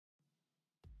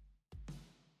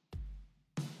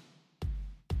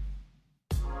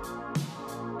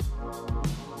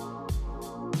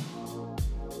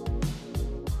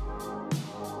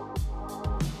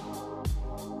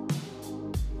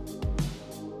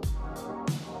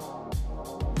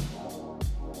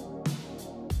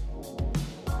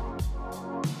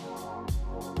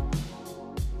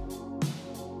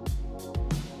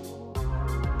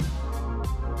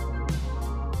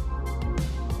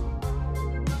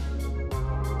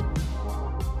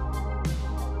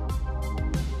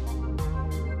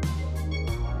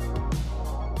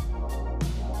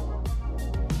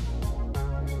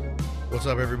What's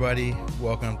up, everybody?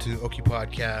 Welcome to Okie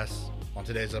Podcast. On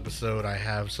today's episode, I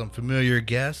have some familiar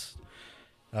guests.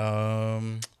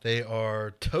 They are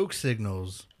Toke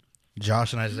Signals.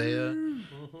 Josh and Isaiah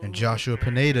and Joshua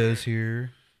Pineda is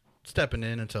here, stepping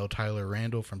in until Tyler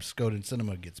Randall from Skoden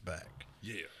Cinema gets back.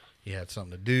 Yeah. He had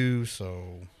something to do,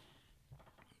 so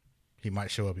he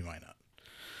might show up, he might not.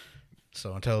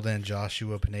 So until then,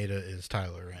 Joshua Pineda is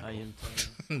Tyler Randall. I am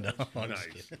No, I'm Nice.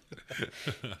 just kidding.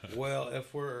 Well,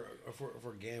 if we're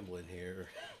gambling here,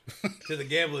 to the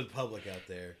gambling public out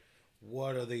there,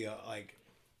 what are the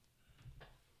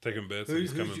Taking bets and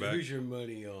he's coming back. Who's your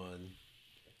money on?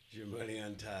 Your money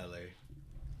on Tyler?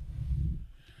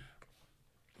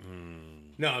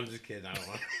 No, I'm just kidding. I don't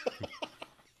want.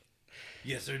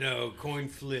 Yes or no? Coin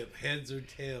flip, heads or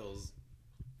tails?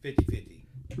 50-50.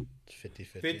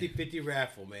 50-50. 50-50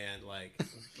 raffle, man.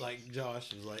 Like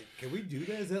Josh was like, can we do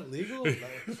that? Is that legal? Like,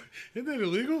 Isn't that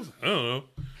illegal? I don't know.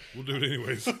 We'll do it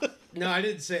anyways. no, I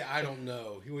didn't say I don't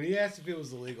know. When he asked if it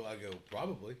was illegal, I go,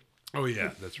 probably. Oh,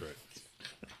 yeah, that's right.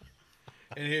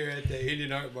 And here at the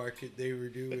Indian Art Market, they were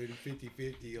doing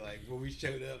 50-50. Like, when we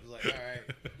showed up, it was like, all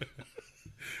right.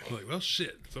 I'm like, well,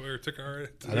 shit. Somebody took our...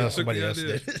 I know took somebody the else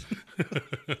idea. did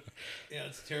it. Yeah,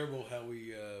 it's terrible how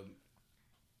we,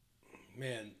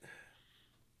 man,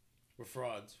 we're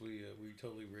frauds. We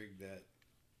totally rigged that.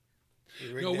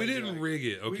 No, we didn't rig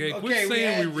it, okay? We Quit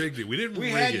saying had we rigged it. We didn't We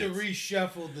rig had to it.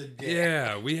 reshuffle the deck.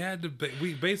 Yeah, we had to...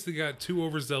 We basically got too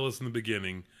overzealous in the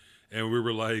beginning, and we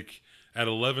were like... At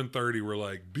 11:30, we're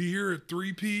like, be here at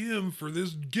 3 p.m. for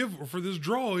this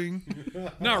drawing.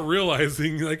 Not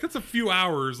realizing, like, that's a few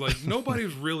hours. Like,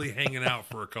 nobody's really hanging out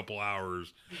for a couple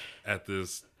hours at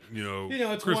this,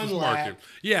 it's Christmas one lap. market.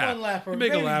 Yeah, One lap or you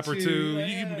make a maybe lap or two. two.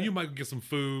 Yeah. You might get some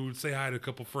food, say hi to a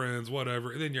couple friends,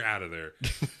 whatever, and then you're out of there.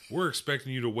 We're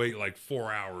expecting you to wait like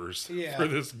 4 hours Yeah. for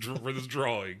this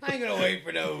drawing. I ain't gonna wait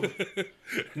for no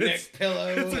neck pillow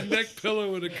It's a neck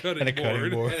pillow and a cutting And a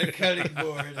cutting board. and a cutting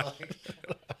board. Like,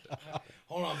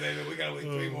 hold on, baby, we gotta wait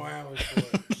 3 more hours for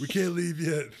it. We can't leave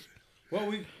yet.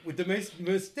 Well, the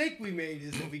mistake we made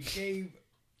is that we gave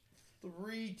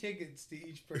 3 tickets to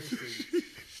each person.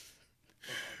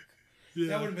 Yeah.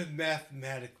 That would have been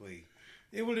mathematically.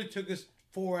 It would have took us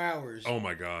 4 hours Oh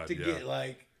my God. to yeah. get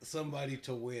like somebody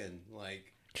to win.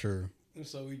 Like, True. and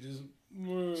so we just.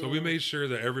 So we made sure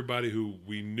that everybody who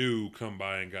we knew come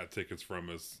by and got tickets from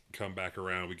us come back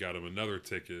around. We got them another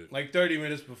ticket. Like 30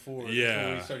 minutes before.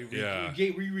 Yeah, Before we started. yeah.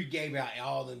 We regave out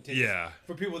all the tickets. Yeah.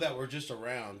 For people that were just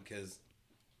around because.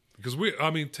 Because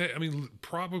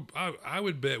probably I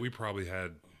would bet we probably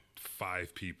had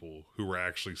 5 people who were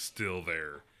actually still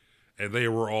there, and they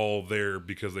were all there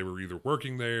because they were either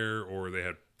working there or they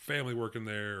had family working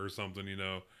there or something,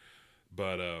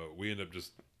 But we ended up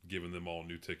just giving them all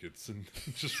new tickets and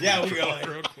just Yeah, we go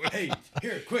real like, quick. hey,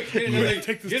 here, quick, get another,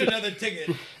 Take this get ticket. another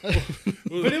ticket.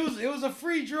 But it was a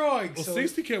free drawing. Well, So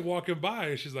Cece kept walking by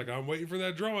and she's like, I'm waiting for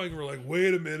that drawing. We're like,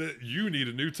 wait a minute, you need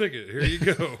a new ticket. Here you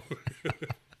go.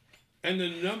 and the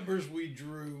numbers we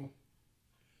drew,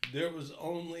 there was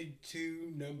only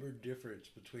 2 number difference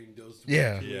between those 2.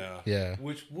 Yeah. Yeah. Yeah.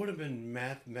 Which would have been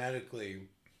mathematically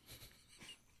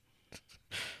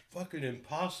fucking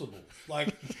impossible.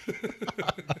 Like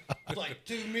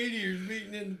 2 meteors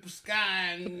meeting in the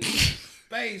sky and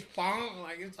space, bonk.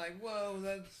 Like, it's like, whoa,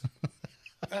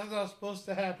 that's not supposed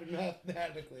to happen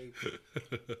mathematically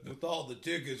with all the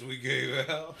tickets we gave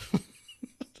out.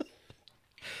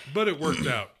 But it worked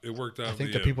out. It worked out. I think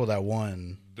in the end. people that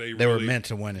won, They they were really- meant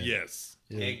to win it. Yes.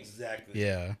 Yeah. Exactly.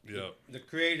 Yeah. Yep. The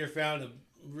creator found a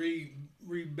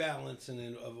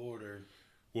rebalancing of order.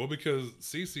 Well, because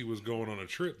Cece was going on a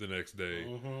trip the next day,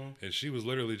 Mm-hmm. and she was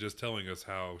literally just telling us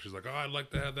how she's like, "Oh, I'd like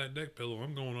to have that neck pillow.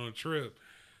 I'm going on a trip."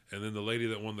 And then the lady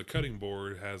that won the cutting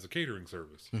board has a catering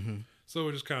service, so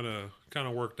it just kind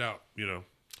of worked out.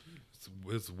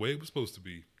 It's the way it was supposed to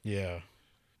be. Yeah.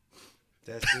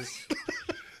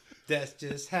 That's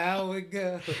just how it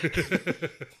goes.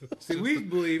 See, we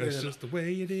believe That's in just the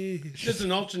way it is. just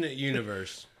an alternate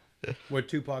universe where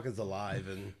Tupac is alive,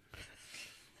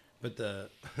 but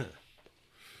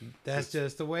that's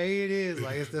just the way it is.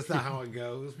 Like, that's not how it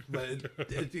goes, but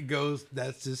it goes.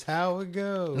 That's just how it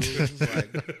goes. It's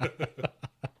like,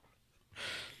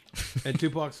 and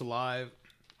Tupac's alive.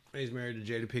 He's married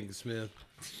to Jada Pinkett Smith.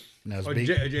 And that Or was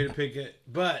Jada Pinkett,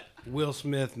 but Will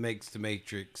Smith makes The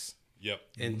Matrix Yep.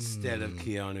 instead of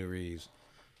Keanu Reeves,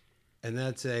 and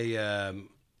that's a I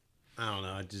don't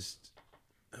know. I just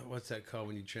what's that called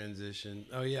when you transition?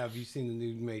 Oh yeah, have you seen the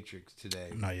new Matrix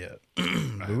today? Not yet.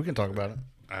 But we can talk about it.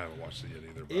 I haven't watched it yet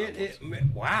either. But I watched it.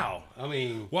 Wow. I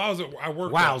mean, Well, I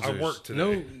worked. wowzers. I worked today.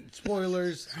 No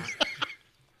spoilers.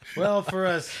 Well, for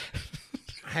us,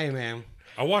 hey man.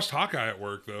 I watched Hawkeye at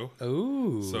work though,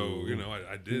 Ooh. so you know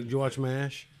I did. Did you watch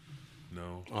MASH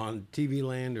No, on TV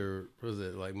Land or was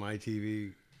it like My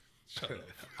TV? shut up.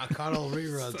 I caught all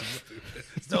reruns.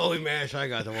 It's the only MASH I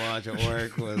got to watch at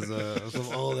work was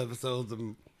some old episodes of.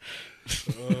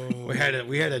 We had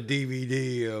a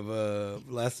DVD of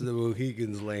Last of the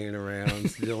Mohicans laying around.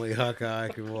 It's the only Hawkeye I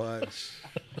could watch.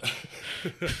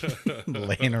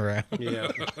 Laying around.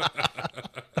 Yeah.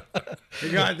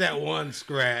 You got that one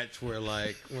scratch where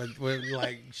like when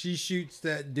like she shoots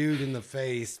that dude in the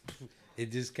face,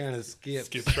 it just kind of skips.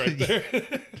 Skips right there.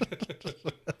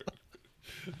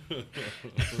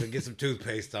 Get some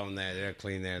toothpaste on that. They'll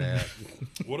clean that out.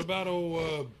 What about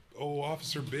old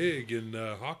Officer Big in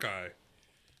Hawkeye?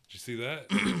 Did you see that?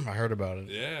 I heard about it.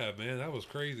 Yeah, man, that was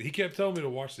crazy. He kept telling me to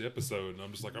watch the episode, and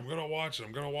I'm just like, I'm gonna watch it.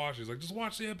 I'm gonna watch it. He's like, just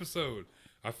watch the episode.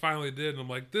 I finally did, and I'm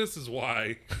like, this is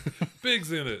why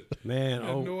Big's in it. Man, I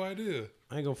had no idea.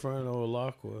 I ain't gonna front old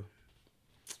Laqua.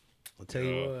 I'll tell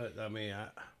you what. I mean,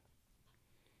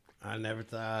 I never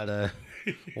thought I'd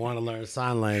want to learn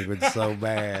sign language so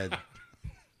bad.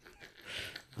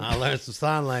 I learned some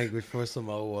sign language for some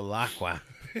old Laqua.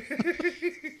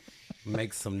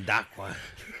 Make some dakwa.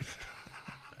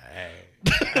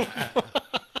 Hey.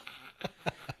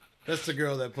 That's the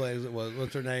girl that plays.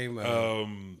 What's her name?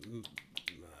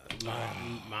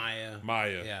 Maya.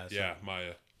 Maya. Yeah, Yeah,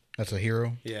 Maya. That's a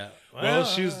hero. Yeah. Well,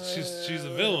 she's a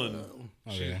villain.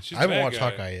 Okay. She's I haven't a bad watched guy.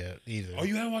 Hawkeye yet either. Oh,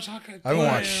 you haven't watched Hawkeye? I haven't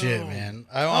watched shit, Damn. man.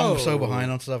 I'm so Oh.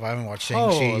 behind on stuff. I haven't watched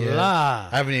Shang-Chi yet. la.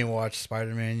 I haven't even watched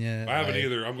Spider-Man yet. I haven't Like-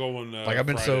 either. I'm going. Like I've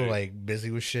been so Friday. like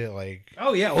busy with shit. Like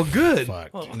Oh yeah. Well, good.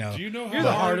 fuck, Well, you know. Do you know how You're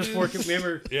the hard hardest it is? working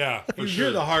member. Yeah, for You're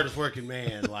sure. the hardest working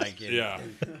man. Like in, Yeah.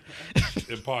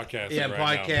 In podcasting. yeah, right now,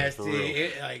 man, for real.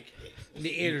 podcasting, like the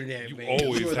internet. You man.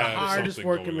 always You're the have hardest something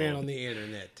working going man on. on the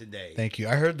internet today. Thank you.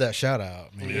 I heard that shout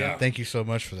out, man. Yeah. Thank you so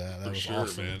much for that. That For was sure,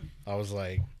 awesome. man. I was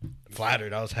like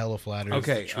flattered. I was hella flattered.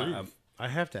 Okay, the truth. I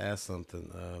have to ask something.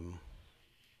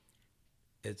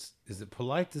 Is it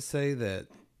polite to say that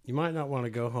you might not want to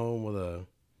go home with a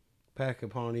pack of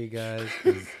Pawnee guys?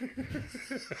 'Cause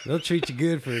they'll treat you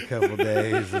good for a couple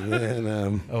days, and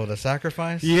then Oh, the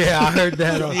sacrifice? yeah, I heard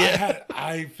that. On,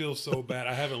 I feel so bad.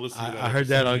 I haven't listened to that. I heard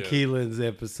that on episode yet. Keelan's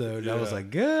episode. And I was Yeah. like,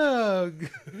 go.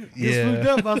 Get Yeah. spooked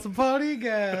up by some Pawnee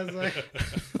guys. Like,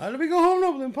 let me go home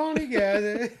up with them Pawnee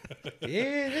guys.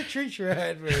 Yeah, they treat you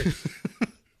right. Man.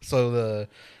 So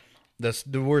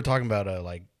we're talking about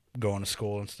like going to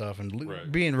school and stuff and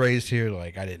Right. being raised here.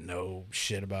 Like I didn't know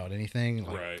shit about anything,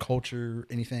 like Right. culture,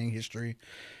 anything, history.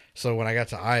 So when I got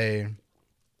to IA,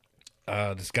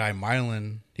 this guy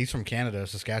Mylan, he's from Canada,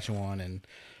 Saskatchewan, and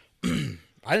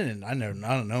I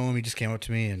don't know him. He just came up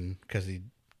to me and because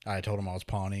I told him I was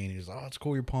Pawnee, and he was like, "Oh, it's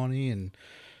cool, you're Pawnee," and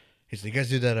he said, "You guys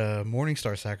do that Morning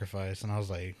Star sacrifice," and I was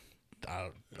like,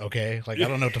 "Okay, like I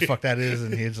don't know what the fuck that is,"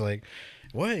 and he's like,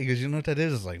 "What?" He goes, "You know what that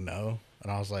is?" I was like, "No,"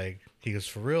 and I was like, he goes,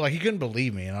 "For real?" Like he couldn't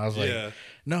believe me, and I was like, Yeah.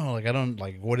 "No, like I don't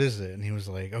like what is it?" And he was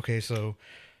like, "Okay, so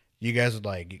you guys would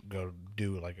like go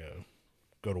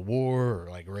to war or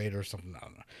like raid or something, I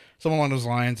don't know, something along those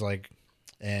lines, like,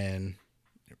 and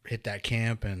hit that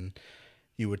camp, and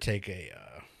you would take a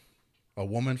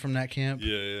woman from that camp,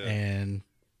 Yeah. and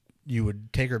you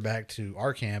would take her back to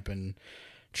our camp and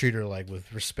treat her like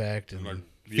with respect and Like,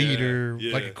 feed her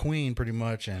yeah. like a queen pretty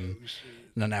much, and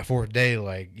then that fourth day,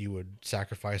 like you would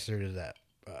sacrifice her to that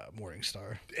Morning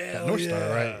Star, that Hell North Star,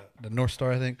 yeah. right? The North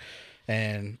Star, I think,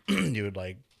 and you would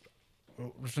like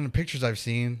from the pictures I've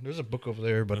seen. There's a book over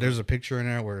there, but there's a picture in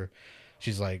there where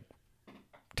she's like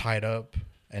tied up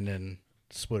and then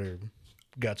split her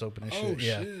guts open and shit. Oh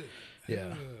yeah. shit.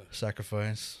 Yeah,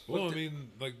 sacrifice Well, I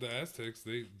mean, like the Aztecs,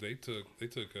 they took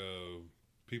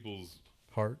people's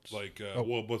hearts. like Oh.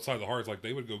 well, beside the hearts, like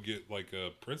they would go get like a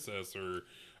princess or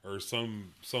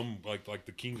some like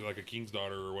the king, like a king's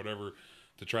daughter or whatever,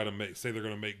 to try to say they're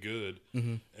gonna make good,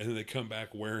 and then they come back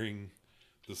wearing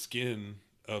the skin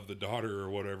of the daughter or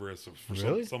whatever. As for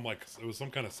Really? some like it was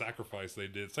some kind of sacrifice they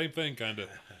did. Same thing, kind of.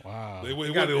 Wow. It gotta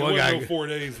wasn't be one guy. no 4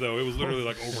 days though. It was literally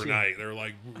like overnight. They were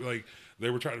like they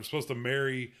were supposed to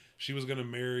marry. She was going to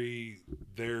marry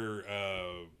their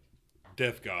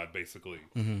death god, basically,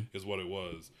 is what it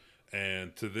was.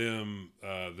 And to them,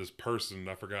 this person,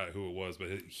 I forgot who it was, but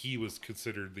he was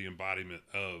considered the embodiment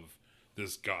of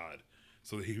this god.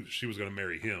 So she was going to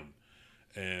marry him,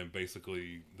 and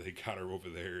basically they got her over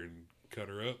there and cut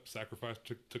her up, sacrificed,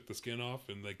 took the skin off,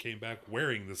 and they came back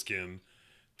wearing the skin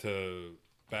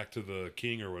back to the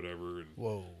king or whatever. And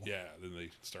Whoa. yeah, then they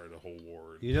started a whole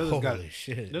war. You know, Holy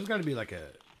shit. there's got to be like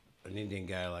an Indian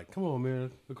guy, like, come on,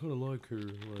 man, I kind of like her.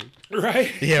 Like,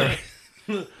 Right? Yeah. Right.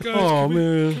 Guys, Oh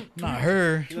man, Not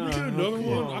her. can we get another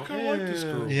one? I kind of like this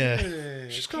girl. Yeah.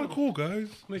 She's kind of cool, guys.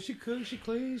 I mean, she cooks, she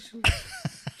cleans.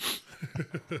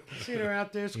 Seen her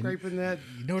out there scraping that.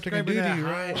 You know what they're gonna do to you,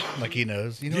 right? Like he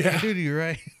knows. You know what Yeah. they're gonna do to you,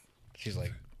 right? She's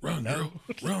like, Run, girl,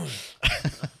 run.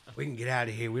 We can get out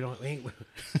of here. We ain't.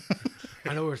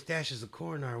 I know where stashes of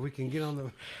corn are. We can get on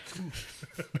the.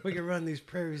 We can run these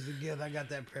prairies together. I got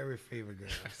that prairie fever, girl.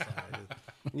 So,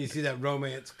 you see that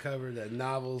romance cover, that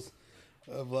novels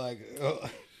of like,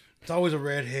 it's always a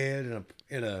redhead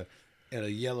in a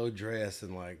yellow dress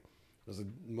and like there's a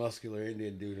muscular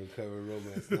Indian dude who covered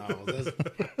romance novels.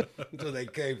 That's where they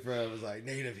came from. It was like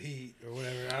Native Heat or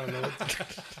whatever. I don't know.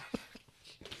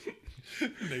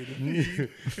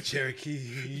 Cherokee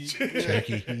Heat.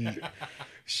 Cherokee Heat.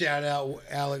 Shout out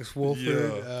Alex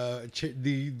Wolford,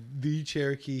 the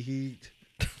Cherokee Heat.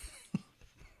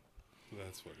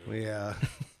 That's what. Yeah.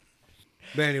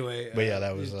 But anyway. But yeah,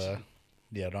 that was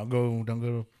yeah. Don't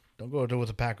go with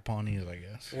a pack of pawnees, I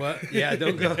guess. What? Yeah,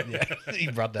 don't go. Yeah, he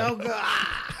brought that. Don't go.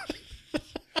 Ah!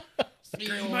 You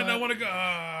might not want to go.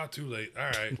 Ah, too late. All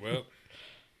right. Well,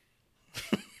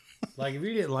 Like if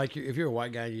you didn't like if you're a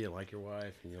white guy, you didn't like your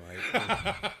wife, and you're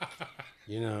like,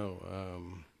 you know,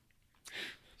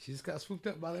 she just got swooped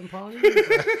up by them ponies.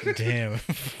 Damn.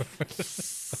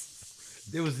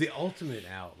 It was the ultimate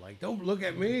out. Like, don't look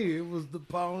at me. It was the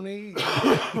pony.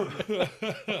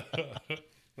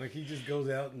 Like he just goes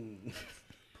out and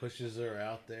pushes her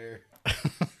out there.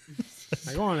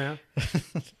 Like, go on now.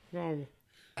 Go on.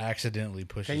 Accidentally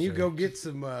pushes. Can you her. go get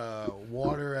some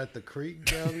water at the creek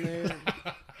down there?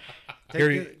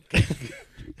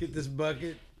 Get this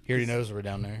bucket. He already knows we're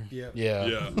down there. Yep. Yeah.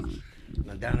 yeah.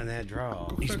 Now down in that draw.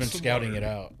 He's been Fetch some scouting water. it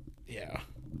out. Yeah.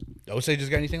 Osage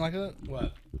got anything like that?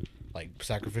 What? Like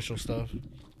sacrificial stuff?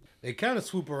 They kind of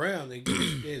swoop around.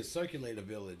 They circulate a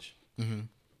village. Mm-hmm.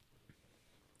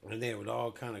 And they would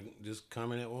all kind of just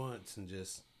come in at once and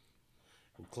just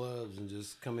with clubs and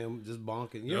just come in just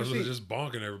bonking. You Those ever, are just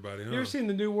bonking everybody, huh? you ever seen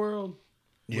The New World?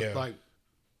 With, Yeah. Like,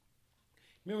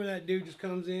 remember that dude just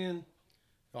comes in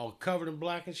all covered in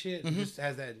black and shit and just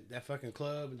has that fucking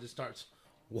club and just starts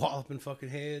walloping fucking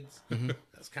heads?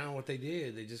 That's kind of what they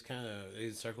did. They just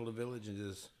they circled the village and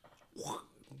just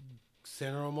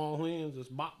center them all in.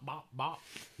 Just bop, bop, bop.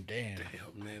 Damn.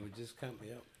 And they would just come,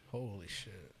 yep. Holy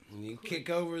shit. And you kick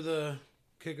over the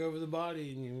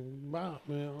body and you bop,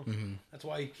 you know. That's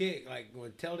why you kick. Like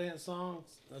when tail dance songs,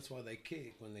 that's why they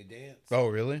kick when they dance. Oh,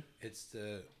 really? It's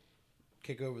to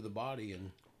kick over the body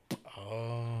and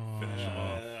Oh.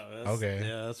 that's, Okay.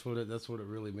 Yeah, that's what it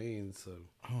really means. So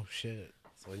Oh, shit.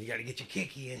 when you got to get your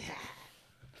kicky in.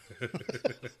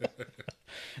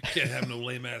 Can't have no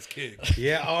lame ass kick.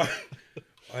 Yeah,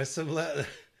 or some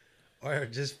or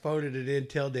just phoned it in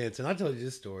tail dancing. I told you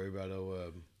this story about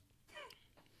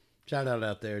shout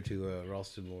out there to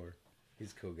Ralston Moore.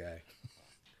 He's a cool guy.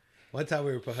 One time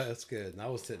we were in Pawhuska and I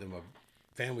was sitting in my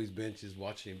family's benches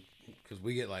watching him because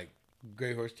we get like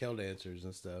gray horse tail dancers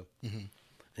and stuff. And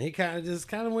he kind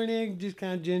of went in, just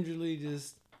kind of gingerly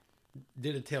just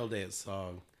did a tail dance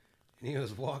song. And he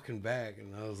was walking back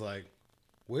and I was like,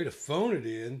 way to phone it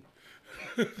in.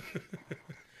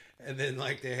 And then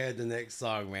like they had the next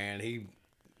song, man.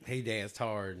 He danced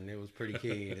hard and it was pretty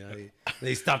keen. You know?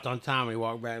 He stopped on time and he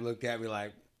walked back and looked at me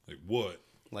like What?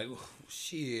 oh,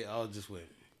 shit. I just went.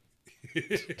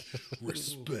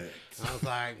 Respect. I was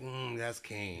like, that's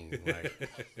King. Like,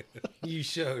 you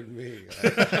showed me.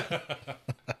 Like,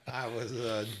 I was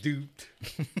duped.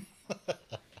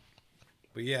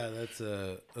 But yeah,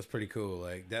 that's pretty cool.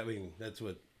 Like that. I mean, that's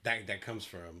what that comes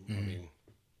from. I mean,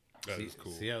 That is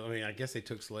cool. yeah, I mean, I guess they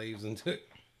took slaves and took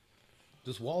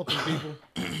just walloping people.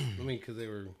 I mean, because a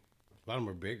lot of them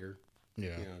were bigger.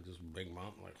 Yeah. You know, just big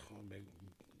mom, like big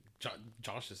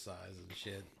Josh's size and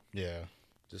shit. Yeah.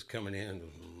 Just coming in,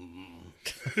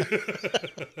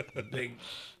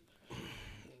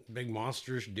 big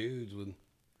monstrous dudes with,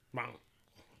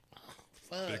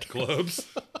 Big clubs.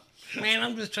 man,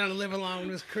 I'm just trying to live along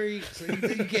this creek. So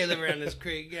you can't live around this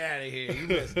creek. Get out of here.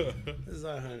 This is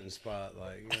our hunting spot.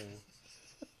 Like, you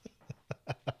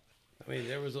know. I mean,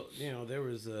 there was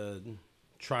a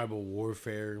tribal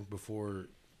warfare before,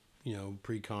 you know,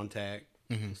 pre-contact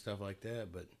and stuff like that.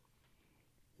 But,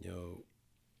 you know,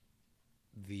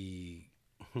 the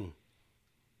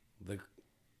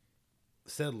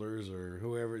settlers or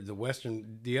whoever,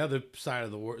 the other side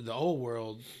of the world, the old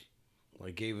world,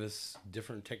 like gave us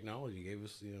different technology, gave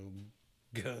us, you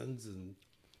know, guns and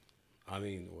I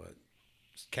mean,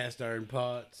 cast iron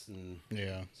pots and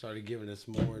Yeah. started giving us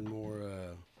more and more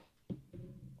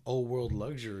old world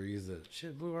luxuries that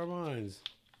shit blew our minds.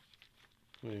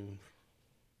 I mean,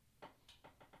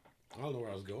 I don't know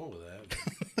where I was going with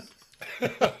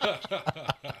that.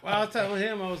 Well, I was telling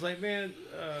him, I was like, man,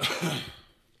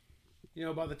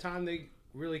 by the time they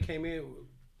really came in,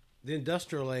 the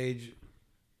industrial age,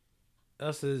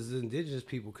 us as indigenous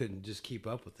people couldn't just keep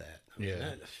up with that. I mean,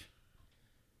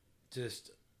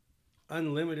 just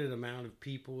unlimited amount of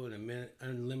people and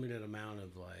unlimited amount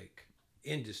of like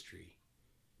industry.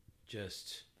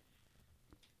 Just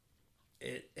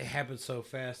it happened so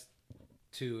fast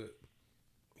to,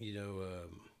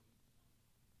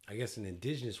 I guess an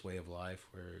indigenous way of life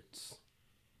where it's,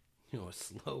 a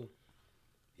slow,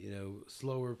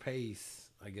 slower pace,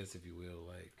 I guess, if you will,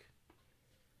 like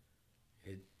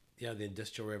the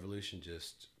Industrial Revolution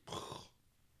just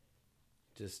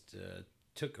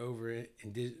took over it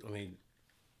and did. I mean,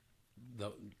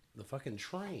 the fucking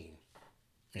train,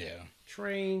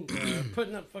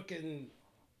 putting up fucking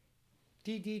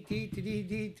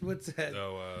what's that?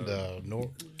 The North.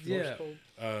 Yeah,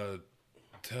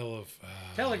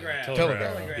 Telegraph.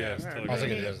 telegraph. Yes, I was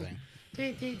thinking the other thing.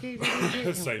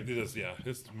 It's same. It is, yeah,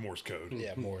 it's Morse code.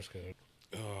 Yeah, Morse code.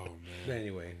 Oh man. But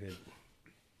anyway,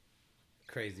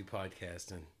 crazy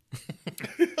podcasting.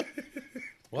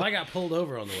 Well, I got pulled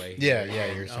over on the way. Yeah,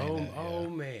 you're saying that. Oh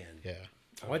man. Yeah.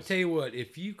 Well, I tell you what,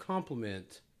 if you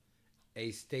compliment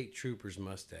a state trooper's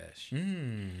mustache,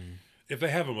 If they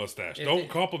have a mustache, If don't they-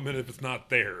 compliment if it's not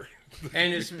there.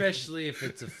 and especially if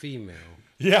it's a female,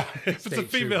 Yeah, if it's a State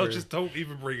female, trooper. just don't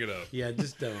even bring it up. yeah,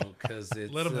 just don't, because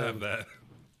it's Let them have that.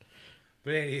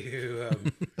 But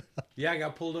anywho, I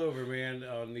got pulled over, man,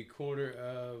 on the corner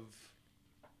of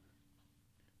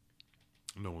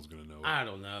No one's gonna know. I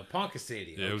don't know, Ponca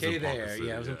City. Yeah, it was okay, in Ponca there, City.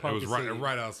 yeah, it was in It Ponca was City.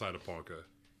 right outside of Ponca.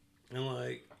 And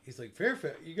like, he's like,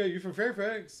 Fairfax, you from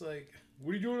Fairfax? Like,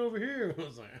 what are you doing over here? I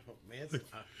was like, oh man, it's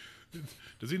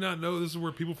Does he not know this is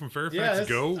where people from Yeah, Fairfax that's-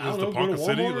 go? I Is don't the know, go Ponca to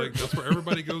City? Walmart? Like that's where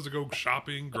everybody goes to go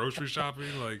shopping, grocery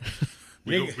shopping. Like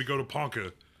we go to Ponca.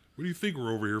 What do you think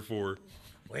we're over here for?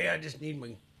 well, I just need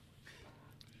my.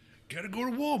 Gotta go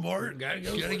to Walmart. Gotta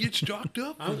go Gotta for- get stocked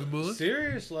up for the I'm month.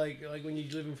 serious, like when you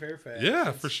live in Fairfax.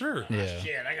 Yeah, for sure. Yeah.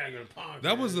 Shit, I gotta go to Ponca.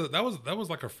 That was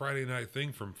like a Friday night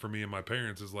thing for me and my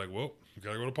parents. Is like, well, we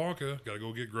gotta go to Ponca, gotta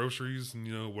go get groceries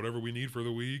and whatever we need for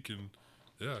the week, and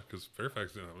yeah, because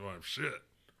Fairfax didn't have shit.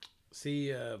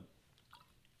 See,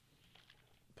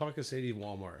 Ponca City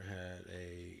Walmart had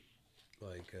a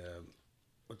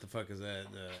what the fuck is that?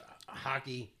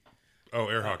 Hockey Oh,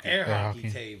 air hockey. air Air hockey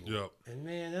hockey. table. Yep. And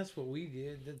man, that's what we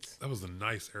did. That's That was a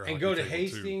nice air hockey. and go to table, too.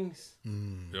 Hastings Yep.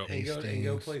 and go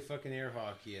Hastings. play fucking air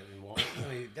hockey at Walmart.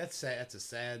 I mean, that's sad. That's a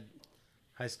sad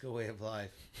high school way of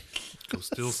life. Go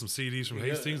steal some CDs from Yeah.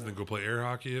 Hastings, and then go play air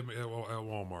hockey at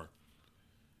Walmart.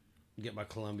 Get my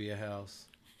Columbia house.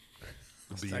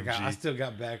 The I BMG, still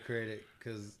got back credit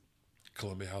because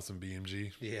Columbia House and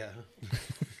BMG. yeah.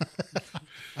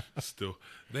 Still,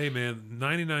 hey man,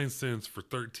 99 cents for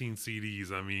 13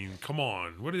 CDs. I mean, come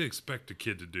on, what do they expect a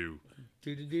kid to do?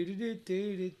 Do.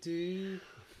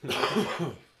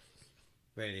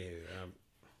 But anywho,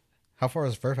 How far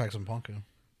is Fairfax from Ponca?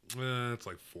 It's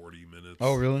like 40 minutes.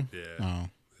 Oh, really? Yeah, Oh.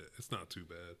 it's not too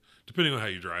bad, depending on how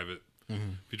you drive it. If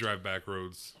you drive back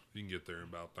roads, you can get there in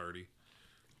about 30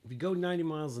 if you go 90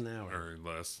 miles an hour, or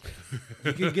less.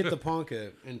 you can get to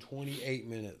Ponca in 28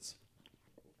 minutes.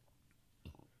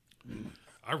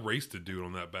 I raced a dude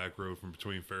on that back road from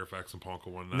between Fairfax and Ponca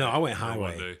one night. No, I went or highway.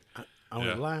 One day. I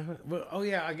went live. Well, oh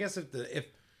yeah, I guess if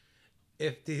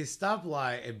the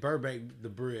stoplight at Burbank, the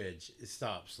bridge, it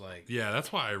stops like Yeah,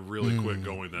 that's why I really quit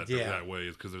going that Yeah. that way.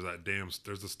 Is because there's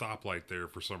a stoplight there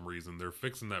for some reason. They're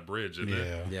fixing that bridge, isn't it?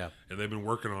 Yeah. yeah. And they've been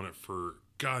working on it for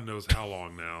God knows how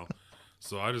long now.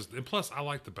 So and plus I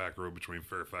like the back road between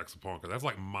Fairfax and Ponca. That's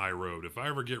like my road. If I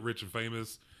ever get rich and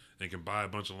famous and can buy a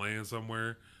bunch of land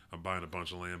somewhere, I'm buying a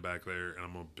bunch of land back there, and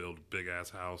I'm gonna build a big ass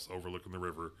house overlooking the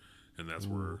river, and that's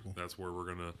where we're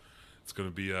gonna. It's gonna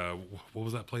be what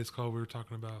was that place called we were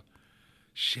talking about?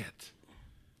 Shit,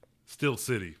 Stilt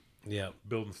City. Yeah.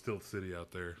 Building Stilt City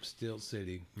out there. Stilt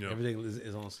City. Yep. Everything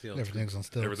is on stilts. Everything's on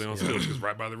stilts. Everything on stilts is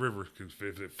right by the river. Because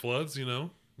if it floods,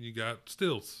 you got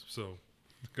stilts. So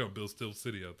go build Stilt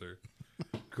City out there.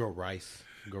 Grow rice.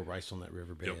 Grow rice on that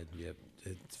riverbed. Yep. Yep.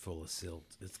 It's full of silt.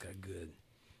 It's got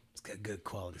good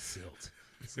quality silt.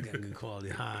 It's got good quality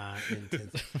high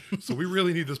intense. So we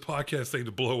really need this podcast thing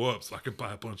to blow up so I can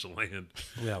buy a bunch of land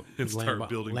Yeah. and start bu-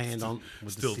 building land on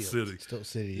with Stilt the silt. City. Stilt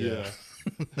City,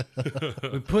 yeah.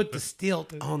 We put the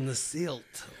stilt on the silt.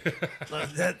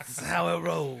 That's how it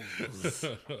rolls.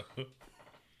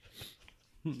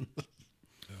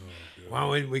 Why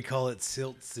wouldn't we call it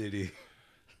Silt City?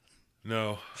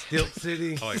 No, Stilt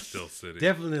City? I like Stilt City.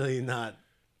 Definitely not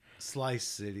Slice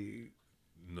City.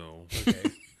 No.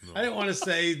 Okay. I didn't want to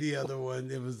say the other one.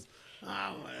 It was,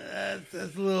 that's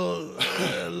a little,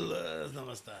 that's not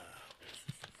my style.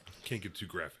 Can't get too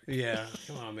graphic. Yeah,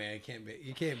 come on, man.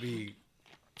 You can't be.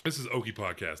 This is Okie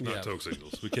Podcast, not Yeah. Toke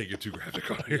Signals. We can't get too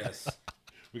graphic on here. Yes.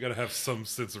 We got to have some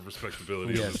sense of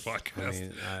respectability on this Yes. podcast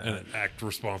I mean, and act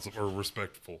responsible or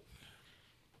respectful.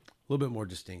 A little bit more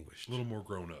distinguished. A little more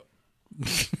grown up.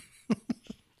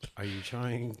 Are you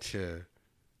trying to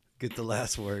get the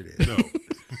last word in? No,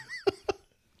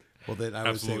 Well, then I would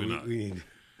Absolutely say not. we need.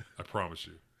 I promise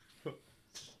you.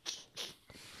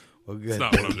 Well, good. It's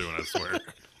not what I'm doing, I swear.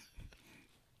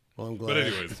 Well, I'm glad. But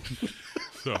anyways,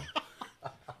 so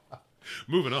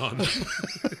moving on.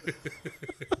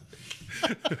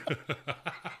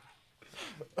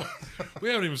 We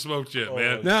haven't even smoked yet,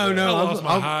 man. No, I lost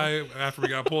I'm- my high after we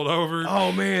got pulled over.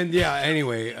 Oh man, yeah.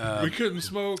 Anyway, We couldn't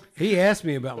smoke. he asked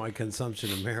me about my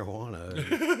consumption of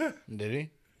marijuana. Did he?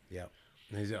 Yep.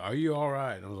 And he said, "Are you all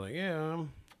right?" And I was like, "Yeah,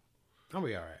 I'll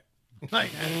be all right."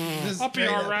 Like, I'll be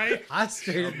all right. I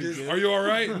straight up just. Are you all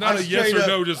right? Not a yes straight or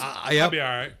no, up- just I'll yep. be all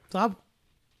right. I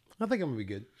think I'm gonna be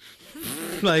good.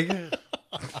 Like,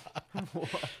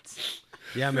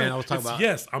 yeah, man. I was talking It's, about.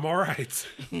 yes, I'm all right.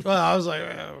 Well, I was like,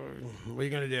 "What are you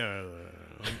gonna do?"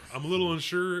 I'm a little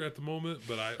unsure at the moment,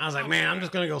 but I was like, "Man, I'm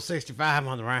just gonna go 65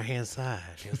 on the right hand side."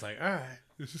 He was like, "All right,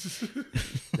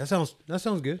 that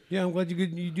sounds good. Yeah, I'm glad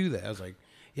you do that." I was like,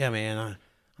 "Yeah, man, I'm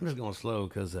just going slow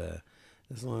because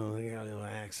this little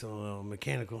axle, a little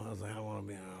mechanical." I was like, "I want to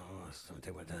be. I'm gonna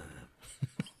take my time."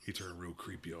 He turned real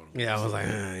creepy on him. Yeah, I was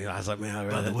like, man, I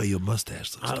really, way, your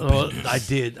mustache looks I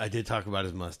did talk about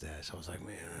his mustache. I was like,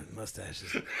 man, mustache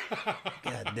is,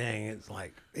 god dang, it's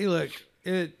like,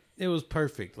 it was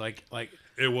perfect. Like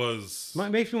It was, it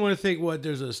makes me want to think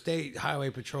there's a state highway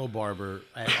patrol barber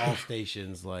at all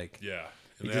stations. Like, yeah.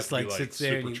 He And just, they have to be, like, sits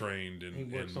there and super he- trained he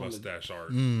in works on the- mustache art.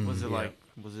 Was it Yeah.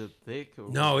 was it thick? Or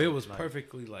no, it was like-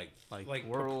 perfectly like world-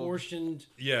 proportioned.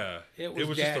 Yeah. It It was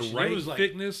was just dashed. the It right was like-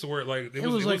 thickness where it It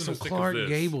was like wasn't some as thick as Clark this.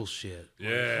 Gable shit. Like,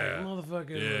 Yeah.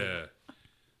 motherfucker. Yeah.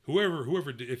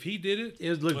 Whoever did, if he did it,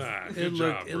 It looked. good It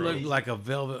looked. job, It bro. looked like a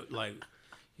velvet, like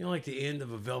like the end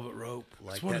of a velvet rope,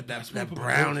 like what it- that that's what I that put my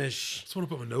brownish. I just want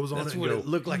to put my nose on That's it and what go, it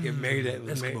looked like. It made it.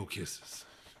 Was made, Eskimo kisses.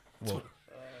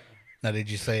 Now,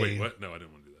 did you say Wait, what? No, I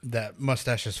didn't want to do that. that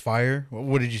mustache is fire?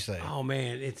 What did you say? oh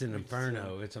man, it's an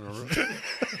inferno. It's an.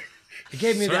 It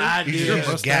gave me Sir, the you idea. just Your gas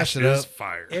mustache it is up.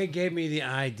 fire. It gave me the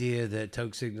idea that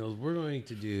Toke Signals, we're going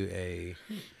to do a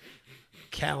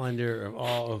calendar of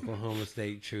all Oklahoma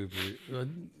State troopers.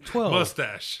 12.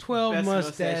 Mustache. 12 Best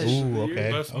mustache. mustache. Ooh,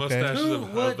 okay. Best okay. mustaches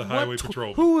of the highway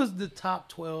patrol. Who was the top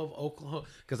 12 Oklahoma?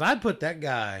 Because I'd put that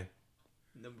guy.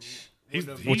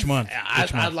 Which month?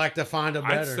 I'd like to find a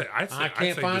better. I'd say I can't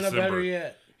I'd say find a better December.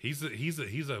 yet.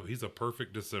 He's a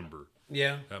perfect December.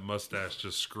 Yeah. That mustache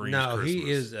just screams No,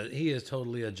 Christmas. he is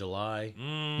totally a July.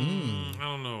 I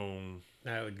don't know.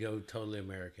 I would go totally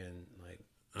American. Like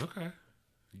Okay.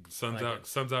 Suns Like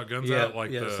out, guns Yeah, out,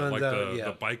 like yeah, the suns out, yeah.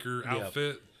 the biker Yeah.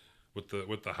 outfit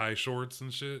with the high shorts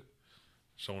and shit,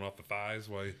 showing off the thighs.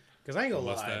 Why? Because I ain't gonna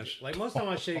lie, Mustache. like most time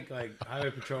I shake like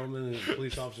highway patrolmen and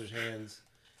police officers' hands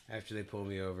after they pull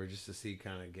me over just to see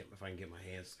kind of if I can get my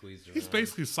hands squeezed around. He's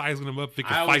basically sizing them up. If he I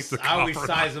can fight always, the I always cop or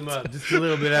size not. them up just a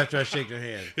little bit after I shake their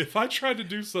hand. If I tried to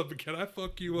do something, can I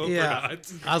fuck you up or Yeah,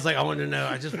 not? I was like, I want to know.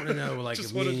 I just want to know, like, Just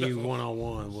if me wanna and you know. one on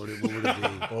one, what would it be?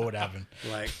 What would happen?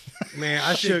 Like, man,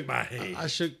 I Shake shook my hand. I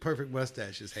shook Perfect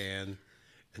Mustache's hand,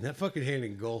 and that fucking hand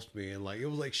engulfed me, and like it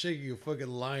was like shaking a fucking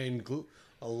lion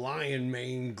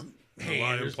mane hand,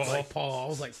 lion just paw. like paw. I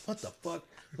was like, what the fuck?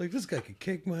 Like this guy could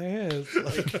kick my ass.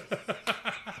 Like,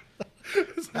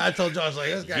 I told Josh, like,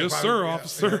 this guy. Yes, probably- sir, yeah,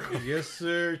 officer. Yes,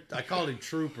 sir. I called him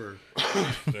Trooper.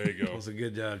 There you It go. was a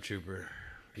good job, Trooper.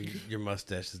 Your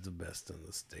mustache is the best in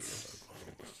the state of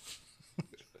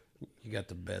Oklahoma. You got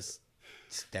the best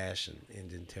stash in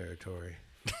Indian Territory.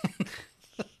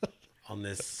 On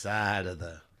this side of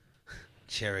the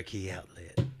Cherokee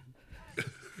outlet.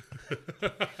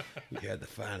 You had the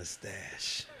finest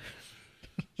stash.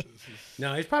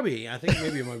 No, it's probably, I think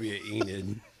maybe it might be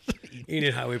an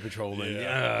Enid Highway Patrolman.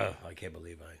 Yeah. I can't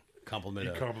believe I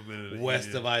complimented complimented it, west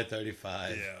yeah. of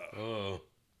I-35. Yeah. Oh.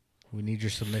 We need your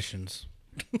submissions.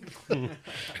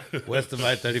 West of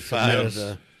I-35. Yes.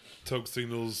 The, Toke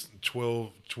Signals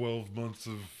 12 months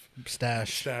of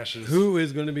Stash. stashes. who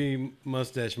is going to be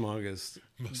Mustache Mongus?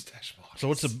 Mustache box. So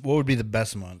what would be the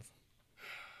best month?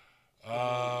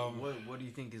 What do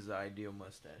you think is the ideal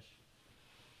mustache?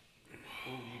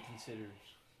 What would you consider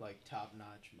like top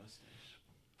notch mustache?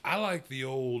 I like the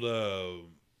old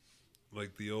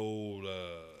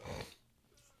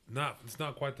not it's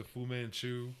not quite the Fu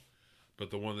Manchu, but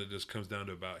the one that just comes down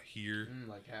to about here.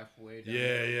 Like halfway down.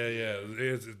 Yeah.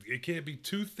 It can't be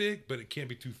too thick, but it can't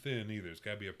be too thin either. It's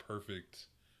got to be a perfect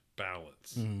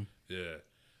balance. Yeah,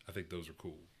 I think those are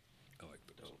cool. I like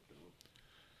those.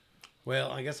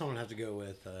 Well, I guess I'm gonna have to go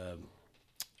with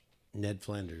Ned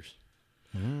Flanders.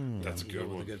 That's a Go good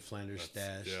with one. a good Flanders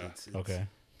stash. yeah. Okay.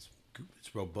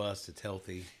 It's robust. It's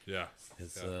healthy. Yeah,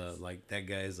 It's yeah. like that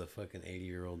guy is a fucking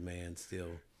 80-year-old man still.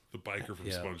 The biker from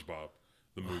Yeah. SpongeBob,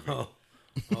 the movie. Oh,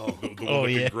 The one Oh,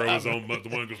 that yeah. can grow his own, the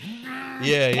one that goes.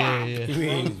 Yeah. you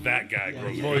mean That guy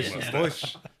grows his voice, own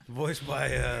mustache. voiced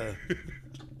by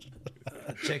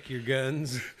Check Your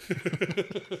Guns.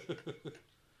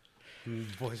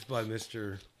 Voiced by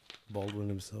Mr. Baldwin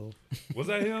himself. Was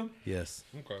that him? Yes.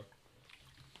 Okay.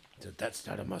 That's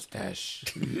not a mustache.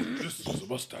 This is a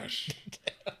mustache.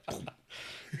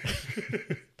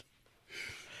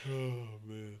 Oh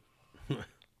man.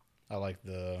 I like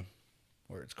the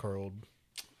where it's curled.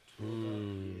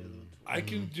 I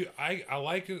can do. I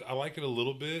like it. I like it a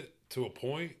little bit to a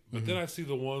point, but then I see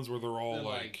the ones where they're all They're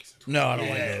like. No, I don't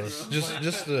like Yes. those.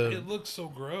 Just the It looks so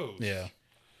gross. yeah.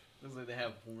 Looks like they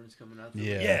have horns coming out. The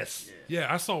Yeah. Yes.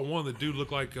 Yeah, I saw one that dude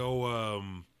looked like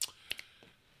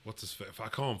what's his face? If I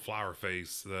call him Flower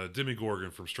Face, the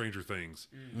Demogorgon from Stranger Things.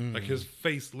 Like his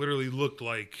face literally looked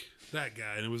like that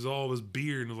guy, and it was all his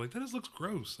beard, and I was like, that just looks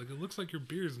gross. Like it looks like your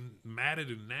beard's matted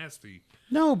and nasty.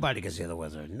 Nobody can see the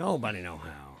wizard. Nobody know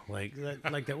how. Like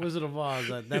that Wizard of Oz.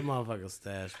 That motherfucking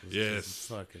stash was Yes. just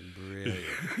fucking brilliant.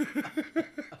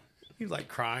 He's like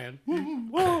crying.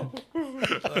 I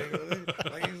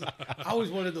always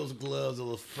wanted those gloves,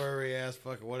 those furry ass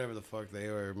fucking whatever the fuck they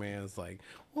were, man. It's like,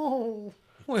 oh,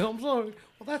 well, I'm sorry.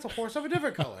 Well, that's a horse of a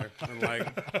different color. And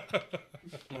like,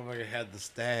 motherfucker had the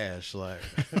stash. Like,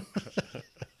 That's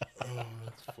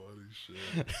funny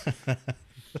shit.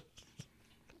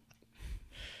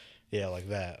 Yeah, like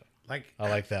that. like, I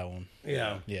like that one.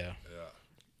 yeah, Yeah. Yeah.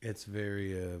 it's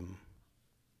very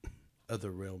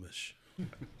other realmish.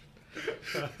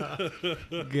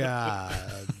 God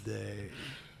dang.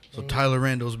 So Tyler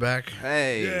Randall's back.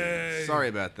 Hey, Yay. sorry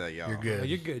about that, y'all. You're Oh, good.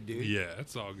 you're good, dude. Yeah,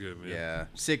 it's all good, man. Yeah,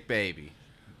 sick baby.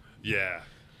 Yeah.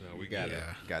 No, we got it.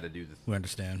 Yeah. Got to do the We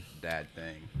understand. dad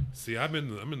thing. See, I'm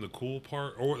in the cool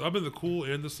part, or I'm in the cool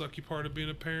and the sucky part of being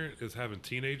a parent is having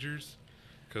teenagers,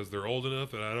 because they're old enough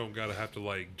that I don't gotta have to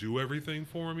like do everything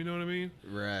for them. You know what I mean?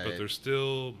 Right. But they're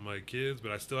still my kids,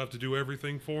 but I still have to do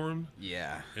everything for them.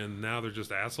 Yeah. And now they're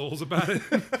just assholes about it.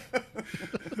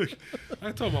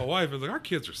 I told my wife, I was like, our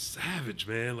kids are savage,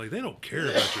 man. Like they don't care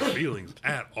about your feelings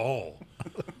at all.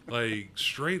 Like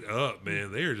straight up,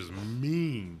 man, they are just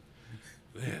mean.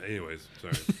 Man, anyways,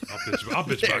 sorry. I'll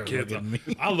bitch about kids. They're looking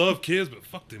mean. I love kids, but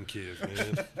fuck them kids,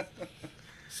 man.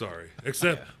 Sorry.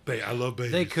 Except, I love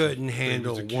babies. They couldn't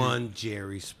handle Babies are cute. one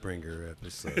Jerry Springer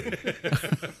episode.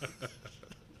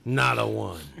 Not a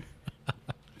one.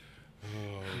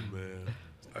 Oh, man.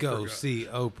 I Go forgot- see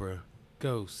Oprah.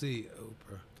 Go see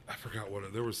Oprah. I forgot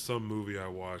there was some movie I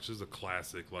watched. It was a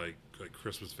classic, like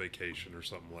Christmas Vacation or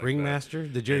something like Ringmaster,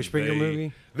 the Jerry And Springer they-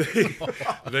 movie.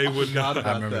 that. They would not.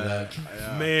 I remember that.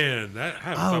 Man, that. I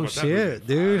haven't thought Oh about that movie. shit,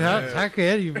 dude! How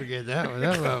could you forget that one?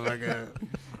 That motherfucker.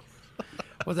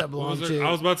 What's that What was blonde her- chick?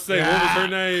 I was about to say, what was her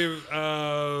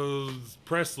name?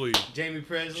 Presley. Jamie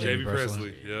Presley. Jamie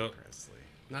Presley. Presley. Yep.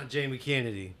 Not Jamie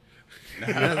Kennedy.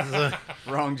 That's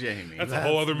Wrong Jamie. That's a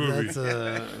whole other movie. That's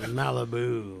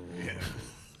Malibu.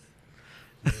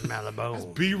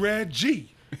 Malibu. B-Rad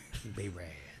G. Be rad.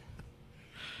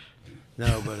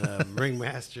 No, but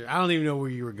Ringmaster. I don't even know where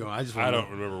you were going. I just. I wanted don't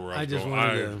to- remember where I I was just going.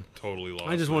 wanted I to- totally lost.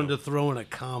 I just wanted now. to throw in a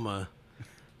comma.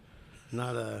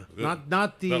 Not a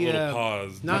not the that little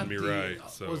pause not did me the, right.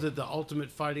 So Was it the Ultimate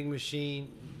Fighting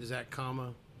Machine? Is that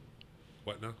comma?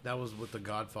 what now? That was what the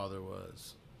Godfather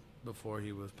was before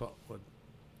he was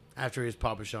after he was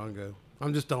Papa Shango.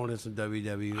 I'm just throwing in some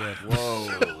WWF.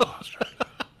 Whoa.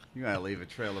 You gotta leave a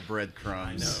trail of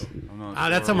breadcrumbs. I'm not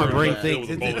That's sure how my where brain that- thinks.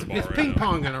 Fill the It's bowling ball ping right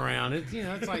now. ponging around. It's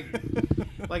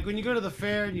it's like when you go to the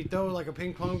fair and you throw like a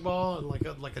ping pong ball and like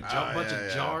a bunch yeah, of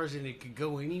yeah. jars and it could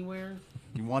go anywhere.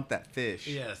 You want that fish.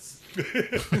 Yes.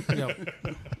 Yep.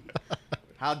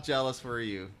 How jealous were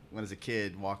you when, as a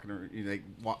kid, walking around,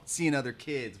 seeing other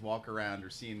kids walk around or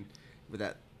seeing with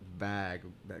that bag,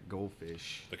 that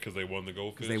goldfish? Because they won the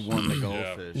goldfish. Because they won the Yeah.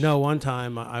 goldfish. No, one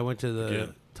time I went to the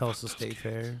Again, Tulsa fuck those State kids.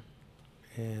 Fair,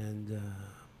 and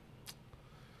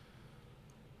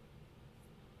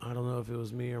I don't know if it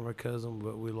was me or my cousin,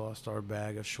 but we lost our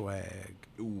bag of swag.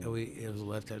 And it was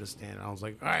left at a stand. I was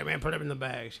like, "All right, man, put it in the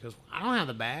bag." She goes, "I don't have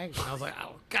the bag." And I was like,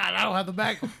 "Oh God, I don't have the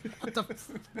bag." What the?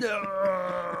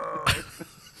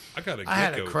 I got a I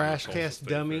had a gecko from crash the Tulsa cast State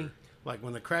dummy Fair. Like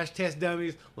when the crash test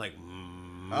dummies, like.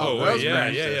 Oh, those wait, yeah,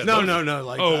 crash yeah, yeah. No, those- no.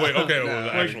 Like. Oh, wait, okay. No. Well,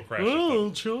 the actual crash.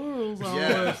 Oh, Charles,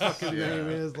 Yeah. what fucking Yeah. name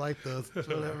is like the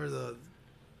whatever the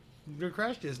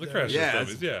crash test. The dummies. crash Yeah,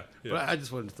 dummies, yeah. But yeah. I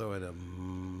just wanted to throw in a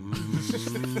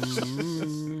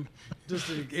just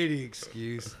any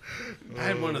excuse. I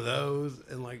had one of those,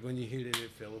 and like when you hit it,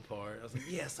 it fell apart. I was like,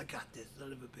 "Yes, I got this,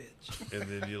 son of a bitch." And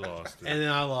then you lost it. And then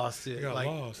I lost it. You got like,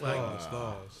 lost.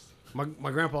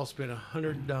 My grandpa spent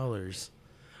 $100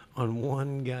 on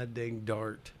one goddamn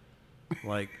dart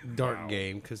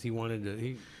game because he wanted to.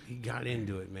 He got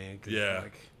into it, man. 'Cause, Yeah.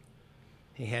 like,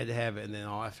 he had to have it, and then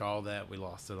after all that, we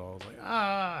lost it all. I was like,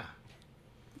 ah.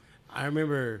 I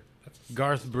remember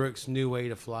Garth Brooks' "New Way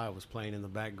to Fly" was playing in the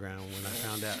background when I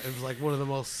found out. It was like one of the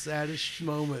most saddest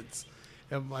moments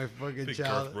of my I fucking think Garth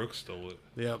childhood. Brooks stole it.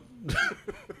 Yep.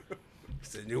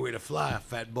 It's a new way to fly,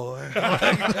 fat boy.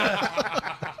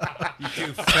 You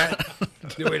too fat.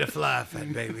 New way to fly,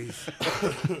 fat babies.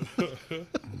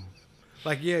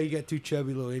 Like, yeah, you got two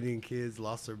chubby little Indian kids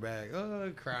lost their bag.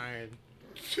 Oh, crying.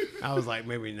 I was like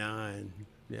maybe 9.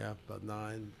 Yeah, about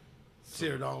 9.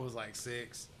 Sierra Dawn was like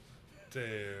 6.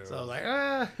 Damn. So I was like,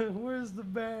 where's the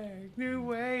bag? New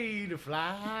way to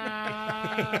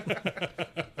fly.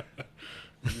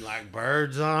 Like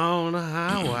birds on a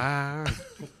high wire.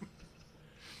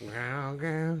 Now,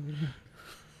 girl,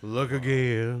 look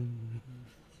again.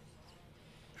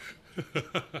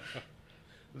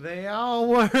 They all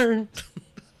weren't.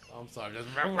 I'm sorry. Just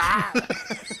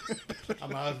I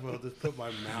might as well just put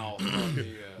my mouth on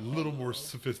the. A little more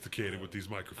sophisticated with these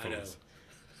microphones. I know.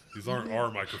 These aren't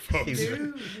our microphones.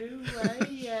 New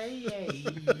way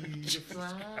to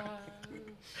fly.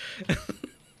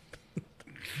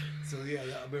 So yeah,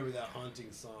 I remember that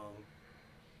haunting song.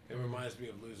 It reminds me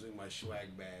of losing my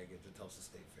swag bag at the Tulsa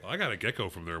State Fair. I got a gecko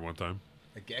from there one time.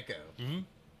 A gecko.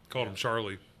 Called him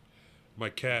Charlie. My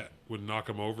cat would knock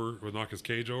his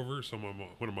cage over. So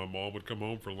when my mom would come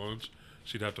home for lunch,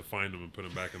 she'd have to find him and put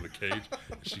him back in the cage.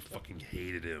 And she fucking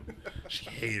hated him. She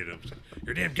hated him. She's like,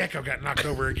 your damn gecko got knocked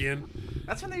over again.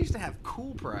 That's when they used to have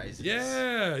cool prizes.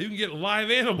 Yeah, you can get live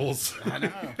animals. I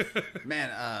know. Man,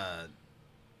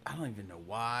 I don't even know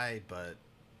why, but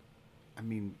I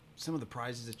mean, some of the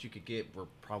prizes that you could get were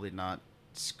probably not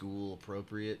school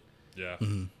appropriate. Yeah.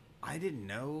 I didn't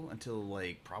know until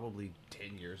like probably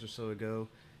 10 years or so ago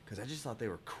because I just thought they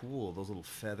were cool. Those little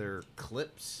feather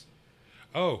clips.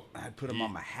 Oh. I'd put them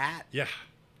on my hat, Yeah.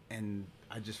 and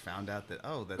I just found out that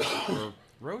that's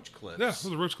roach clips. Yeah, those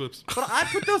are roach clips. But I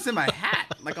put those in my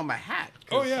hat, like on my hat.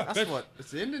 'cause Oh, yeah, that's bet- what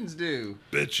the Indians do.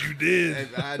 Bet you did.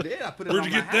 And I did. I put it Where'd on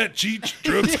you my get hat. that, Cheech?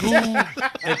 Drug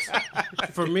school?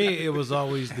 For me, it was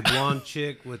always the blonde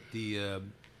chick with the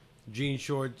jean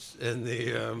shorts and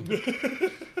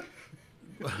the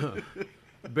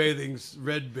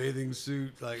red bathing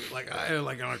suit, like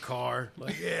on a car.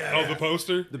 Like Oh, the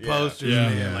poster? the posters, Yeah.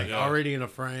 man, Yeah. like Yeah. already in a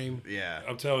frame. Yeah.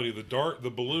 I'm telling you, the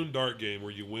balloon dart game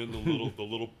where you win the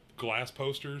little glass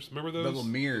posters. Remember those? The little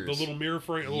mirrors. The little mirror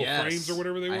little Yes. frames or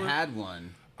whatever they were. I had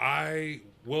one.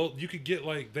 Well, you could get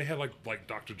they had like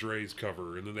Dr. Dre's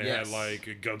cover, and then they Yes. had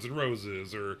like Guns N'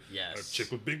 Roses or Yes. a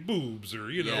chick with big boobs or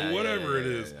Yeah, whatever yeah,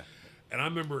 it yeah, is. yeah. And I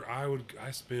remember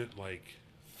I spent like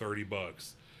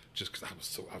 $30 just because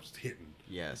I was hitting.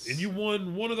 Yes. And you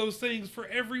won one of those things for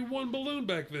every one balloon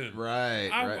back then. Right.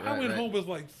 I went home with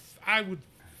I would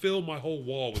fill my whole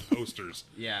wall with posters.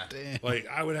 Yeah. Like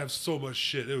I would have so much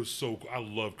shit. It was so I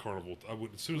love Carnival. I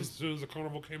would as soon as the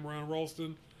Carnival came around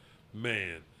Ralston,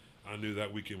 man, I knew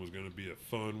that weekend was going to be a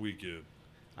fun weekend.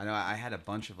 I know. I had a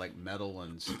bunch of like metal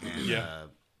ones, and Yeah.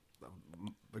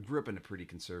 I grew up in a pretty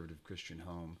conservative Christian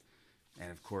home,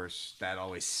 and of course that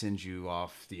always sends you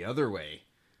off the other way.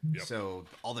 Yep. So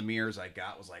all the mirrors I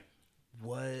got was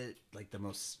like the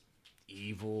most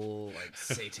evil, like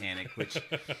satanic, which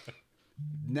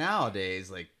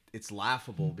nowadays like it's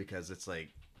laughable because it's like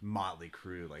Motley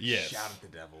Crue, like Yes. shout at the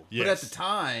devil. Yes. But at the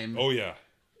time, Oh yeah,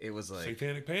 it was like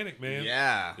Satanic Panic, man.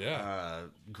 yeah, Yeah.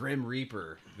 Grim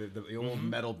Reaper, the old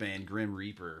metal band Grim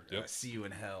Reaper. Yep. See You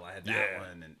in Hell. I had that Yeah.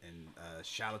 one, and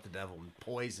Shout at the Devil, and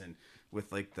Poison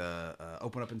with like the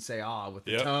Open Up and Say Ah with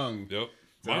the Yep. tongue. Yep.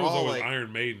 They're Mine was all always like-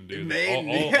 Iron Maiden, dude.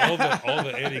 Maiden, All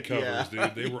the Eddie covers, Yeah.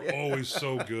 dude. They were always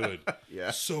so good.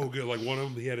 Yeah. So good. Like one of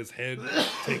them, he had his head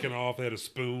taken off. They had a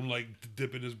spoon, like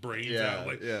dipping his brains Yeah, out.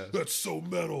 Like, yeah. that's so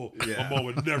metal. Yeah. My mom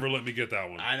would never let me get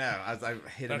that one. I know. I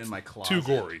hid them That's in my closet. too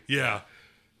gory. Yeah.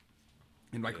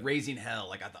 And like Raising Hell,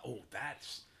 like I thought, oh,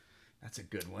 that's a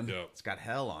good one. Yep. It's got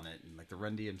hell on it, and like the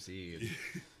Run DMC. And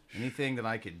anything that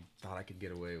I thought I could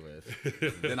get away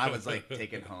with. Then I was like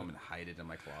take it home and hide it in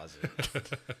my closet.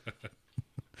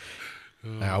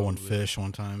 I won fish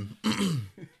one time.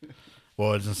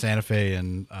 Well, it's in Santa Fe,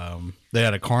 and they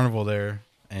had a carnival there,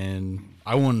 and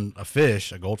I won a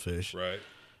fish, a goldfish, Right.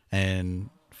 and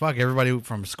fuck, everybody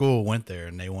from school went there,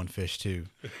 and they won fish too.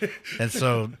 And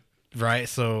so, right,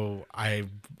 so I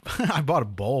I bought a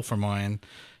bowl for mine,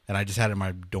 and I just had it in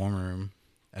my dorm room,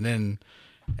 and then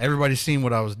everybody seen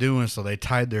what I was doing, so they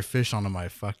tied their fish onto my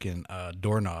fucking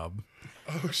doorknob.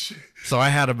 Oh shit. So I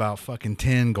had about fucking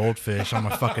 10 goldfish on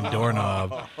my fucking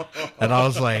doorknob, and I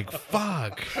was like,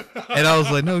 "Fuck!" And I was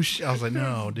like, "No, I was like,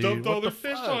 "No, dude." Dumped all what their the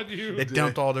fish fuck? on you. They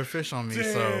dumped all their fish on me.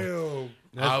 So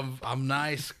Damn. I'm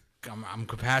nice. I'm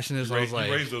compassionate. So I was You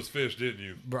like, raised those fish, didn't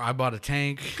you? bro, I bought a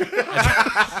tank.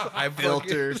 I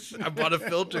Filters. I bought a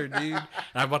filter, dude. And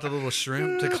I bought the little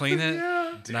shrimp to clean it.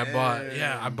 And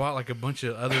I bought like a bunch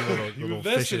of other You little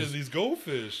invested fishes. in these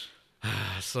goldfish.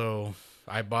 So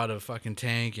I bought a fucking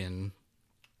tank and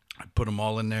I put them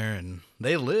all in there, and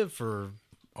they lived for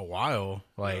a while.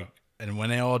 Like, and when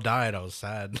they all died, I was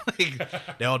sad.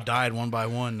 Like, they all died one by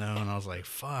one though, and I was like,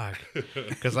 "Fuck,"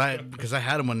 because I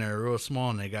had them when they were real small,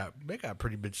 and they got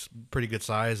pretty good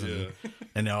size,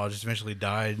 and they all just eventually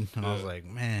died, and I was like,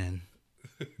 man.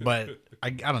 But I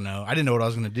don't know. I didn't know what I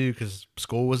was gonna do because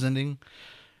school was ending.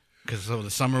 Because so the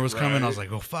summer was coming, I was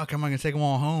like, "Oh fuck, how am I gonna take them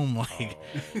all home?" Like,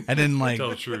 and then like, Tell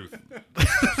the truth.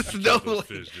 no, Those like,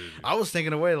 fish, didn't you? I was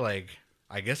thinking away like,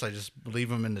 I guess I just leave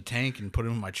them in the tank and put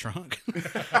them in my trunk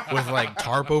with like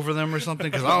tarp over them or something.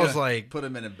 Because I was like, Put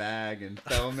them in a bag and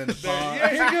throw them in a pond.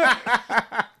 Yeah, you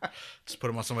go. just put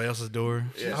them on somebody else's door.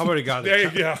 I already got There you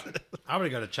go. I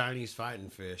already got a Chinese fighting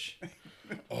fish.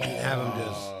 Have them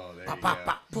just Oh, there you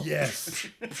go. Yes.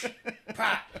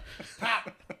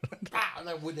 and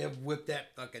I would have whipped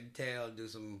that fucking tail and do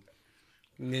some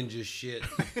ninja shit.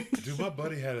 Dude, my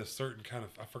buddy had a certain kind of,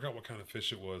 I forgot what kind of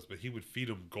fish it was, but he would feed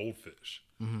them goldfish.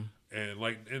 Mm-hmm.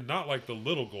 And not like the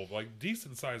little gold, like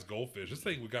decent sized goldfish. This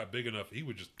thing got big enough, he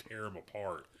would just tear them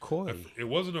apart. Koi. It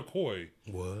wasn't a koi.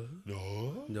 What?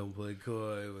 No. Don't play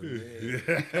coy with me.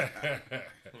 I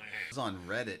was on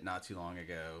Reddit not too long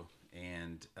ago,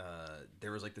 and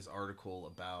there was like this article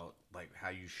about like how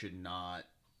you should not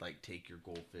like take your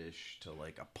goldfish to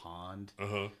like a pond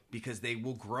because they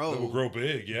will grow. It will grow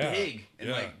big, yeah. Big, and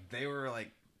Yeah. like they were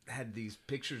like had these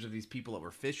pictures of these people that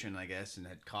were fishing, I guess, and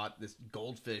had caught this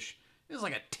goldfish. It was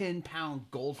like a 10-pound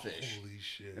goldfish. Holy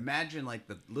shit. Imagine like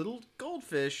the little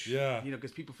goldfish, Yeah. you know,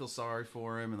 because people feel sorry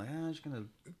for him and like, I'm just gonna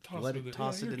Toss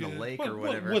toss it in the good. lake What- or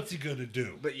whatever. What's he gonna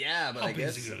do? But yeah, but How I big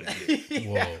is guess he gonna get?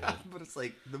 yeah, but it's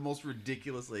like the most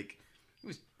ridiculous. Like it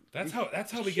was. That's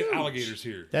how we get alligators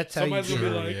here. That's how you Somebody's gonna be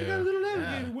do it, like, yeah. "I got a little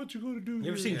alligator. What you gonna do?" You ever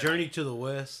here?" seen Journey to the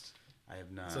West? I have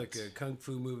not. It's like a kung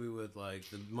fu movie with like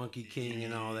the Monkey King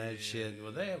and all that shit.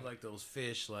 Well, they have like those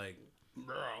fish, like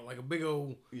like a big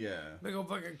old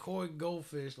fucking koi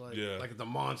goldfish, like Yeah. like the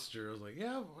monster. I was like,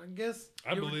 yeah, I guess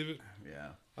I believe it. Yeah.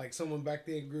 like someone back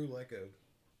then grew like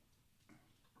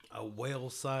a whale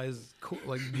sized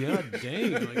like god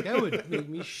dang, like that would make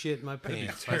me shit my That'd be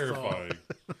pants. if I saw it. terrifying.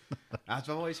 I've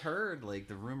always heard. Like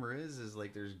the rumor is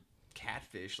like there's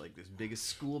catfish like as big as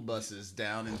school buses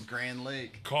down in Grand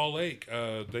Lake. Call Lake.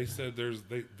 They said there's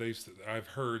I've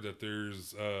heard that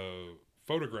there's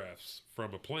photographs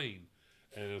from a plane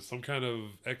and it's some kind of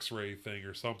X-ray thing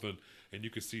or something, and you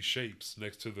could see shapes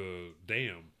next to the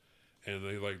dam, and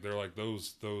they're like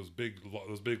those big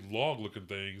log looking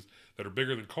things that are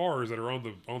bigger than cars that are on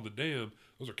the dam.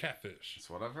 Those are catfish. That's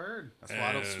what I've heard. That's why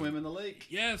I don't And- swim in the lake.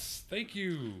 Yes, thank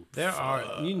you. There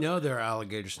are, there are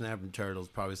alligator snapping turtles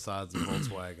probably size of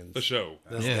Volkswagens. The show.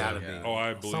 That's Yeah. gotta Yeah. be. Oh,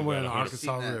 I believe somewhere that in the 100%.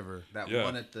 Arkansas Seen that, River. That Yeah.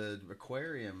 one at the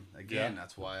aquarium again. Yeah.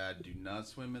 That's why I do not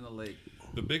swim in the lake.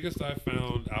 The biggest I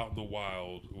found out in the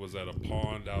wild was at a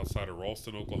pond outside of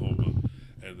Ralston, Oklahoma,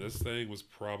 and this thing was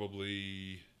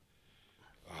probably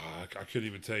I couldn't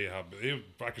even tell you how big.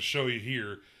 If I could show you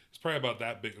here, it's probably about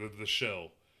that big. The shell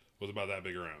was about that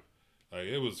big around. Like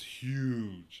it was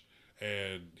huge,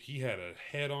 and he had a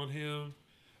head on him.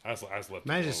 I just left. it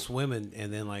Imagine alone. swimming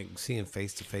and then like seeing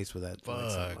face to face with that.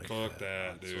 like, something like Fuck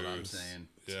that, That's dude. what I'm saying.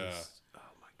 Yeah. Oh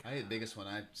my god. I think the biggest one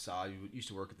I saw. You used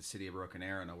to work at the city of Broken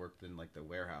Arrow, and I worked in like the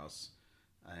warehouse,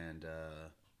 and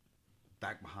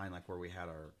back behind like where we had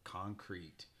our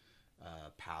concrete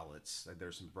pallets. Like,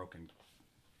 there's some broken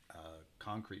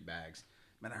concrete bags.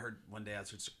 Man, I heard one day I was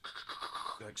just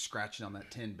like scratching on that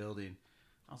tin building.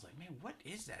 I was like, man, what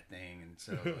is that thing? And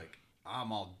so like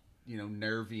I'm all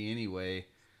nervy anyway,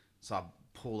 so I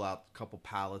pull out a couple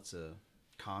pallets of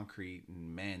concrete,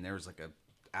 and man, there was like a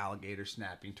alligator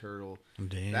snapping turtle.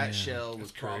 Damn. That shell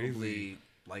was That's crazy. probably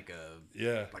like a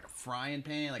Yeah. like a frying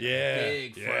pan, like Yeah, a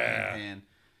big yeah. frying pan.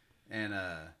 And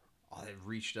I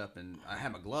reached up and I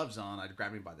had my gloves on. I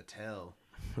grabbed him by the tail,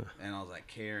 and I was like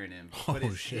carrying him. But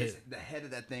shit. the head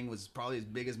of that thing was probably as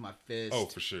big as my fist. Oh,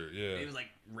 for sure. Yeah. He was like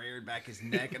reared back his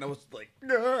neck, and I was like,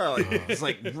 no, like, just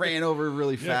like ran over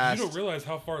really Yeah, fast. you don't realize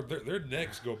how far their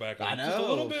necks go back. I know. Just a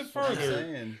little bit That's what I'm further.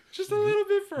 saying. Just a little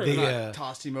bit further. The, And I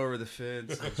tossed him over the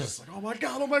fence. I was just like, oh my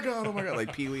god, oh my god, oh my god,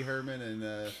 like Pee Wee Herman,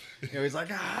 and he's like,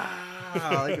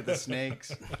 like with the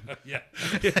snakes. yeah.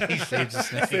 He saves the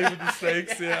snake. Saving the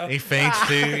snakes. Yeah. He faints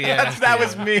too. Yeah, That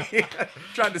was me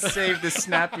trying to save the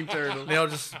snapping turtle. They all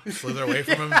just slither away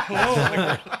from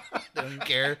him. Don't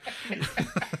care.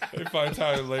 They find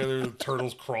time later, the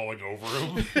turtle's crawling over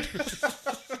him.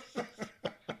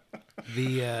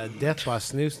 The Death by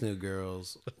Snoo Snoo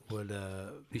girls would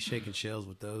be shaking shells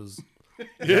with those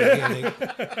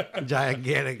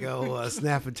gigantic old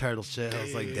snapping turtle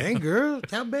shells. Like, dang girl,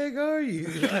 how big are you?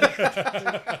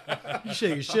 You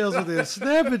shaking shells with them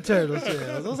snapping turtle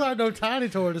shells. Those aren't no tiny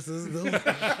tortoises. Those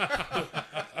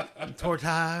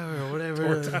tortoise or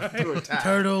whatever.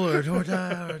 Turtle or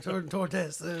tortoise or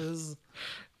tortoises.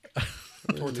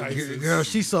 Tortoises. Girl,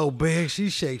 she's so big. She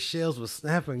shakes shells with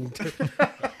snapping.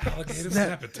 Alligator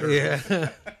snapping turtle. Yeah.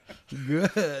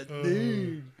 Good,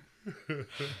 dude.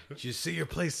 Did you see her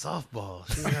play softball?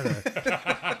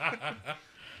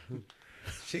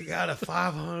 She got a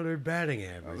 500 batting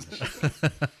average.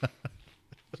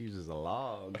 She uses a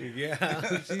log. Yeah.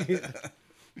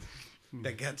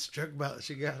 That got struck by.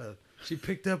 She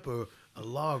picked up a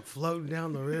log floating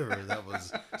down the river that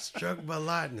was struck by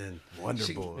lightning.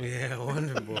 Wonder Boy. Yeah,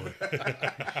 Wonder Boy.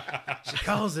 She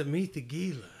calls it Meet the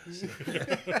Gila.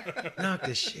 Knock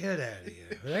the shit out of you.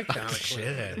 That kind of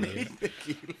Shit out of you.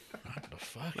 Knock the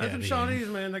fuck That's out from of you. Shawnees,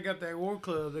 man. They got that war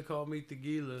club they call Meet the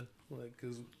Gila. Like,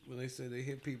 because when they say they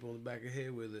hit people in the back of the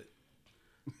head with it,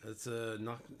 that's hit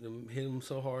them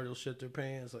so hard they'll shit their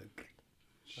pants. Like,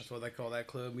 that's why they call that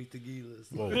club Meet the Gilas.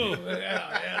 Whoa.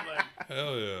 yeah, like,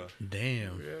 Hell yeah.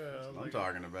 Damn. That's what I'm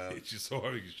talking about. Hit you so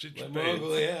hard you can shit your like my pants.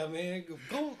 uncle, yeah, man.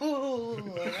 Go.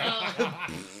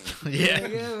 Like, Yeah.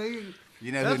 man.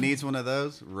 You know who needs one of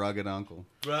those? Rugged Uncle.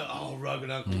 Rugged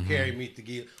Uncle Carrie Meet the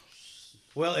Gila.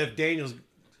 Well, if Daniel's,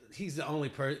 he's the only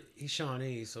person. He's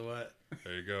Shawnee, so what?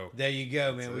 There you go. There you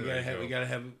go, man. So we there gotta you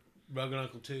have go. Rugged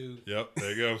Uncle too. Yep,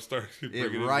 there you go. Start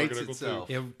bringing in writes Rugged Uncle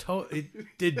itself.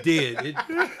 It did.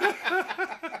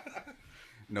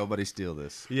 Nobody steal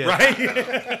this. Yeah.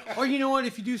 Right? Or you know what?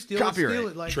 If you do steal Copyright.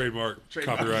 it, like Trademark,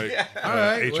 copyright. All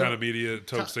right, H well, on Media,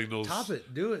 Toke Signals. top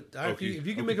it, do it. All right, Okie- if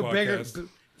you can Okie make a bigger, podcast. if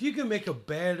you can make a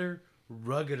better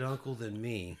rugged uncle than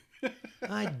me,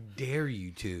 I dare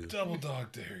you to. Double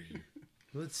dog dare you.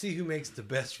 Let's see who makes the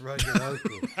best rugged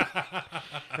uncle.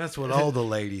 That's what all the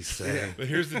ladies say. But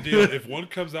here's the deal: if one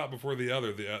comes out before the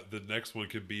other, the next one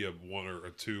could be a 1 or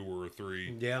a 2 or a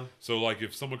 3. Yeah, So, like,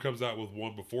 if someone comes out with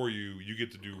one before you, you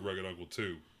get to do Rugged Uncle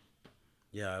 2.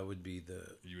 yeah, it would be the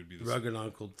You would be the Rugged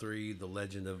Uncle 3, The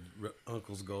Legend of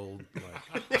Uncle's Gold.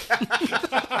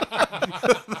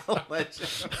 Like,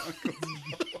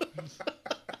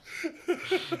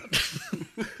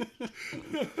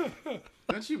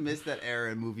 Don't you miss that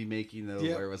era in movie making though,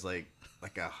 Yeah. where it was like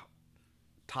a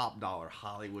top dollar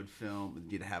Hollywood film,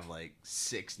 and you'd have like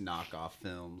 6 knockoff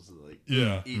films, like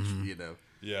Yeah. each, you know.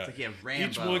 Yeah. It's like you have Rambo,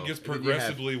 Each one gets and then you have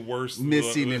progressively worse.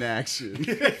 Missing in action.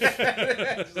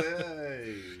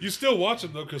 Hey. You still watch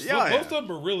them though, because Yeah, most yeah. of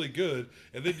them are really good,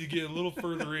 and then you get a little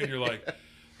further in, you're like,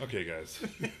 okay, guys.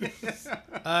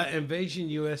 Invasion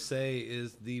USA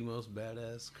is the most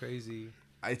badass, crazy.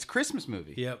 It's a Christmas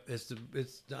movie. Yep, it's the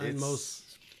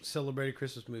most celebrated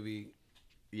Christmas movie.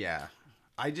 Yeah.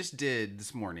 I just did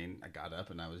this morning. I got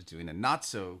up and I was doing a not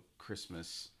so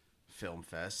Christmas film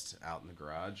fest out in the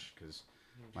garage because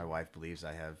my wife believes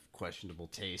I have questionable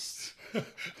tastes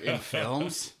in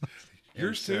films.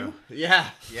 Yours too? Yeah.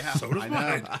 So does I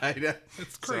mine. know. I know.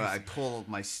 It's So crazy. I pull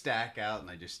my stack out and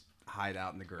I just hide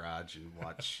out in the garage and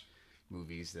watch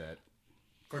movies that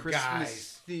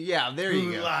Guys Yeah, there you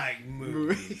who go. like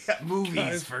movies.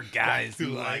 Movies for guys who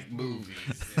like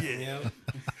movies. Yeah.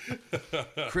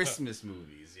 Christmas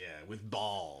movies, yeah, with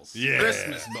balls. Yeah.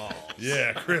 Christmas balls.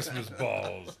 Yeah, Christmas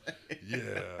balls.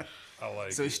 Yeah, I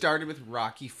like So we it. started with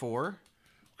Rocky 4.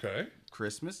 Okay.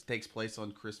 Christmas takes place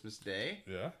on Christmas Day,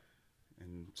 Yeah.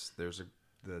 and there's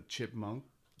the chipmunk.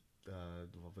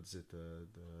 What is it? The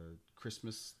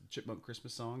chipmunk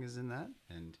Christmas song is in that,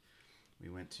 and we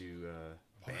went to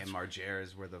Bam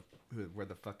Margera's where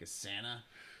the fuck is Santa?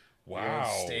 Wow.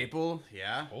 Old staple,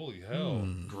 yeah. Holy hell.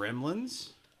 Gremlins,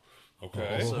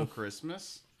 Okay. also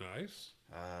Christmas. Nice.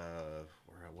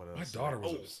 What else? My daughter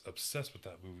was obsessed with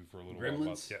that movie for a little while.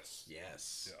 Gremlins? Yes.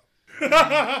 Yes. Yeah.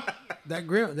 that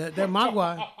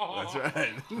Mogwai. That's right.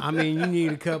 I mean, you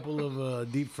need a couple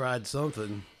of deep fried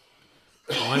something.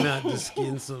 Why not just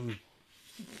skin some?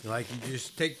 Like you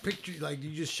just take pictures, like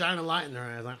you just shine a light in their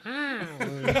eyes, like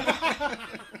and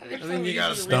then you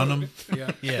gotta Stun them. yeah,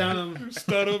 Yeah. stun them.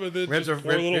 Stun them and then Ribs just are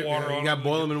pour a little water on You got to them.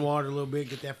 boil them in water a little bit,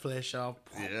 get that flesh off,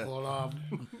 Yeah. pull it off.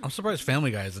 I'm surprised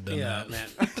Family Guys have done Yeah, that. man.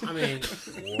 I mean,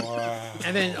 Wow.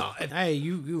 and then hey,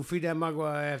 you feed that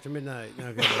Mogwai after midnight.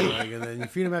 Okay, like, and then you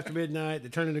feed them after midnight. They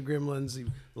turn into gremlins.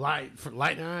 You light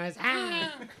in their eyes.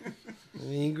 And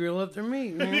then you grill up their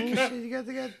meat, man.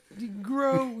 Shit, you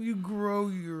grow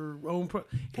your own Pork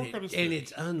on a stick. and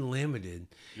it's unlimited.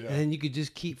 Yeah. And then you could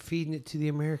just keep feeding it to the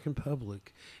American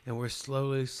public, and we're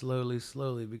slowly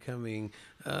becoming,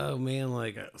 oh man,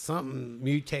 like something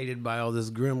mutated by all this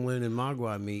gremlin and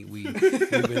Mogwai meat we've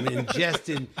been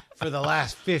ingesting for the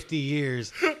last 50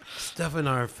 years, stuffing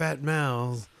our fat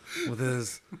mouths with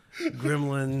this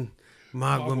gremlin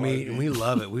Mogwai meat, and we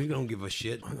love it. We don't give a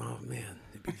shit. Oh man,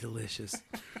 it'd be delicious.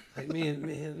 Like me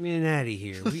and Addie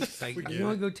here. We like, you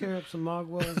want to go tear up some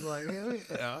Mogwais? Like, hell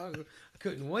yeah. I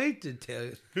couldn't wait to tell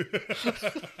you.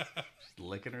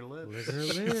 Licking her lips.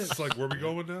 Listen to this. It's like, where we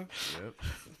going now? Yep.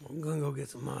 I'm gonna go get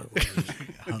some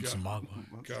Mogwai. Hunt some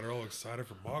Mogwai. Got her all excited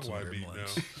for Mogwai beat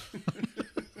gremlins.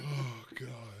 now. Oh, God.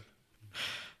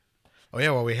 Oh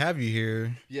yeah, well we have you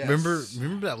here. Yes.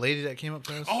 Remember that lady that came up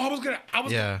to us? Oh, I was gonna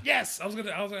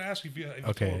ask you if you told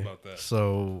okay. about that.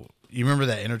 So you remember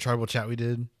that intertribal chat we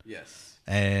did? Yes.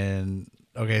 And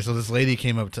okay, so this lady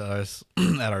came up to us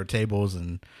at our tables,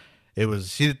 and it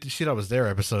was she thought it was their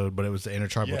episode, but it was the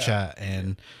intertribal Yeah. chat,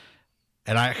 and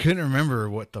I couldn't remember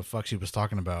what the fuck she was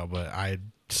talking about, but I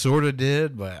sort of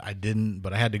did, but I didn't.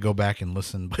 But I had to go back and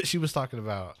listen. But she was talking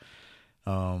about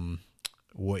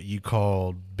what you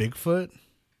called Bigfoot,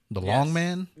 the long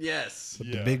man Yes. with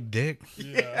Yeah. the big dick.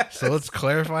 Yeah. So let's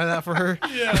clarify that for her.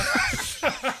 Yeah.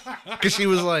 Because she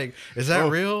was like, "Is that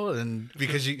real?" And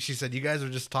because she said, "You guys were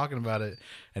just talking about it,"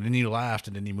 and then you laughed,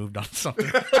 and then you moved on to something.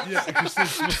 Yeah. Because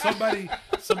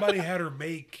somebody had her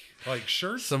make like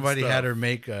shirts. and Somebody stuff had her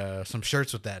make some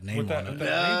shirts with that name with that, on with it,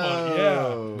 that name on it.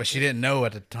 Yeah. but she didn't know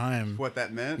at the time. What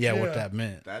that meant? Yeah, what Yeah. that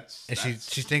meant. That's And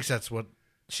she thinks that's what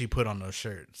she put on those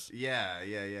shirts.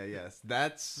 yes.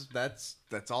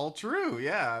 That's all true.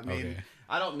 Yeah. I mean, Okay.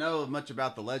 I don't know much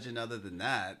about the legend other than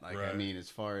that. Like, I Right. mean, as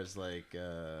far as like,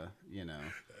 you know,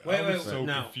 I was wait, so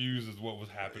no. confused as what was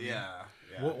happening. yeah.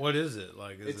 What is it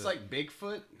like? Is It's it, like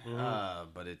Bigfoot,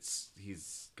 but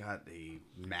he's got a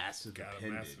massive Got a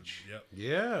appendage. massive. Yep.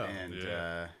 yeah. And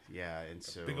and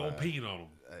so Big old peen on them.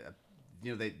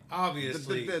 you know, they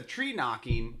Obviously. the tree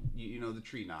knocking. You know the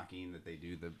tree knocking that they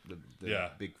do. The Yeah.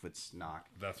 Bigfoot's knock.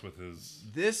 That's with his.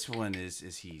 This one is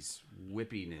he's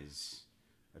whipping his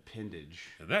appendage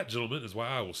And that, gentleman, is why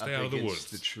I will stay up out of the against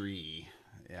woods. the tree.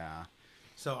 Yeah,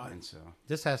 So and so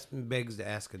this begs to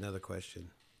ask another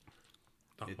question.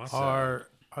 Not my It's, son.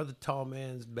 Are the tall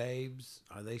man's babes?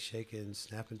 Are they shaking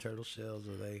snapping turtle shells?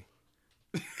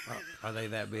 Are they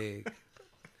that big?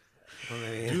 I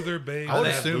mean, Do their babes I would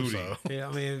have assume booty? so. yeah,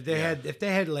 I mean, if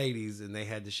they had ladies and they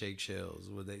had to shake shells,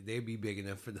 would they'd be big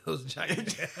enough for those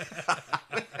giant?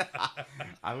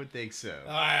 I would think so.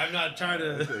 All right, I'm not trying I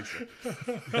would to. think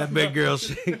so. That big girl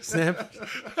shake snap.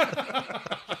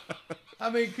 I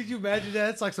mean, could you imagine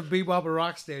that? It's like some Bebop and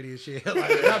Rocksteady and shit. Like,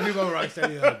 not Bebop and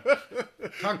Rocksteady.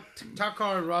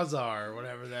 Takar and Razar or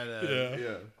whatever that. Yeah.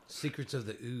 Yeah. Secrets of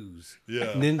the Ooze.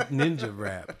 Yeah. Ninja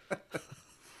rap.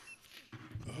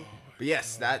 But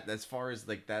yes, that as far as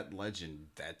like that legend,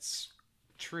 that's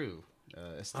true.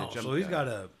 It's the Oh, jump so he's guy. got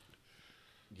a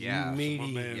yeah. meaty. My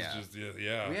man's Yeah. just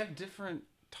yeah. We have different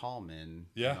tall men.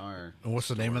 Yeah. In our And what's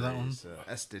the name of that one? stories.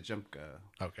 Este Jumpka.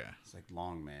 Okay. It's like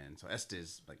long man. So Este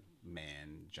is like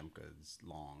man. Jumpka is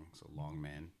long. So long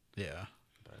man. Yeah.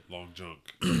 Long junk.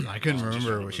 I couldn't Just remember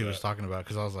remember what she was that. talking about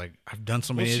because I was like, I've done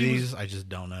so many of she was- these, I just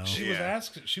don't know.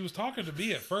 She was talking to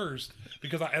me at first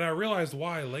because I realized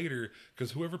why later,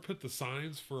 because whoever put the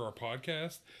signs for our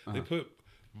podcast, they put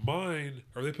mine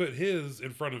or they put his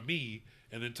in front of me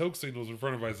and then Toke Signals in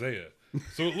front of Isaiah.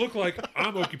 So it looked like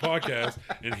I'm Okie Podcast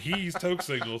and he's Toke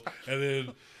Signals, and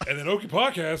then Okie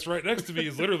Podcast right next to me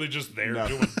is literally just there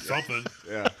doing something.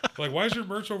 Yeah. Like, why is your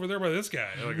merch over there by this guy?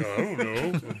 And I go, I don't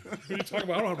know. What are you talking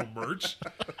about? I don't have no merch.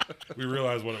 We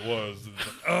realized what it was. And it's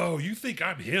like, oh, you think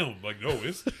I'm him? Like, no, he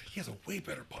has a way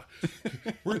better pod.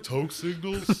 We're Toke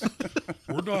Signals.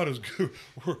 We're not as good.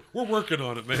 We're working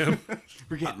on it, man.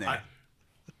 We're getting there.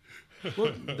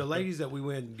 Well, the ladies that we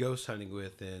went ghost hunting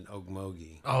with in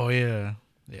Okmulgee, Oh yeah,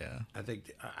 yeah. I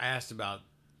think I asked about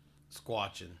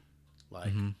squatching,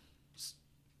 like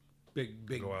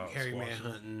big Go out hairy man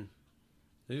squashing. hunting.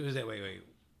 Who was that? Wait.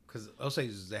 Because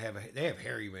Osage, they have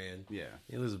hairy man. Yeah.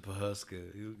 He lives in Pahuska.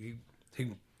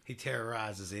 He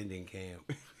terrorizes Indian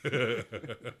camp.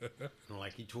 And,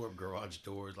 like, he tore up garage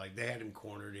doors. Like, they had him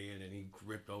cornered in, and he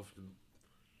ripped off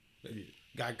the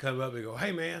guy come up and go,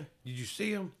 "Hey man, did you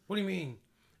see him? What do you mean?"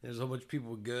 There's a whole bunch of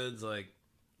people with guns. Like,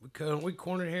 we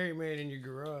cornered Harry man in your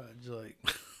garage. Like,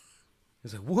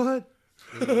 he's like, "What?"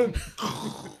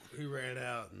 He ran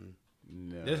out, and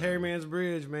No. there's Harry man's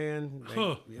bridge, man. Like,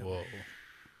 Huh. yeah. Whoa.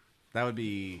 That would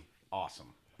be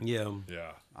awesome. Yeah.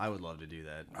 Yeah. I would love to do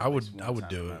that. I would- at least I one would time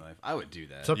do in my it. life. I would do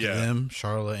that. It's up Yeah. to them,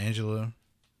 Charlotte, Angela.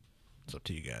 It's up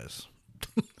to you guys.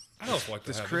 I also like to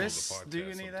Does have Chris him on the do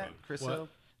podcast any of that? sometime. Chris What? Hill?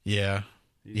 Yeah,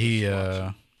 He's he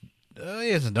just he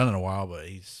hasn't done it in a while, but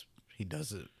he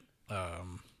does it.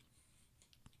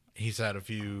 He's had a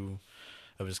few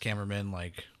of his cameramen,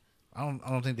 like I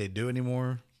don't think they do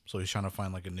anymore. So he's trying to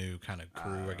find like a new kind of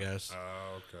crew, I guess.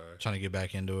 Oh, okay. Trying to get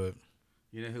back into it.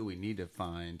 You know who we need to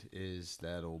find is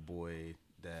that old boy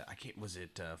that I can't. Was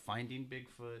it Finding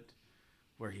Bigfoot,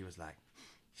 where he was like, "You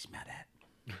smell that?"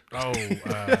 Oh, damn,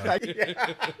 I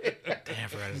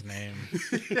forgot his name.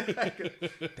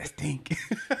 That stink.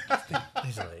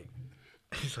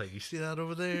 He's like, you see that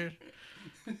over there?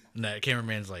 And that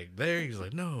cameraman's like, there. He's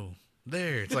like, no,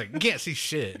 there. It's like you can't see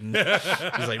shit. And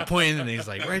he's like pointing, and he's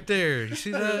like, right there. You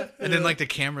see that? And then like the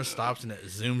camera stops and it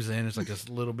zooms in. It's like this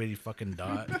little bitty fucking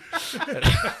dot.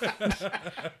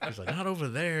 He's like, not over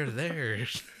there. There.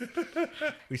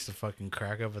 We used to fucking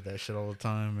crack up at that shit all the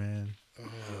time, man.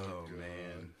 Oh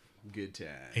man, good times.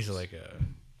 He's like,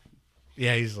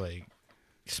 he's like,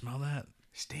 you smell that?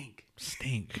 stink.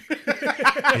 Stink.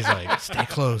 He's like, stay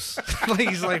close. Like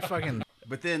he's like fucking.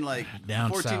 But then like Down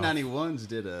 1491s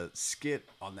did a skit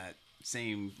on that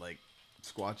same like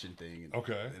squatching thing. And,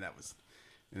 Okay. And that was,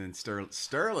 and then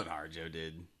Sterling Harjo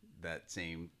did that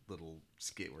same little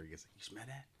skit where he goes, "You smell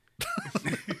that?"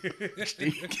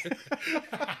 Stink.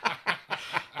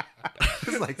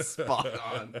 It's like spot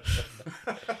on.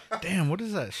 Damn, what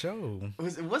is that show?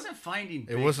 It wasn't Finding Bigfoot.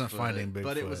 It wasn't Finding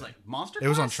But it was Bigfoot. like Monster It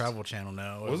was on Quest? Travel Channel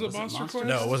now. Was it Monster Quest?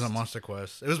 No, it wasn't Monster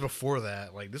Quest. It was before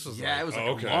that. Like this was Yeah, like it was like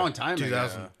Oh, okay. a long time ago.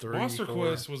 2003. Monster 4.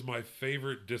 Quest was my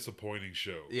favorite disappointing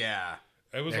show. Yeah.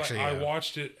 It was Actually, like I yeah.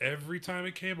 watched it every time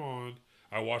it came on.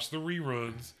 I watched the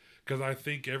reruns because I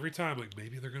think every time like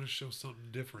maybe they're gonna show something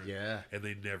different. Yeah. and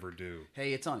they never do.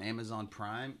 Hey, it's on Amazon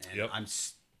Prime, and Yep. I'm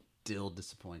still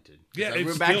disappointed. Yeah, I it's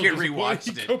went back still and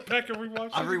rewatched disappointing. it. Go back and rewatch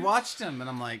it. I rewatched them, and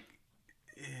I'm like,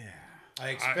 yeah. I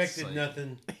expected like-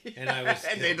 nothing, and I was.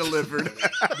 And they still- delivered.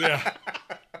 Yeah.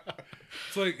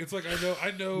 It's like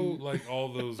I know like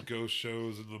all those ghost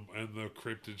shows and the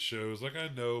cryptid shows. Like I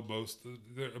know most of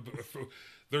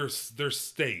they're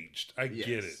staged. I get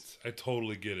it. Yes. I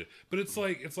totally get it. But it's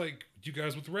like you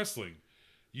guys with wrestling.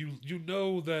 You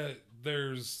know that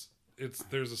there's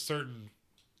a certain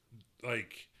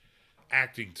like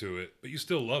acting to it, but you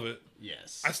still love it.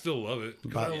 Yes. I still love it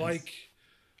because I like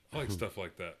stuff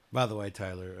like that. By the way,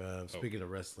 Tyler, speaking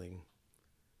of wrestling,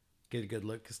 get a good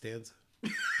look, Costanza.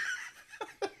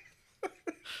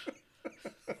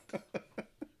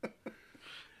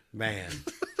 Man,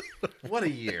 What a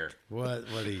year. what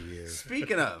a year!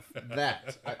 Speaking of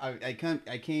that, I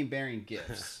came bearing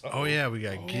gifts. Oh yeah, we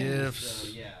got gifts. So,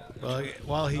 yeah. Well,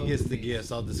 while he gets the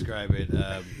gifts, I'll describe it.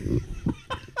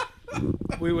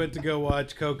 We went to go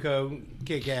watch Coco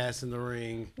kick ass in the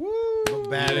ring.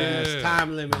 Badass Yeah.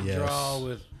 time limit Yes. draw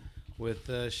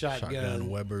with Shotgun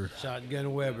Weber.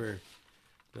 Shotgun Weber.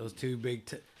 Those two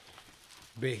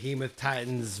behemoth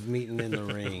titans meeting in the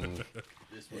ring.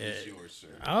 This one is yours, sir.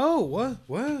 Oh, what?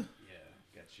 Yeah,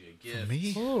 got you a gift.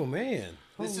 Me? Oh man,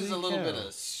 This is a Holy little cow. bit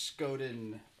of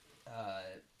Skoden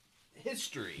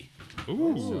history.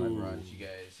 Ooh. So I brought you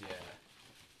guys,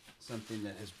 something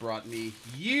that has brought me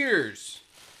years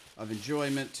of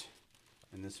enjoyment.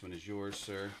 And this one is yours,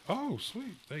 sir. Oh,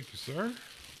 sweet. Thank you, sir.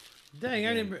 Dang,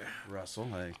 I didn't. Russell,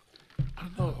 hey.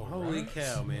 Holy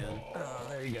cow, man!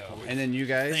 And then you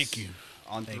guys. Thank you.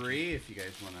 On three, if you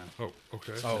guys want to. Oh,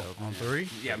 okay. Oh, on 3?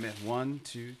 Yeah, man. 1,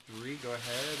 2, 3. Go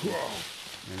ahead.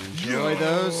 And enjoy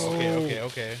those.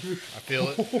 Okay. I feel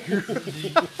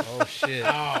it. Oh shit.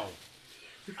 Oh,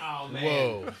 oh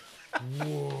man!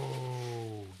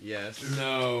 Whoa. Yes.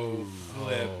 No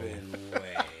flipping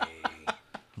way.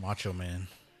 Macho Man.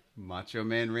 Macho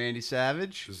Man Randy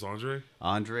Savage. This is Andre.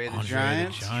 Andre the Andre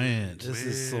Giant. the Giant. This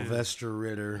is Sylvester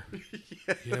Ritter,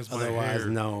 He has my otherwise hair.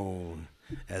 known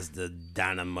as the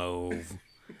Dynamo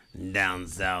down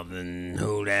south. And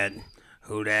who that?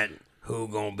 Who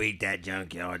gonna beat that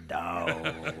junkyard dog?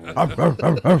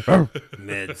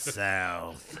 Mid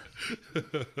South.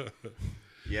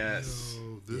 Yes.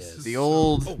 This is The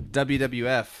old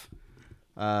WWF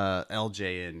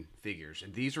LJN figures.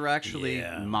 And these were actually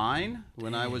Yeah. mine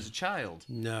when I was a child.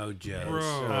 No joke. Bro.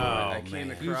 I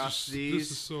came across This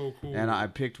these. is so cool. And I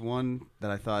picked one that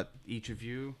I thought each of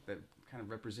you, that kind of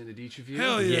represented each of you.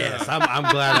 Hell yeah. Yes, I'm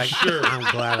glad.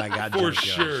 I'm glad I got For junkyard.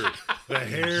 sure. The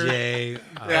hair. Jay,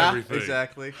 Yeah, Everything.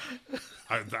 exactly.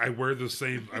 I wear the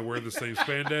same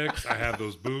spandex. I have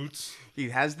those boots. He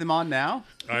has them on now.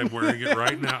 I'm wearing it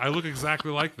right now. I look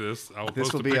exactly like this. I'll This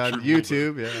post will a be picture on and we'll-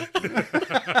 YouTube.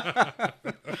 Yeah.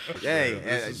 Hey,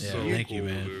 This is Yeah, so thank cool, you,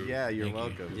 man. dude. yeah, you're Thank you.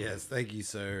 welcome. yes, thank you,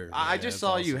 sir. I Yeah, just that's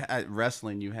saw awesome. you at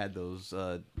wrestling. You had those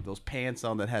pants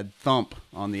on that had thump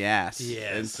on the ass.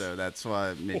 Yes. And so that's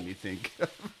why it made me think.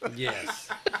 Yes.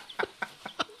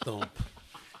 Thump.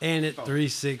 And at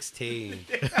 316.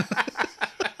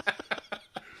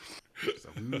 So,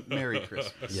 Merry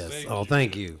Christmas. Yes. Oh,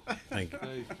 thank you. Thank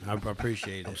you. I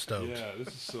appreciate I'm it. stoked. Yeah, this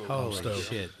is so Holy cool.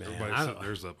 shit, man. Everybody's I setting don't-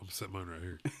 theirs up. I'm setting mine right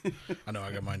here. I know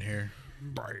I got mine here.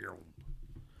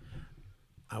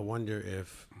 I wonder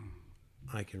if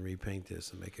I can repaint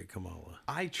this and make it Kamala.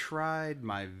 I tried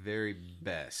my very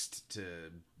best to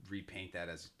repaint that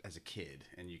as a kid,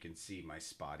 and you can see my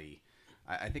spotty.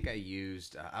 I think I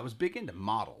used. I was big into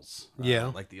models. Yeah.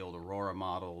 Like the old Aurora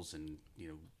models, and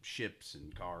ships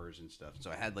and cars and stuff. So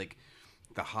I had like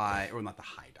the high, or not the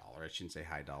high dollar. I shouldn't say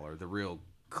high dollar. The real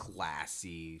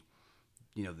classy.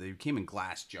 They came in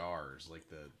glass jars, like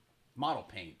the model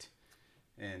paint,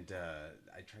 and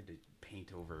I tried to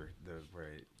paint over where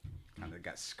it kind of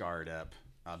got scarred up.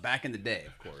 Back in the day,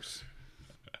 of course.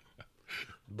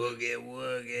 Boogie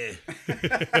woogie.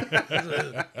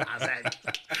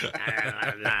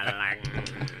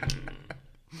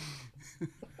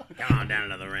 Come on down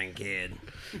to the ring, kid.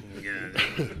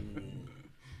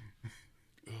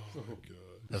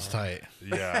 That's tight.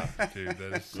 Yeah, dude,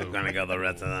 that is so. We're gonna go the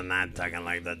rest of the night talking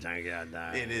like the junkyard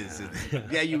dog. It is.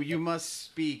 Yeah, you must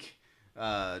speak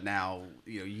now.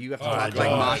 You have to Oh, talk like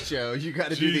God. Macho. You got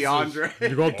to do the Jesus. Andre.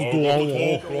 You got to Oh, do all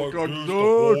talk like this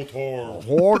the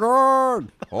whole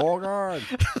time. Hold on.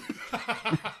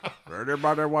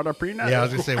 Anybody want a peanut? Yeah, I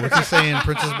was gonna say, what's he saying,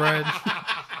 Princess Bride?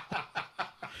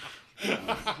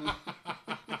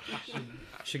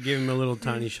 Should give him a little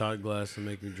tiny shot glass and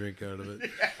make him drink out of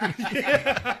it.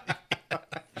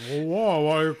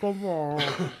 Whoa, come on.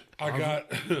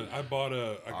 I bought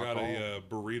a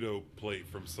burrito plate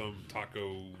from some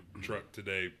taco truck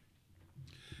today,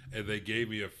 and they gave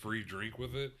me a free drink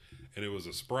with it, and it was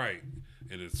a Sprite,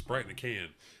 and it's Sprite in a can.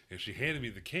 And she handed me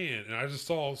the can, and I just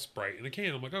saw Sprite in a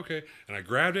can. I'm like, okay, and I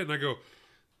grabbed it, and I go,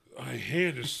 my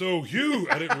hand is so huge.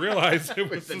 I didn't realize it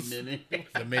was The this- mini.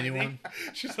 The mini one.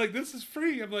 She's like, this is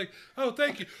free. I'm like, oh,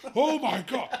 thank you. Oh my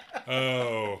god.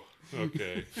 Oh,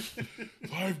 okay.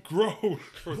 I've grown.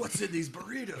 What's in these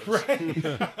burritos?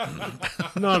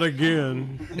 Not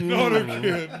again. Not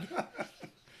again.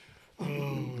 Oh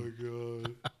my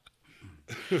god.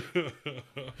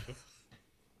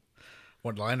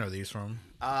 What line are these from?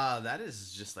 That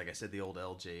is just like I said, the old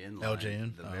LJN line.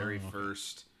 LJN? The Oh, very okay.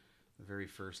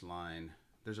 first line.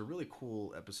 There's a really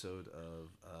cool episode of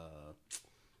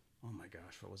oh my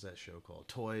gosh, what was that show called?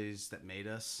 Toys That Made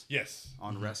Us. Yes.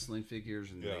 On wrestling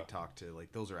figures, and Yeah. they talk to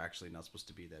like those are actually not supposed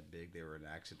to be that big. They were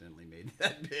accidentally made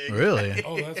that big. Really?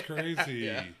 Oh, that's crazy.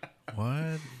 Yeah.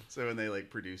 What? So when they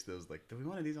like produced those, like we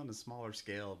wanted these on a smaller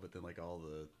scale, but then like all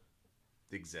the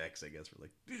execs, I guess, were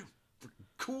like, these are freaking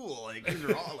cool. Like these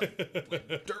are all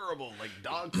like durable, like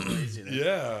dog toys.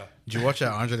 Yeah. Did you watch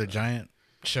that Andre the Giant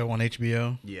show on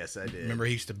HBO? Yes, I did. Remember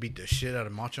he used to beat the shit out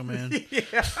of Macho Man?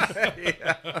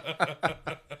 yeah.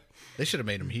 They should have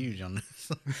made him huge on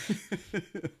this.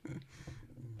 Could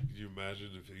you imagine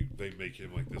if they make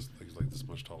him like this? Like he's like this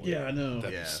much taller. Yeah, I know.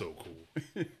 That'd Yeah. be so cool.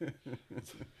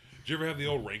 Did you ever have the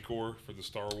old Rancor for the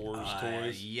Star Wars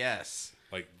toys? Yes.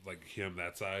 Like him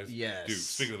that size? Yes. Dude,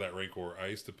 speaking of that Rancor, I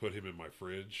used to put him in my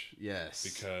fridge. Yes.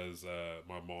 Because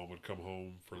my mom would come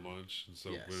home for lunch, and so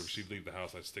Yes. whenever she'd leave the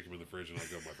house, I'd stick him in the fridge, and I'd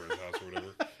go to my friend's house or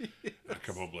whatever. I'd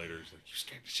come home later, it's like, you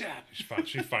scared the shit out of me.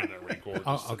 She'd find that Rancor. just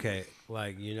Oh, sitting okay,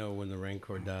 like when the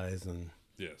Rancor dies, and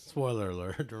there. Yes. spoiler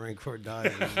alert, the Rancor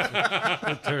dies in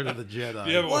Return of the Jedi.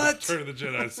 Yeah, well, Return of the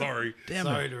Jedi. Sorry. Damn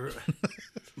Sorry it. to.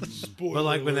 Spoiler But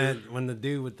like alert. when the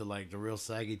dude with the real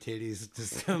saggy titties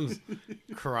just comes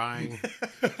crying.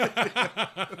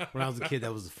 When I was a kid,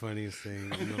 that was the funniest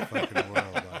thing in the fucking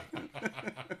world.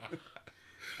 Like,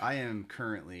 I am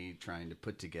currently trying to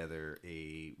put together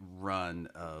a run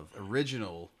of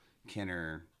original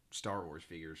Kenner Star Wars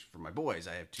figures for my boys.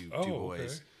 I have two Oh,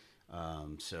 boys.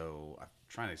 So I'm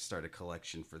trying to start a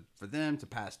collection for them to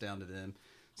pass down to them.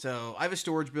 So I have a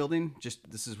storage building.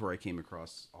 This is where I came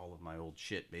across all of my old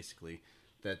shit, basically.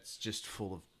 That's just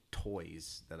full of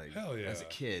toys that Hell yeah. as a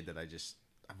kid,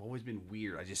 I've always been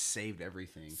weird. I just saved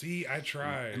everything. See, I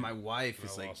tried. And my wife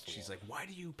is I like, lost a she's lot. like, why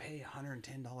do you pay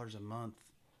 $110 a month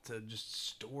to just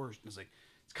store? And it's like,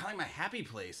 it's kind of like my happy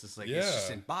place. It's like, it's just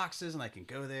Yeah. in boxes and I can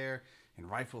go there and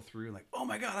rifle through and like, oh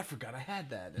my God, I forgot I had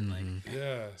that. And like,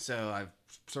 Yeah. so I've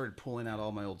started pulling out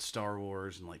all my old Star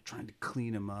Wars and like trying to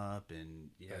clean them up and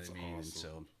That's what I mean? And awesome.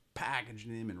 so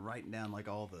packaging them and writing down like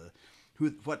all the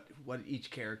what each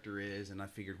character is. And I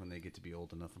figured when they get to be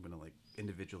old enough, I'm gonna like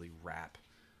individually wrap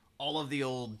all of the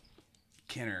old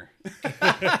Kenner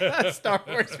Star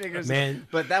Wars figures. Man.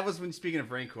 But that was when, speaking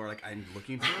of Rancor, like I'm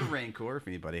looking for a Rancor. If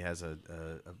anybody has a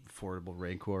affordable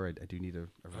Rancor, I do need a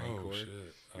Rancor. Oh shit.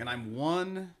 And I'm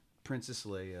one Princess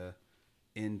Leia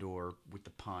indoor with the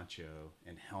poncho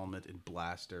and helmet and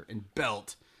blaster and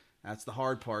belt. That's the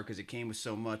hard part because it came with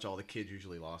so much. All the kids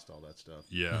usually lost all that stuff.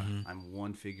 Yeah. I'm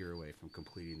one figure away from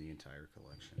completing the entire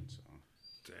collection. So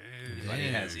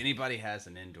Damn. anybody has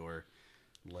an indoor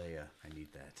Leia, I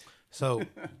need that. So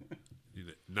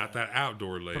Not that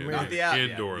outdoor layer. Not the out,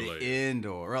 indoor the layer.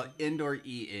 Indoor, well, indoor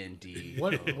END.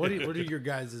 what are your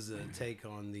guys' take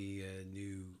on the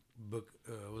new book?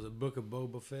 Was it Book of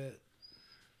Boba Fett?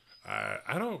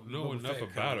 I don't know Boba enough Fett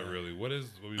about it kinda- really. What is?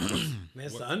 I mean, what's, Man,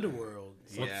 it's the underworld.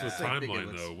 what's Yeah. the I think it timeline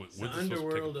looks- though? It's When's the it supposed to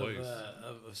underworld take place?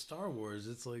 of Star Wars.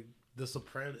 It's like the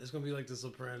Sopranos. It's gonna be like the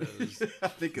Sopranos. I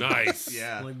think Nice.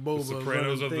 Yeah. Like Boba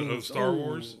Sopranos running of things. Star Oh,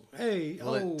 Wars? Hey,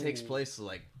 Well, oh. it takes place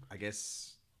like I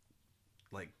guess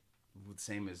like the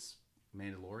same as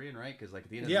Mandalorian, right? Because like at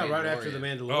the end of Yeah, the right after the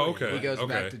Mandalorian, Mandalorian. Oh, okay. he goes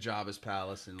Okay. back to Jabba's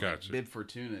palace and like, Gotcha. Bib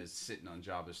Fortuna is sitting on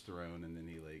Jabba's throne, and then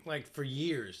he like Like for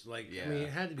years. Like I mean, Yeah. it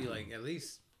had to be like at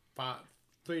least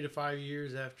 3 to 5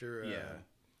 years after Yeah.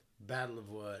 Battle of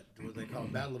what they call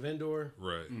it? Battle of Endor.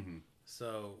 Right.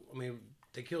 So I mean,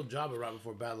 they killed Jabba right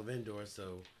before Battle of Endor.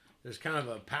 So there's kind of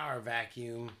a power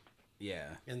vacuum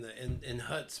yeah. in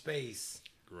Hutt space,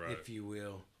 Right. if you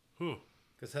will. Huh.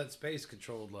 Because Hutt space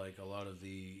controlled like a lot of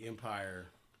the Empire.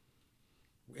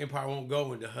 Empire won't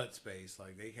go into Hutt space.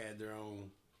 Like they had their own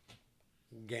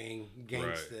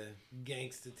gangsta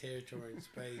territory in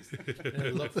space.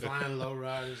 They look flying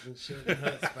lowriders and shit in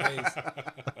Hutt space.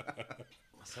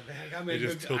 So man, I got me They a,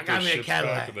 just good, tilt I their got me a ships back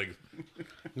Cadillac. and they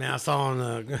Man, I saw on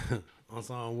I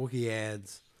saw on Wookiee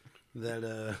ads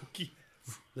that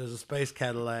there's a space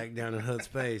Cadillac down in Hutt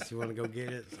space. You want to go get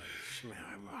it? It's like, man,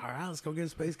 all right, let's go get a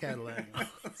space Cadillac.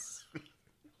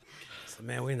 So,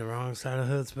 man, we in the wrong side of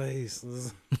Hutt space.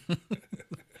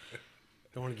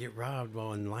 Don't want to get robbed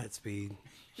while in light speed.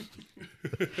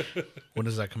 When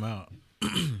does that come out? Or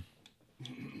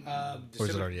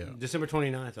is it already out? December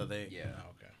 29th, I think. Yeah. Oh,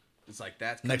 okay. It's like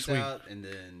that comes Next week. out, and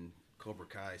then Cobra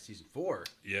Kai season 4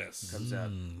 yes. comes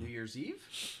out New Year's Eve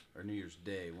or New Year's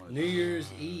Day. One of New those. Year's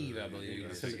Eve, I believe. New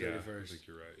It's Year's the Yeah, I 31st. think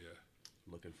you're right.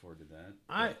 Yeah. Looking forward to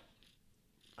that.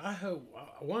 I hope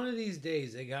one of these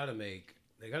days they gotta make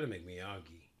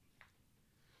Miyagi.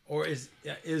 Or is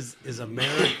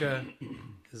America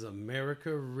is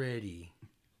America ready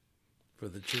for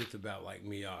the truth about like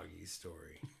Miyagi's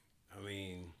story? I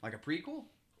mean, Like a prequel?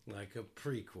 like a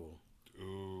prequel.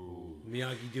 Ooh.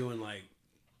 Miyagi doing like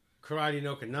karate in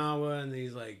Okinawa, and then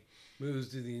he's like moves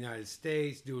to the United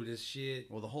States doing this shit.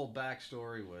 Well, the whole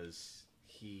backstory was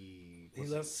he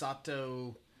left-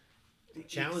 Sato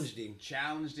Challenged him.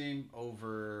 Challenged him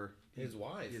over His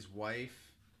wife. His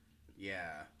wife.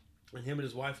 Yeah, And him and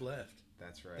his wife left.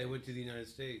 that's right. They went to the United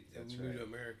States. They That's moved to right.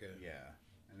 America. Yeah,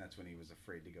 and that's when he was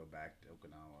afraid to go back to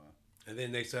Okinawa. And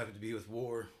then they still have to be with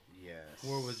war. Yes.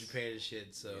 War with Japan and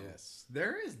shit. So Yes,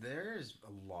 there is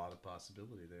a lot of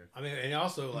possibility there. I mean, and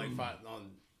also like fighting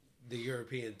on the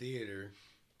European theater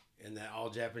and that all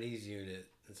Japanese unit,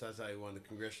 and so that's how he won the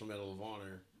Congressional Medal of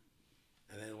Honor.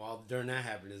 And then while during that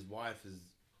happened, his wife has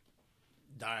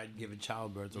died giving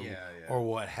childbirth, or, Yeah. or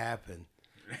what happened,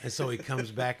 and so he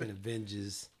comes back and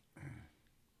avenges.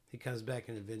 He comes back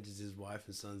and avenges his wife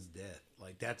and son's death.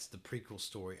 Like that's the prequel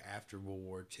story after World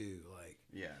War II.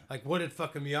 Yeah. Like what did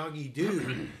fucking Miyagi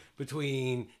do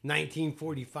between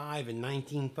 1945 and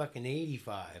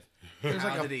 1985? There's How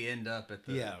like did he end up at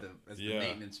the, as the Yeah.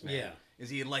 maintenance man? Yeah. Is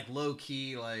he like low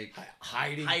key like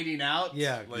hiding. hiding out?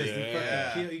 Yeah, Like, 'cause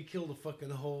Yeah. he killed a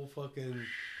fucking whole fucking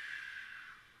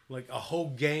like a whole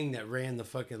gang that ran the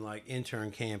fucking like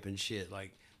intern camp and shit.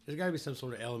 Like there's got to be some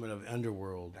sort of element of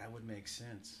underworld, That would make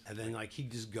sense and then like he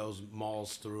just goes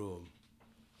mauls through them.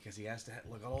 because he has to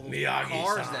look at all those Miyagi-san.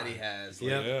 cars that he has.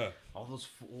 Like, Yep. Yeah. all those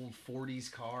old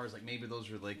 40s cars. Like maybe those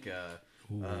are like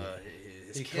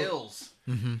his He kills.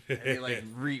 And he like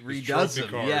redoes trophy them.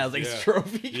 cars, Yeah, like yeah.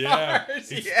 trophy Yeah,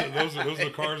 cars. it's- Yeah. those are the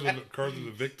cars of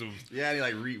the victims. Yeah, and he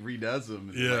like redoes them.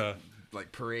 And, Yeah.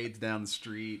 like parades down the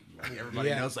street. Like, everybody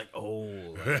Yeah. knows, like, oh,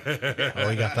 like, Oh,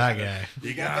 we got that guy.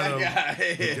 You got him. that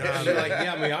guy. got And they're like,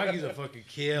 yeah, Miyagi's a fucking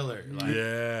killer. Like,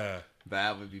 Yeah.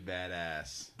 That would be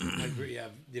badass. like, yeah,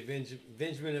 the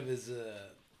avengement of his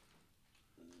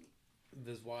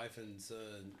wife and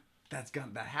son.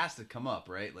 That has to come up,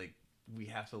 right? Like, we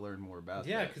have to learn more about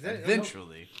Yeah, that 'cause that-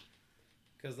 eventually.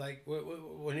 Because like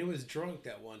when he was drunk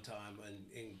that one time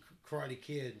in Karate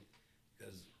Kid,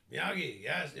 because Miyagi,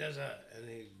 yes, and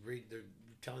they're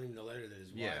telling him the letter that his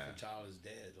wife Yeah. and child is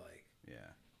dead, like, Yeah.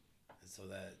 and so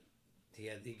that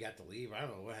he got to leave. I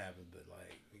don't know what happened, but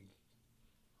like he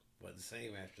wasn't the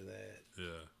same after that. Yeah.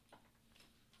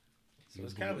 So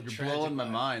it's kind of a You're tragic blowing my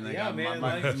life. mind. Like, yeah, man.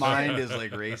 my like, mind is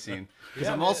like racing because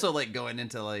Yeah, I'm man. also like going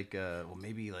into like, well,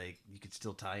 maybe like you could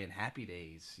still tie in Happy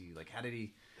Days. Like, how did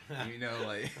he? You know,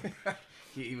 like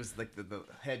he was like the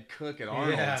head cook at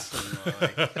Arnold's.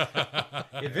 Yeah.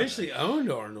 And, he eventually owned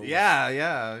Arnold.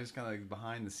 yeah. He was kind of like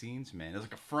behind the scenes, man. It was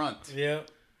like a front. Yeah.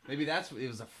 Maybe it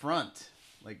was a front.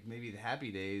 Like maybe the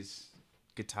Happy Days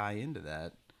could tie into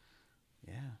that.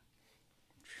 Yeah,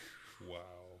 Wow.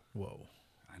 Whoa.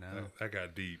 I know. That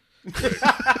got deep. Quick.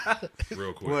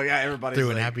 Real quick. Well, yeah, everybody's Threw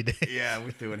in like, Happy Days. Yeah,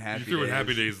 we're doing Happy you threw Days. in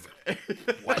Happy Days.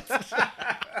 What?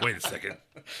 Wait a second.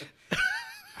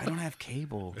 I don't have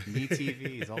cable. Me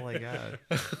TV is all I got.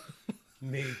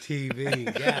 Me TV.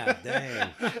 God dang.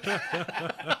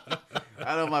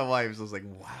 I know my wife was like,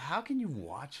 wow, how can you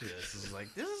watch this? It's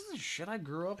like, this is the shit I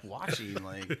grew up watching.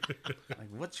 Like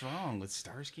what's wrong with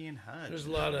Starsky and Hutch? There's a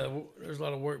lot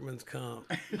of workman's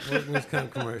comp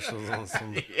commercials on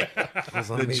some. On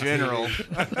some the Me general.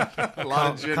 TV. A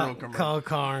lot of general Call commercials.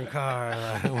 car and car.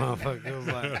 Like,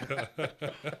 motherfucker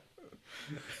was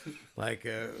like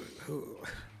who?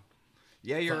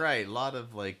 Yeah, you're right. A lot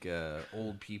of like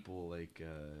old people like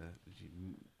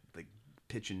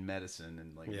pitching medicine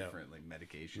and like Yeah. different like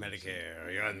medications.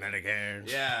 Medicare. You're on Medicare.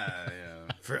 Yeah,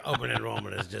 For open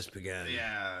enrollment has just begun.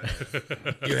 yeah.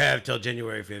 You have till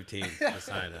January 15th to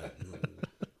sign up.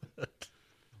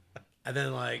 And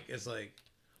then like it's like,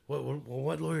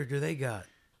 what lawyer do they got?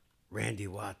 Randy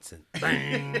Watson.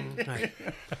 Bang. Like,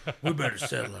 we better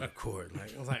settle in court.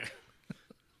 Like I was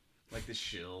Like the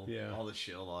shill. Yeah. All the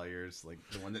shill lawyers, like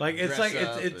the one that like it's dress like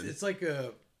up and- it's like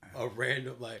a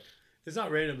random, like it's not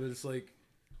random, but it's like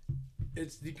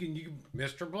it's you can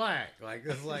Mr. Black, like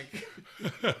it's like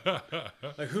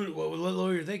like what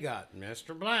lawyer they got?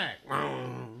 Mr. Black.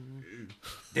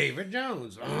 David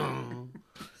Jones.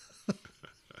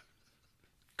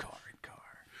 car and car.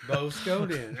 Bo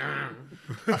Skoden.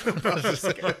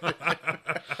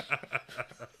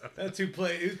 That's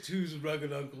who's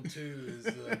Rugged Uncle 2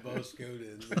 is Bo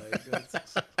Skoden. Like, that's,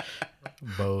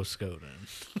 Bo Skoden.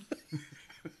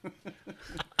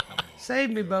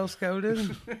 save me, Bo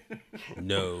Skoden.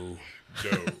 No.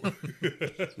 No.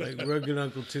 Like Rugged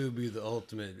Uncle 2 would be the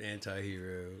ultimate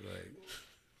anti-hero. Like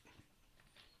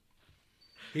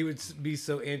he would be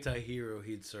so anti-hero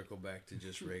he'd circle back to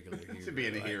just regular hero. To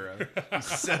being a Like, hero. He's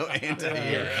so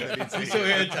anti-hero. He's so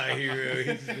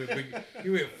anti-hero. He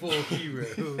went full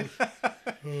hero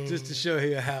just to show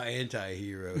you how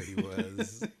anti-hero he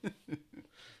was.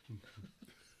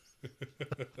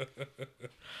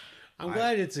 I'm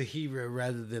glad it's a hero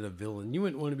rather than a villain. You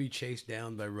wouldn't want to be chased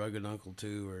down by Rugged Uncle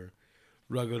 2 or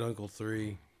Rugged Uncle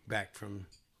 3 back from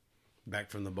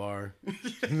the bar.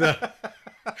 From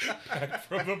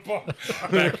the bar.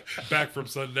 Back from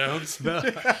Sundowns.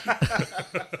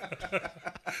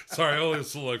 Sorry, only a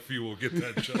select few will get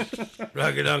that joke.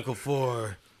 Rugged Uncle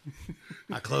 4.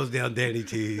 I closed down Danny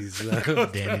T's.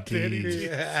 Danny T.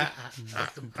 Yeah.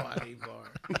 The potty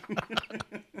bar.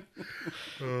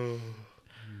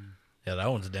 Yeah,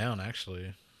 that one's down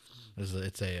actually. It's a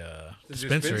It's a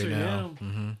dispensary dispensary now. now.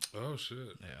 Mm-hmm. Oh shit,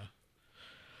 Yeah.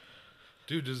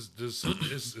 dude! Is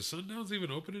Sundowns even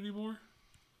open anymore?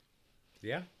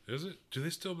 Yeah. Is it? Do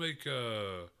they still make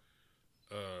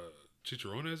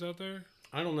chicharrones out there?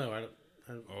 I don't know. I don't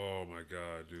Oh my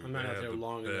god, dude! I'm not they out have there the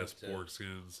long enough best to- pork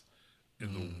skins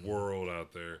in the world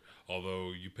out there.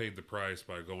 Although you paid the price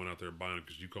by going out there and buying them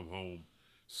because you come home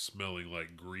smelling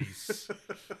like grease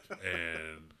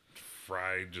and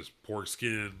fried just pork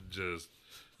skin. Just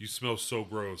you smell so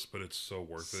gross, but it's so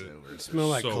worth it. worth it. smell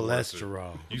like So worth it.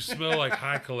 cholesterol. You smell like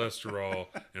high cholesterol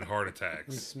and heart You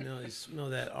attacks. smell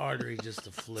that artery just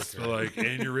a flicker. Smell like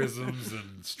aneurysms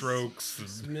and strokes and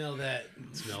Smell that.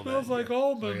 smells like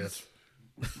almonds.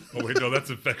 Oh wait, no, that's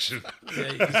infection.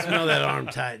 Yeah, you can smell that arm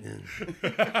tightening.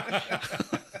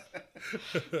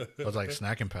 It was like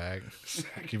snacking pack.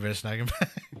 Keep it a snacking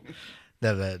pack.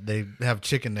 that they have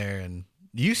chicken there, and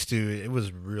used to it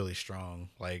was really strong.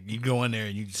 Like you go in there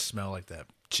and you just smell like that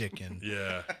chicken,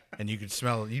 Yeah. and you'd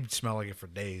smell like it for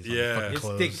days. on Yeah. fucking It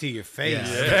clothes. sticks to your face.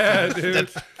 Yeah, dude.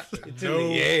 It's in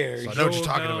the air. So I know what you're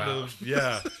talking amount about.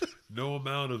 yeah. No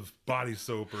amount of body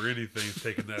soap or anything's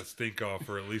taking that stink off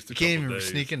for at least a You can't couple even days.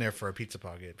 sneak in there for a pizza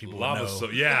pocket. People would Lava know.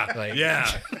 soap. Yeah. Like-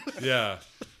 yeah.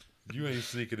 You ain't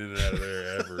sneaking in and out of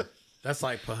there ever. That's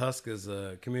like Pahuska's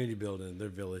community building. Their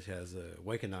village has a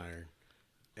waking iron,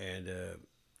 and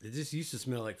it just used to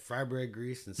smell like fry bread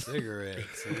grease and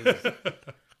cigarettes. And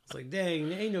it's like,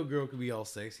 dang, ain't no girl could be all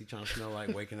sexy trying to smell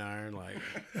like waking iron. Like,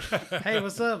 hey,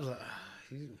 what's up? It's like,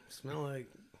 you smell like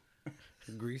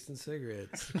grease and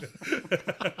cigarettes.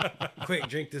 Quick,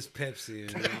 drink this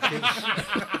Pepsi.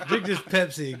 And drink this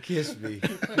Pepsi and kiss me.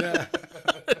 Yeah.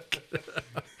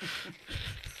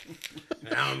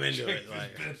 Now I'm into it.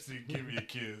 Like, Pepsi, give me a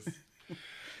kiss.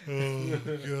 Oh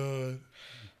God.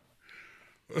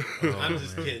 I'm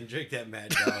just kidding. Drink that Mad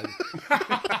Dog.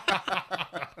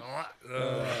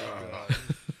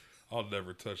 I'll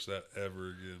never touch that ever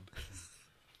again.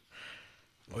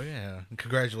 Oh yeah! And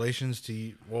congratulations to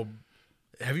you. Well,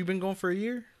 have you been going for a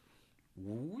year?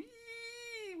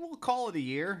 We'll call it a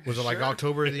year. Was it like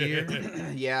October of the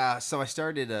year? Yeah, so I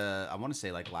started, I want to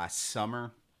say like last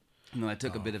summer, and then I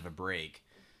took a bit of a break.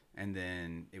 And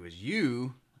then it was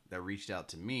you that reached out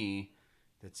to me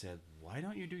that said, why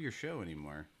don't you do your show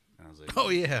anymore? And I was like, Oh,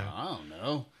 yeah. I don't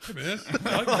know. Hey man.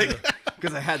 I like that.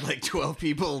 Because I had like 12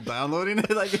 people downloading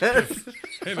it, I guess.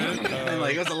 Hey man. And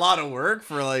like it was a lot of work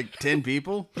for like 10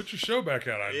 people. Put your show back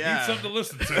out. I Yeah. need something to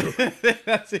listen to.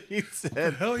 That's what he said.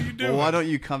 the hell you doing? Well, why don't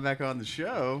you come back on the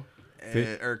show,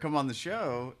 or come on the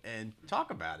show and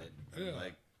talk about it? Yeah.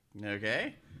 Like,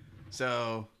 okay.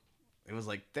 So it was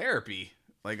like therapy.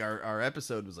 Like our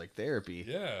episode was like therapy.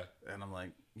 Yeah. And I'm like,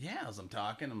 yeah, as I'm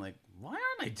talking, I'm like, why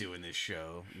aren't I doing this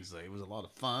show? He's like, it was a lot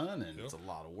of fun and it's a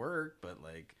lot of work, but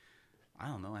like, I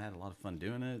don't know, I had a lot of fun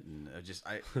doing it, and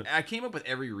I came up with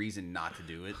every reason not to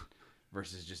do it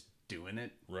versus just doing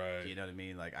it. Right. You know what I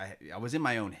mean? Like I was in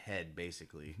my own head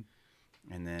basically.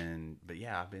 And then, but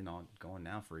yeah, I've been going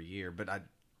now for a year, but I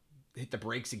hit the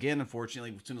brakes again,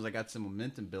 unfortunately, as soon as I got some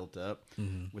momentum built up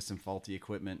with some faulty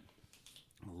equipment.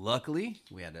 Luckily,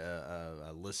 we had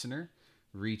a listener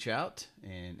reach out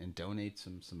and donate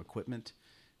some equipment,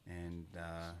 and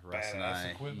Russ and Badass I,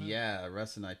 equipment?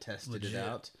 Russ and I tested Legit. it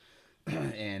out,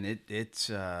 and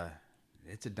it's a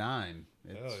dime.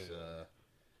 It's Hell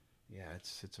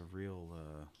it's a real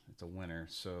it's a winner.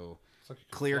 So It's like you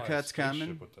can Clear fly a Cut's spaceship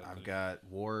coming. with that I've thing. got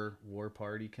War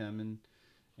Party coming.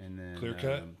 And then Clear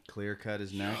Cut? Clear Cut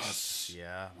is next. Yes.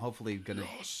 Yeah, I'm hopefully gonna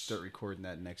start recording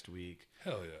that next week.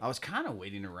 Hell yeah. I was kind of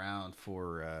waiting around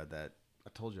for that. I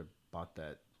told you I bought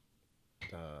that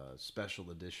special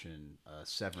edition.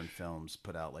 Severn Films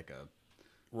put out like a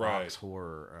box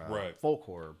horror, Right. folk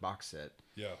horror box set,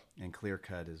 Yeah. and Clear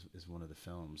Cut is one of the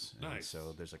films. And Nice.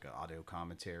 so there's like an audio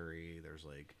commentary. There's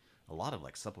like a lot of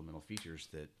like supplemental features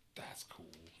that, That's cool.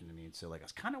 you know what I mean. So like I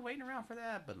was kind of waiting around for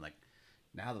that, but like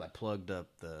now that I plugged up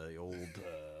the old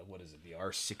what is it, the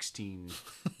R16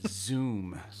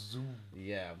 Zoom.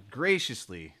 Yeah,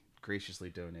 graciously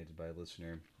donated by a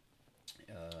listener.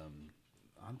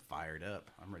 I'm fired up.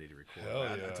 I'm ready to record. Hell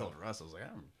I yeah. told Russ, I was like,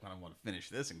 I don't want to finish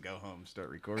this and go home and start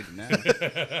recording now.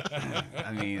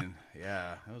 I mean,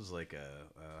 yeah, I was like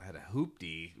I had a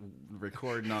hoopty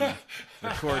recording on a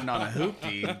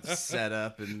hoopty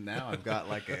setup, and now I've got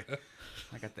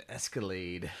I got the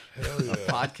Escalade of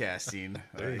podcasting.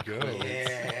 There you go.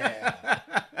 Yeah.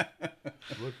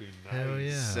 Looking nice. Hell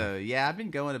yeah! So yeah, I've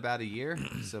been going about a year.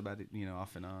 So about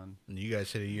off and on. And you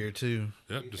guys hit a year too.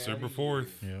 Yep. December 4th.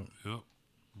 Yep. Yep.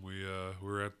 We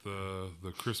were at the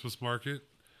Christmas market.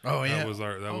 Oh yeah. That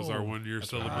was our 1 year Oh,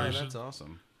 celebration. that's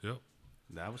awesome. Yep.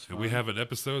 That was fun. And we have an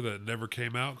episode that never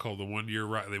came out called the 1 year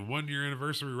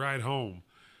anniversary ride home.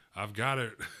 I've got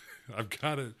it. I've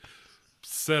got it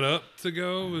set up to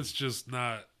go. It's just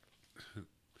not.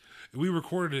 We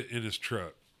recorded it in his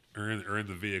truck or in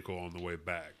the vehicle on the way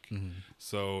back.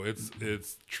 So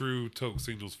it's true Toke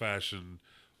Singles fashion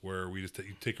where we just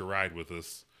you take a ride with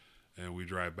us and we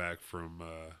drive back from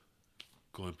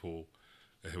Glenpool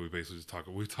and we basically just talk.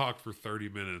 We talked for 30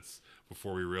 minutes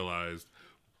before we realized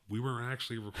we weren't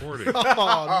actually recording.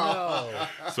 Oh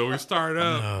So we start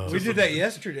up. no! We did that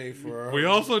yesterday for. Our We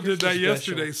also did that Christmas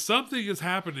yesterday. special. Something is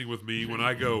happening with me when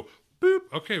I go, boop,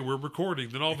 okay, we're recording.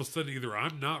 Then all of a sudden, either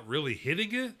I'm not really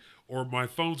hitting it or my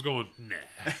phone's going,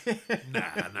 nah,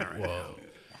 not right now.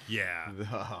 Yeah.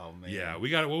 Oh man. Yeah,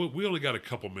 we only got a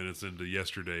couple minutes into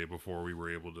yesterday before we were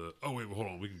able to. Oh wait, hold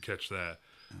on, we can catch that.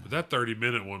 But that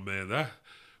 30-minute one, man,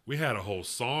 we had a whole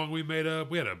song we made up.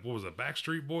 We had what was a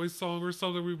Backstreet Boys song or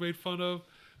something we made fun of.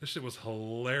 That shit was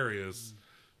hilarious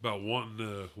about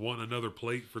wanting another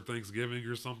plate for Thanksgiving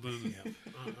or something. Yeah.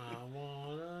 I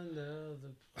want another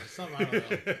something. I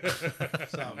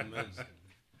don't know. Something.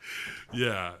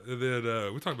 Yeah, and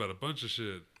then we talked about a bunch of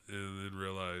shit, and then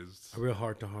realized A real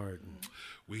heart to heart.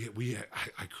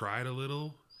 I cried a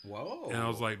little. Whoa. And I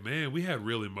was like, man, we had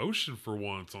real emotion for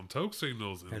once on Toke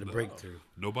Signals. And Had a breakthrough.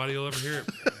 Nobody will ever hear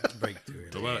it.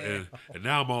 Breakthrough. And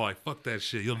now I'm all like, fuck that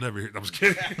shit. You'll never hear it. I'm just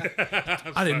kidding.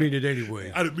 I didn't mean it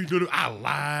anyway. I didn't mean to do it. I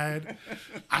lied.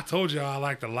 I told y'all I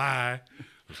like to lie.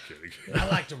 I'm just kidding. I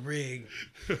like to rig.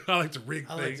 I like to rig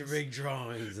I things. like to rig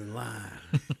drawings and lie.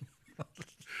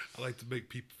 I like to make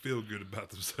people feel good about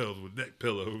themselves with neck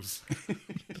pillows.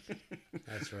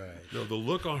 That's right. No, the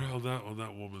look on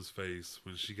that woman's face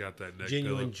when she got that neck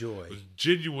Genuine pillow joy. was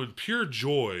genuine, pure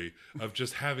joy of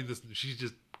just having this. She's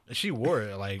just She wore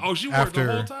it like she wore it the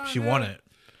after whole time, she yeah. won it.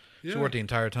 yeah. She wore it the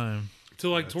entire time.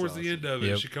 Till like towards the end of it,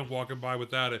 Yep. she come walking by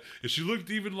without it, and she looked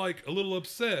even like a little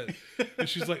upset. And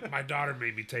she's like, "My daughter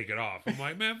made me take it off." I'm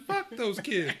like, "Man, fuck those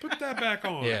kids. Put that back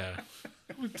on." Yeah.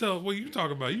 What you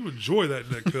talking about? You enjoy that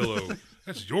neck pillow.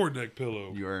 That's your neck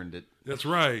pillow. You earned it. That's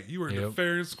right. You earned it Yep.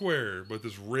 fair and square, but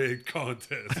this rigged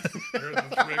contest, or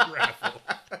this rigged raffle.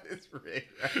 It's rigged.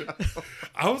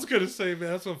 I was gonna say,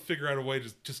 man, that's gonna figure out a way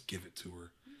to just give it to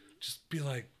her. Just be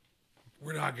like,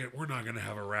 we're not gonna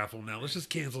have a raffle now. Let's just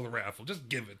cancel the raffle. Just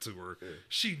give it to her.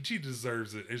 She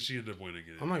deserves it, and she ended up winning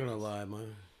it. I'm not gonna lie,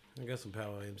 man. I got some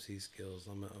power MC skills.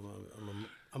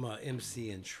 I'm a MC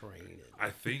in training. I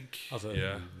think. Also,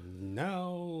 Yeah.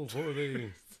 now for the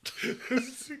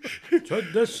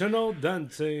traditional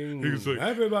dancing. He was like,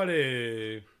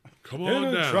 Everybody Come in on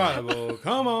a down. tribal,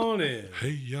 come on in. Hey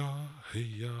ya,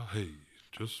 hey.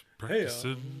 Just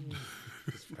practicing.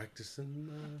 Just practicing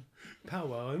my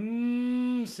power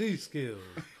MC skills.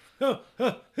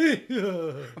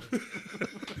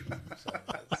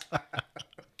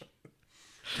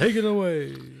 Take it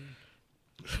away.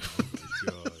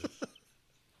 God.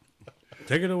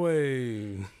 Take it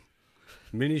away.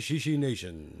 Mini Shishi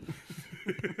Nation.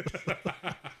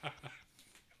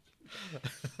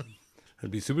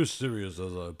 I'd be super serious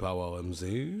as a powwow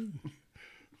MC.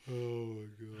 Oh my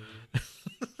god.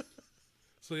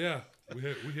 So yeah, we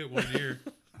hit 1 year.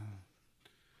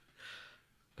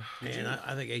 Man,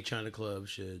 I think A China Club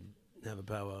should have a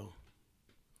powwow.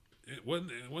 It wasn't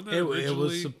that It originally.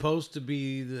 was supposed to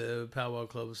be the Powwow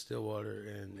Club of Stillwater,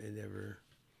 and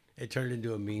it turned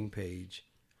into a meme page.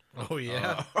 Oh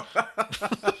yeah.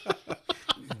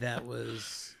 That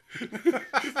was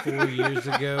 4 years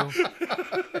ago.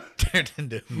 Turned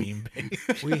into a meme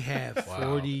page. We have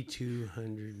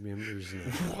 4,200 members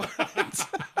now.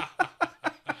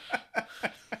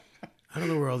 I don't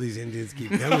know where all these Indians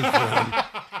keep coming from.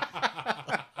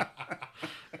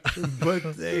 But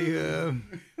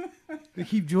they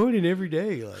keep joining every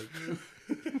day. Like,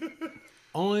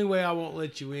 only way I won't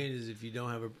let you in is if you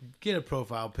don't get a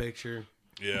profile picture.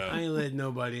 I Yeah. ain't letting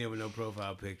nobody in with no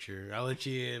profile picture. I'll let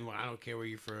you in. I don't care where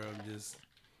you're from. Just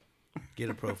get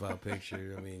a profile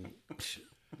picture. I mean,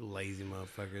 lazy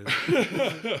motherfuckers.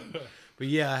 But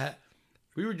yeah,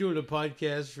 we were doing a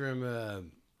podcast from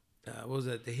what was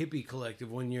that? The Hippie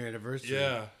Collective 1 year anniversary.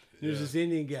 Yeah. There's this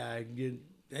Indian guy.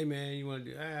 Hey man, you want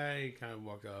to do? I kind of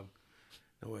walked off.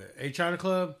 I went, hey China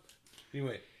Club. He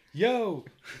went, yo.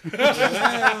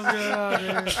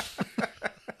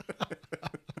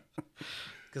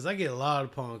 Because I get a lot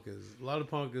of punkers. A lot of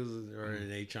punkers are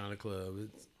in A China Club.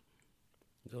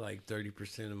 They're like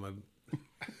 30% of my.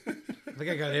 I think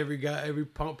I got every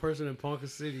punk person in Ponca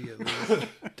City at least.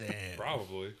 Damn.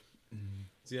 Probably.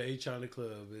 So yeah, A China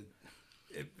Club.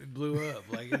 It blew up.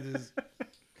 Like it is,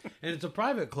 and it's a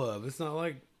private club. It's not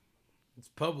like it's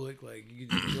public. Like you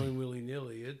can just join willy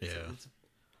nilly. Yeah. It's,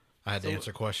 I had to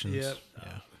answer questions. Yep.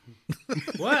 Yeah.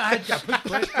 what I put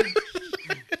questions.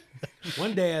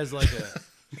 One day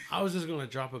I was just gonna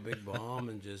drop a big bomb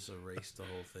and just erase the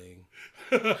whole thing.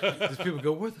 Just people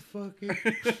go, "What the fuck?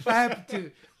 What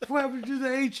happened to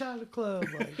the A China Club?"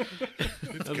 Like,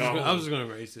 I was just gonna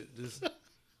erase it.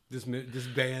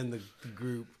 Just ban the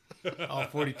group. All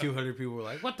 4,200 people were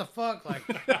like, "What the fuck?" Like,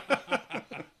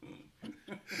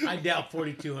 I doubt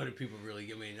 4,200 people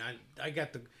really. I mean, I got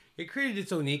it created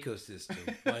its own ecosystem.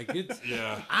 Like it's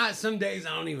some days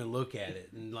I don't even look at it,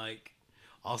 and like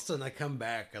all of a sudden I come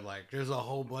back and like there's a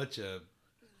whole bunch of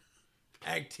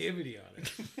activity on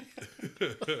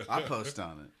it. I post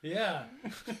on it. Yeah.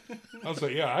 I was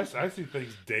like, yeah, I see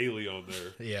things daily on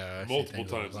there, Yeah, I see multiple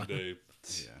things all the times a time. day.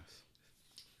 Yeah.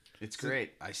 It's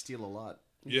great. I steal a lot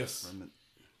Yes, from it.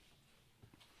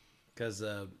 Because,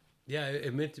 yeah,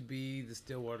 it meant to be the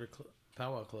Stillwater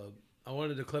Powwow Club. I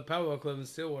wanted the Powwow Club in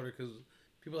Stillwater because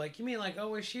people are like, you mean like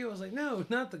OSU? I was like, no,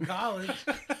 not the college.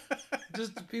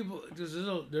 Just the people. There's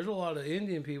a lot of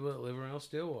Indian people that live around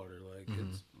Stillwater. Like,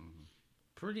 it's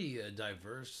pretty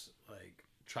diverse, like,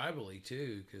 tribally,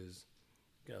 too, because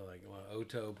got, like, a lot of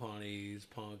Oto, Pawnees,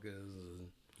 Ponkas, and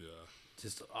yeah.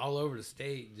 just all over the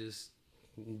state, just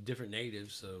different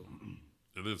natives, so...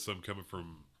 And then some coming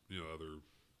from other.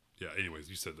 Yeah. Anyways,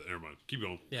 you said that. Never mind. Keep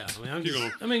going. Yeah, I mean, I'm Keep just...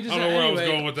 going. I mean, just I don't know where I was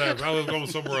anyway. going with that. I was going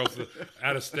somewhere else,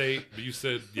 out of state. But you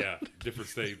said, yeah, different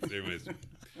states. Anyways,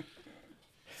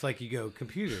 It's like you go,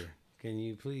 computer, can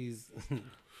you please...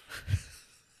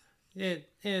 It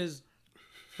is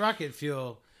rocket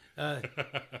fuel.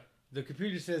 The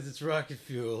computer says it's rocket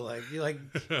fuel. Like you're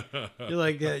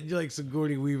like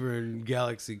Sigourney Weaver in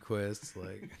Galaxy Quest.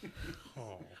 Like,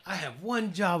 I have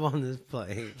one job on this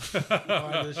plane,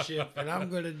 on this ship, and I'm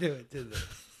going to do it to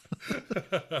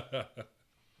them.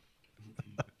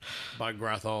 By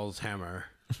Grathal's hammer,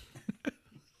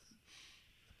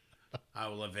 I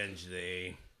will avenge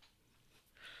thee.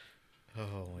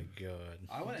 Oh my god.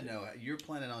 I want to know, you're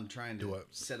planning on trying to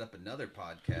set up another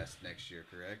podcast next year,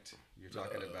 correct? You're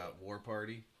talking about War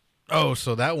Party? Oh,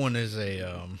 so that one is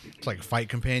it's like Fight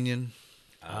Companion.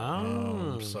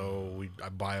 Oh, So I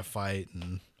buy a fight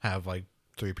and have like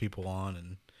 3 people on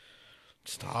and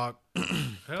just talk hell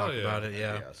talk yeah. about it. Yeah,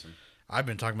 That'd be awesome. I've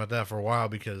been talking about that for a while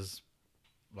because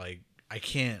like I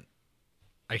can't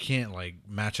like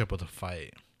match up with a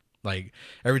fight. Like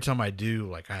every time I do,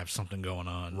 like I have something going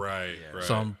on. Right. Yeah. Right.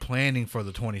 So I'm planning for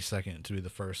the 22nd to be the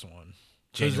first one.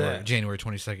 Who's that? January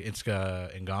 22nd. It's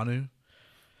Ngannou.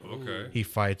 Okay. He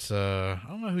fights. I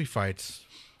don't know who he fights.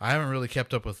 I haven't really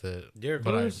kept up with it. Derek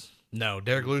but Lewis? No,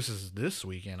 Derek Lewis is this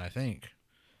weekend, I think.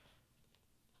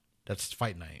 That's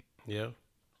fight night. yeah.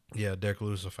 Yeah, Derek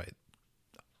Lewis will fight.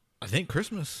 I think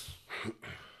Christmas.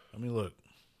 Let me look.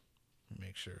 Let me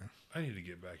make sure. I need to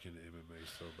get back into MMA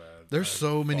so bad. There's I've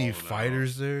so many fallen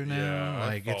fighters out. there now. Yeah, I've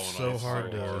like it's so fallen off hard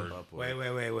so to. hard.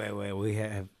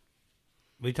 Wait.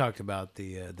 We talked about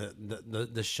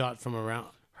the shot from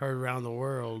around the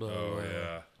world. Oh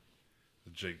yeah,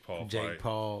 the Jake Paul Jake fight.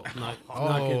 Paul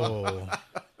Oh,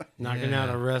 knocking yeah. out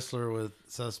a wrestler with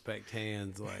suspect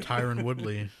hands. Like, Tyron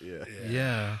Woodley. Yeah.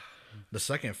 Yeah, the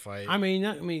second fight. I mean,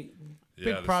 Yeah,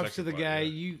 big the props to second the fight, guy.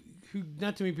 yeah. Who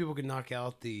not too many people can knock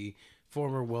out the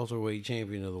former welterweight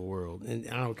champion of the world, and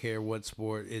I don't care what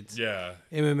sport it's. Yeah,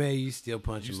 MMA, you still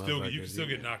punch you him. can still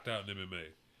get knocked out in MMA.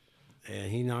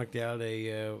 And he knocked out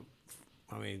a,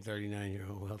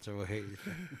 39-year-old welterweight.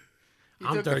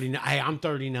 I'm 39. Hey, I'm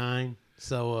 39,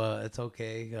 so it's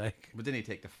okay. Like, But then he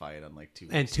take the fight on like 2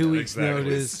 weeks. and 2 weeks Exactly.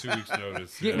 notice. 2 weeks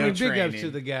notice. Yeah, Yeah. I mean, big ups training. to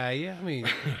the guy. Yeah, I mean,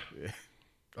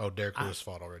 oh, Derek Lewis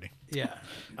fought already. yeah.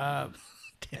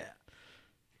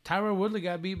 Tyron Woodley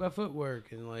got beat by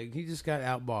footwork, and like he just got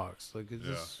outboxed. Like it's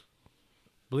just,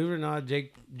 believe it or not,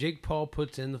 Jake Paul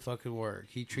puts in the fucking work.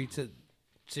 He treats it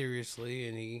seriously,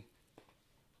 and he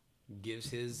gives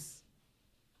his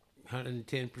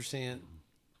 110%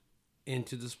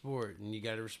 into the sport, and you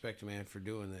got to respect a man for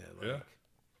doing that. Like, Yeah.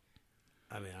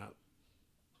 I mean,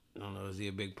 I don't know. Is he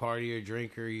a big partier,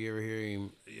 drinker? You ever hear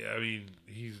him? Yeah, I mean,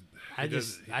 I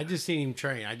just seen him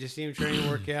train. I just seen him train and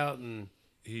work out, and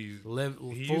he's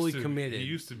fully used to, committed. He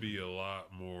used to be a lot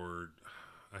more.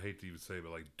 I hate to even say,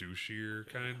 but like douchier,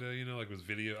 kind of. Like with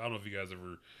video. I don't know if you guys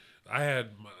ever. I had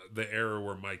the era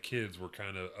where my kids were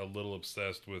kind of a little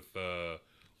obsessed with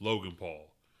Logan Paul,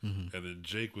 and then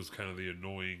Jake was kind of the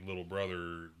annoying little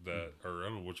brother that, or I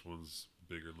don't know which one's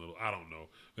bigger and little. I don't know,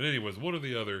 but anyways, one or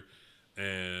the other.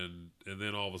 And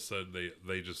then all of a sudden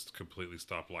they just completely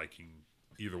stopped liking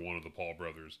either one of the Paul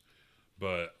brothers.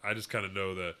 But I just kind of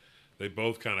know that they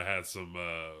both kind of had some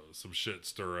shit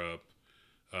stir up.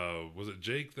 Was it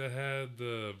Jake that had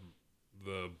the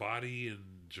body in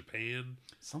Japan?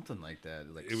 Something like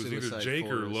that. Like It was either Suicide Jake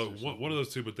or Forest one of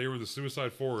those two, but they were in the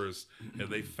Suicide Forest and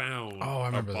they found Oh, I a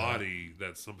remember that. body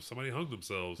that somebody hung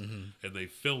themselves and they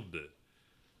filmed it.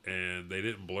 And they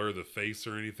didn't blur the face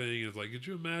or anything. It's like, could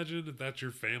you imagine if that's your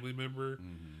family member,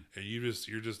 and you're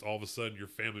just all of a sudden your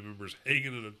family member's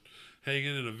hanging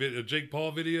in a Jake Paul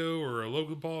video or a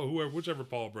Logan Paul, whichever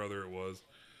Paul brother it was.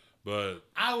 But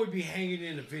I would be hanging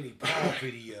in a Vinnie Paul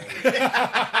video.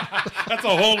 that's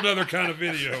a whole nother kind of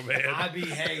video, man. I'd be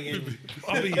hanging.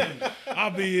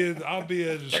 I'll be in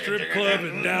a strip club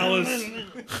in Dallas.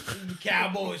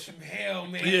 Cowboys from hell,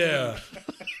 man. Yeah,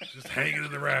 just hanging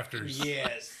in the rafters,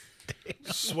 Yes.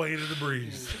 swaying in the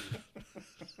breeze.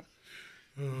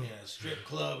 Yeah, strip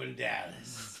club in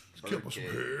Dallas. Give us some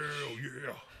hell,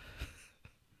 yeah.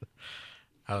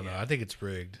 I don't know. I think it's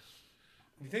rigged.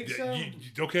 You think Yeah,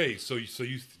 so? okay, so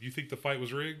you think the fight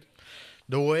was rigged?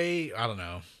 The way, I don't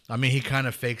know. I mean, he kind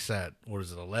of fakes that. What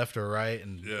is it, a left or right?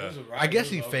 And Yeah. I guess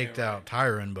he faked out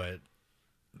Tyron, but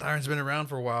Tyron's been around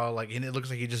for a while. Like, and it looks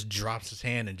like he just drops his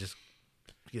hand and just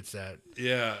gets that.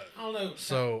 Yeah. I don't know.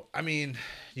 So I mean,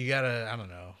 you gotta.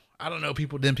 I don't know.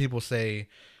 People say,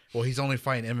 well, he's only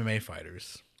fighting MMA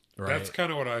fighters, right? That's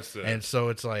kind of what I said. And so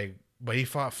it's like, but he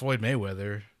fought Floyd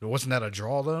Mayweather. Wasn't that a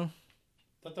draw though?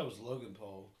 I thought that was Logan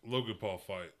Paul. Logan Paul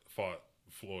fought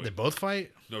Floyd. They both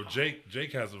fight. No,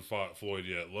 Jake hasn't fought Floyd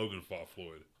yet. Logan fought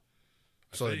Floyd.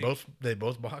 So they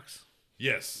both box.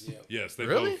 Yes. Yep. Yes. They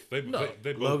Really? both. They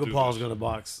both Logan do Paul's this. going to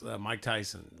box Mike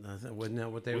Tyson. Wasn't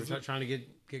that what they Was were it? trying to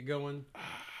get going? I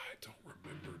don't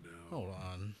remember now. Hold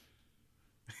on.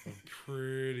 I'm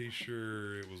pretty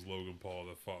sure it was Logan Paul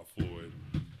that fought Floyd.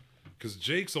 Because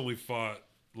Jake's only fought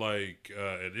like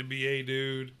an NBA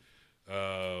dude,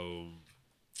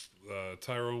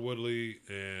 Tyrone Woodley,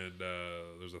 and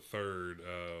there's a third.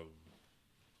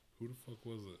 Who the fuck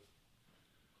was it?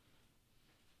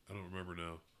 I don't remember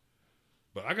now.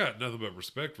 But I got nothing but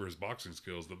respect for his boxing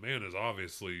skills. The man is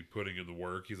obviously putting in the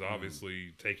work. He's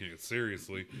obviously taking it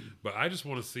seriously. But I just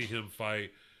want to see him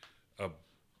fight a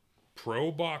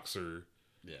pro boxer,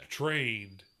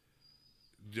 trained.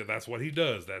 Yeah, that's what he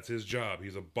does. That's his job.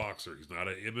 He's a boxer. He's not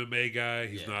an MMA guy.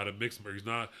 He's not a mixed. He's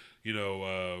not,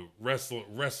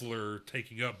 wrestler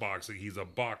taking up boxing. He's a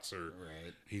boxer.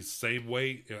 Right. He's same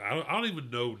weight. I don't even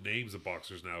know names of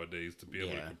boxers nowadays to be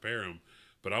able to compare them.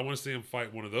 But I want to see him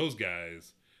fight one of those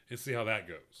guys and see how that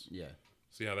goes. Yeah.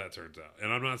 See how that turns out.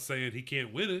 And I'm not saying he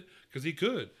can't win it, because he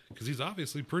could, because he's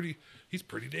obviously pretty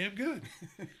damn good.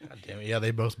 God damn it. Yeah, they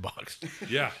both boxed.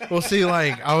 Yeah. Well, see,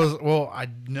 like I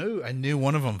knew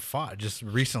one of them fought just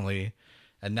recently,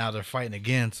 and now they're fighting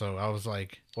again. So I was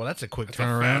like, well, that's a quick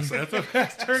turnaround. That's a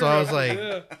fast turnaround. So I was like,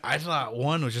 yeah. I thought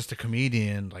one was just a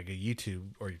comedian, like a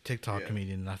YouTube or TikTok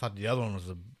comedian, and I thought the other one was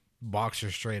a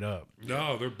boxer straight up.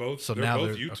 No, they're both. So they're now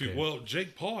both they're- YouTube. okay. Well,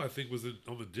 Jake Paul, I think, was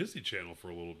on the Disney Channel for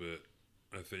a little bit.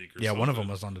 I think. Or Yeah, one of something.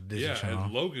 them was on the Disney Yeah, Channel.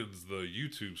 and Logan's the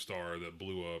YouTube star that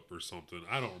blew up or something.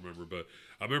 I don't remember, but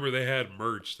I remember they had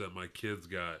merch that my kids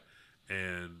got,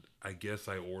 and I guess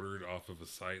I ordered off of a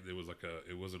site that was like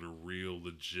it wasn't a real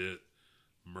legit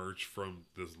merch from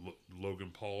this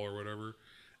Logan Paul or whatever.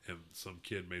 And some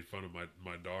kid made fun of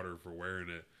my daughter for wearing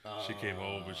it. She came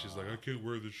home and she's like, I can't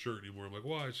wear this shirt anymore. I'm like,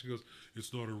 why? She goes,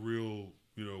 it's not a real,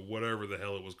 whatever the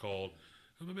hell it was called.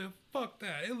 I'm like, man, fuck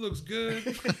that. It looks good.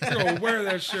 You're going to wear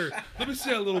that shirt. Let me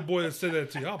see that little boy that said that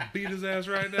to you. I'll beat his ass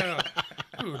right now.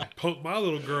 I'm going to punk my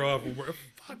little girl off and wear.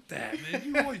 Fuck that,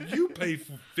 man. You pay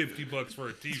 $50 for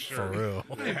a t-shirt. For real.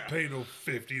 I ain't pay no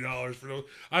 $50 for those.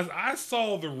 I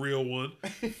saw the real one,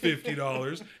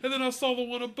 $50, and then I saw the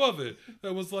one above it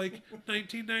that was like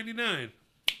 $19.99.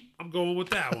 I'm going with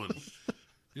that one.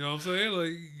 You know what I'm saying?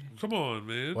 Like, come on,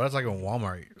 man. Well, that's like when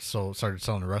Walmart started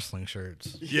selling wrestling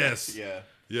shirts. Yes. Yeah.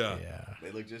 Yeah. Yeah.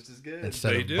 They look just as good.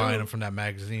 Instead They of do. buying them from that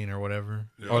magazine or whatever,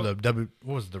 Yeah. or what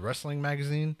was it, the wrestling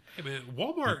magazine? Hey, man,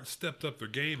 Walmart stepped up their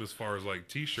game as far as like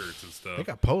t-shirts and stuff. They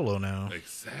got Polo now.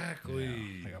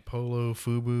 Exactly. They got Polo,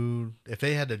 FUBU. If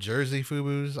they had the jersey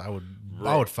FUBUs, I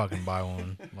would fucking buy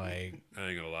one. Like, I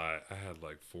ain't gonna lie. I had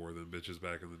like 4 of them bitches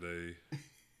back in the day,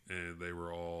 and they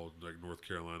were all like North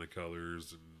Carolina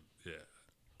colors, and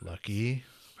yeah. lucky.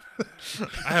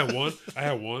 I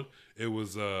had one. It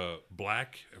was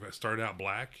black. It started out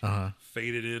black,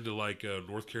 faded into like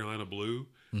North Carolina blue,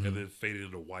 and then faded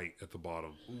into white at the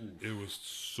bottom. It was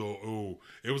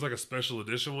it was like a special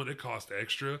edition one. It cost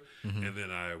extra, and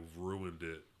then I ruined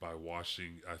it by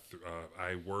washing.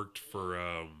 I worked for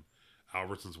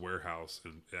Albertsons warehouse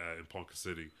in Ponca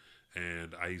City.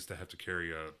 And I used to have to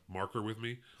carry a marker with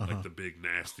me, like the big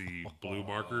nasty blue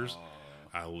markers.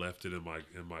 I left it in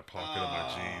my pocket of my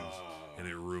jeans, and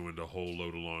it ruined a whole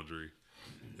load of laundry.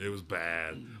 It was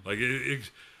bad. Like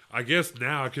I guess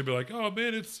now I could be like, oh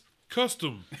man, it's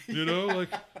custom. Like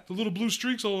the little blue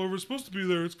streaks all over. It's supposed to be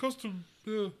there. It's custom.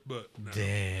 Yeah, but no.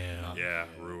 Damn. Yeah,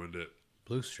 ruined it.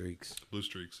 Blue streaks. Blue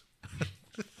streaks.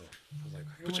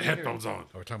 Put your headphones on.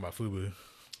 We're talking about FUBU.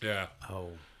 Yeah, Oh,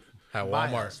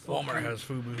 Walmart has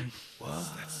FUBU.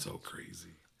 that's so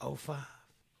crazy. 05.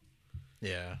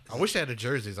 Yeah, I wish they had the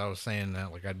jerseys. I was saying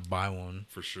that like I'd buy one.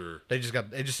 for sure. It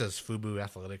just says FUBU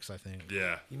Athletics, I think.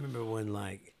 Yeah. You remember when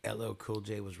like LL Cool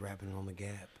J was rapping on the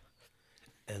Gap,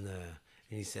 and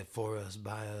he said "for us,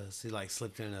 by us." He like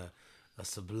slipped in a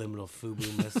subliminal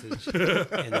FUBU message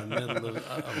in the middle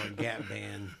of a Gap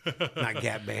band, not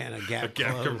Gap band, a Gap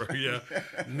club. Yeah.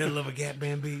 Middle of a Gap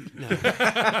band beat. No,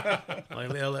 like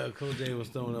LL Cool J was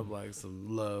throwing up like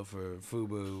some love for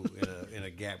FUBU in a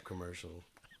Gap commercial.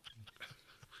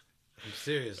 I'm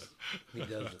serious. He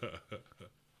does it.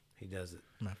 He does it.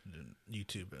 I'm gonna have to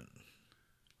YouTube it.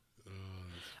 I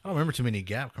don't remember too many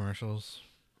Gap commercials.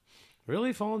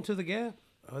 Really falling to the Gap?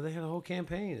 Oh, they had a whole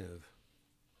campaign of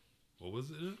What was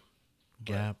it?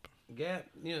 Gap. Gap.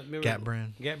 Yeah, remember Gap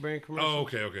brand. Gap brand commercial. Oh,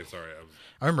 okay. Sorry.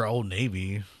 I remember Old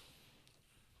Navy.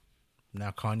 Now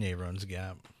Kanye runs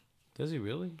Gap. Does he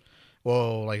really?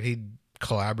 Well, like he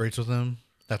collaborates with them.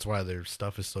 That's why their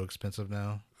stuff is so expensive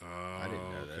now. I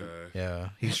didn't know that. okay. Yeah,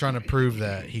 he's trying to prove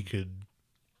that he could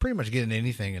pretty much get in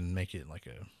anything and make it like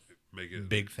a Make it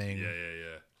big thing. Yeah.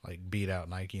 Like beat out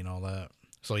Nike and all that.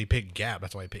 So he picked Gap.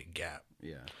 That's why he picked Gap.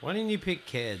 Yeah. Why didn't you pick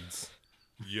Keds?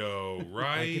 Yo,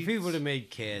 right. Like if he would have made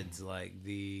Keds, like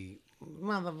the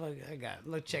motherfucker,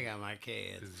 look, check out my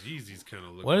Keds. His Yeezys kind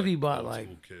of look. What if like he bought old like?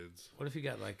 school kids? What if he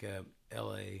got like a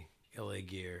LA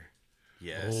gear?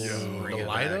 Yes. Oh, Bring the it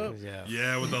light back. up? Yeah.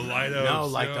 Yeah, with the light ups. No,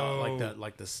 yo.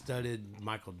 like the studded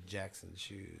Michael Jackson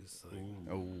shoes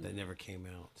that never came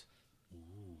out.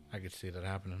 I could see that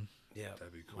happening. Yeah,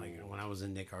 That'd be cool. Like when I was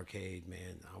in Nick Arcade,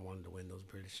 man, I wanted to win those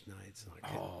British Knights. And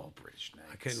Oh, British Knights.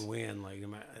 I couldn't win. Like it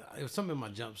was something in my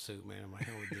jumpsuit, man. My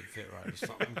helmet didn't fit right or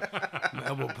something. My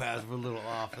elbow pads were a little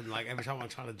off, and like every time I'm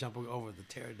trying to jump over the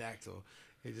pterodactyl,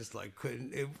 it just like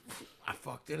couldn't. I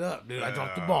fucked it up, dude. I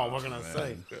dropped the ball. What can I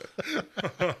say?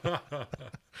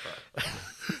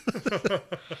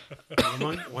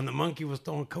 When the monkey was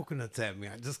throwing coconuts at me,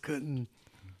 I just couldn't.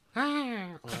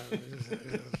 And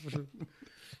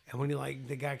when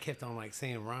the guy kept on like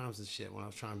saying rhymes and shit when I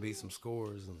was trying to beat some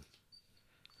scores and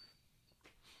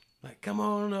like, come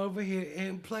on over here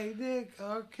and play Nick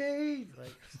Arcade.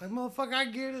 Like motherfucker, I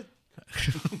get it.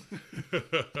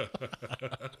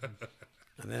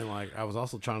 And then like I was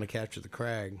also trying to capture the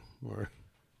crag or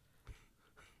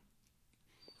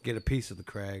get a piece of the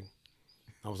crag.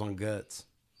 I was on guts.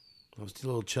 I was too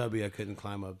little chubby. I couldn't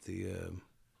climb up I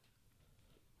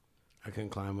couldn't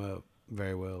climb up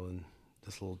very well, and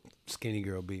this little skinny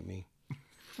girl beat me.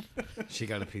 She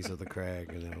got a piece of the crag,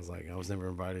 and I was like, I was never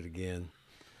invited again.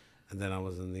 And then I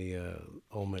was in the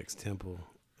Olmecs Temple,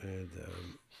 and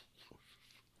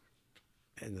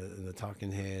the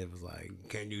talking head was like,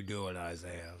 "Can you do it,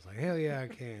 Isaiah?" I was like, "Hell yeah, I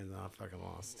can." And I fucking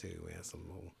lost too, man. Some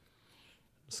little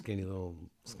skinny little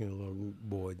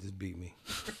boy just beat me.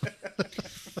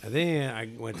 And then I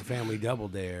went to Family Double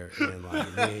Dare, and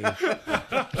like me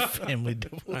Family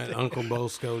Double. and Uncle Bo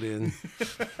Scoden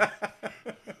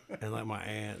and like my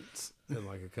aunts and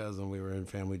like a cousin, we were in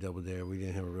Family Double Dare. We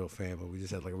didn't have a real family. We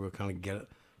just had like a real kind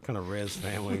of res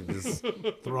family just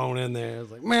thrown in there.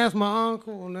 It's like, man, that's my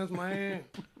uncle and that's my aunt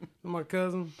and my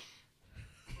cousin.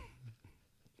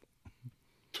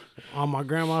 On my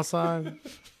grandma's side.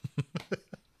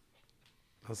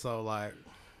 And so like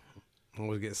I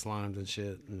always get slimed and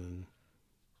shit, and then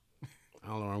I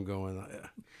don't know where I'm going.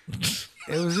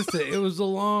 It was a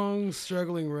long,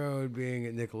 struggling road being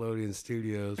at Nickelodeon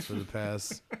Studios for the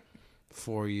past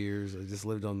 4 years. I just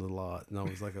lived on the lot, and I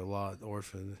was like a lot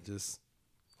orphan, just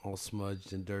all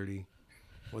smudged and dirty.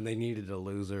 When they needed a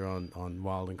loser on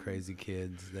Wild and Crazy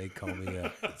Kids, they call me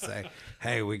up and say,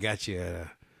 "Hey, we got you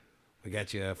we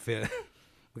got you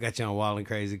on Wild and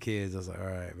Crazy Kids." I was like, "All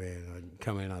right, man. I'd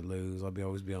come in, I'd lose.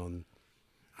 Always be on."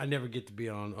 I never get to be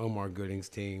on Omar Gooding's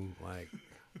team. Like,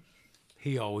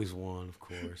 he always won, of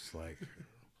course. Like,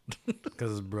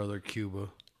 because his brother Cuba.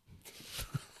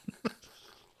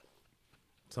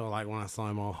 So, like, when I saw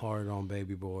him all hard on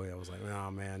Baby Boy, I was like, "Nah,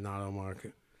 man, not Omar.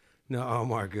 No,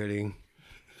 Omar Gooding.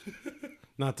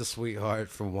 Not the sweetheart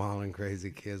from Wild and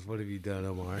Crazy Kids. What have you done,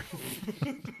 Omar?"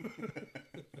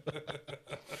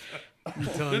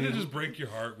 Doesn't it just break your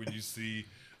heart when you see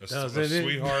a Doesn't it?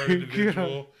 sweetheart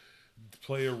individual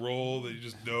play a role that you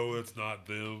just know it's not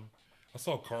them? I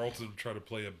saw Carlton try to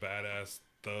play a badass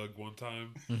thug one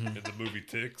time in the movie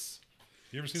Ticks.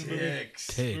 You ever seen the movie?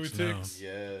 Ticks. Movie Ticks, no. Ticks?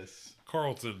 Yes.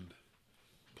 Carlton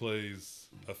plays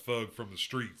a thug from the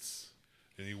streets,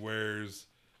 and he wears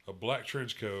a black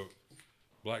trench coat,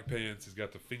 black pants. He's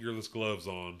got the fingerless gloves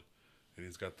on, and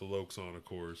he's got the Lokes on, of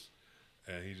course.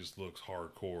 And he just looks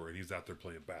hardcore, and he's out there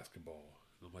playing basketball.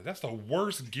 I'm like, that's the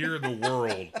worst gear in the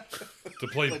world to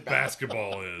play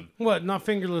basketball in. What? Not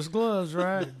fingerless gloves,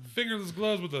 right? Fingerless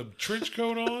gloves with a trench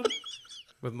coat on.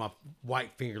 With my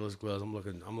white fingerless gloves, I'm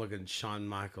looking Shawn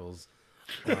Michaels.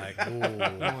 Like, ooh,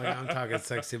 I'm talking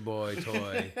sexy boy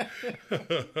toy.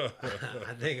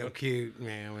 I think I'm cute.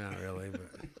 Man, we're not really, but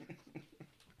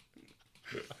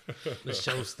the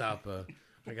showstopper.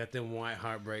 I got them white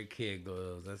Heartbreak Kid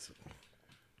gloves.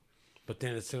 But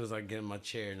then as soon as I get in my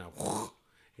chair, now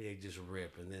they just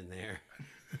rip, and then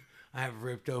I have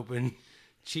ripped open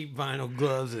cheap vinyl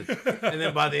gloves, and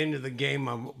then by the end of the game,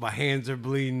 my hands are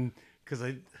bleeding because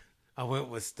I went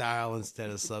with style instead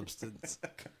of substance.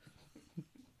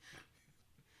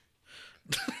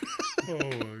 Oh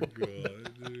my god,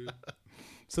 dude.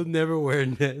 So never wear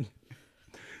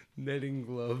netting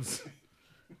gloves.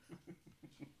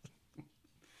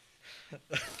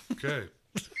 Okay.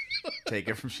 Take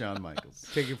it from Shawn Michaels.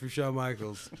 Take it from Shawn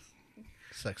Michaels.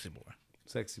 Sexy boy.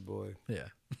 Sexy boy. Yeah.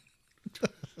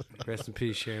 Rest in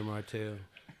peace, Sherry Martell.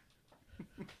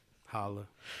 Holla.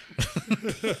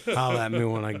 Holla at me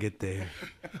when I get there.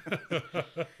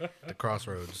 The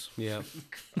Crossroads. Yep.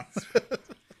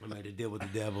 I made a deal with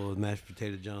the devil with Mashed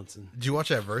Potato Johnson. Did you watch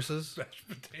that Versus? Mashed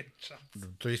potato chops.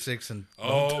 3-6 and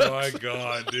Oh my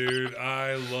god, dude.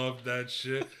 I love that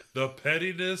shit. The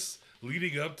pettiness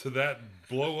leading up to that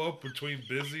blow up between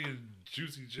Busy and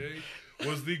Juicy J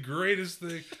was the greatest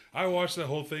thing. I watched that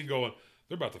whole thing going,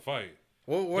 they're about to fight.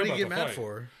 Well, what They're do you about get to mad fight.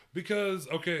 for? Because,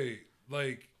 okay,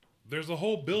 like, there's a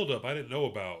whole buildup I didn't know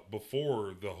about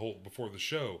before the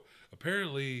show.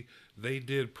 Apparently, they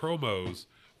did promos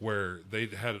where they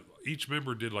had each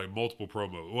member did like multiple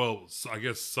promos. Well, I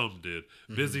guess some did.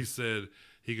 Busy said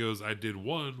he goes, I did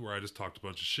one where I just talked a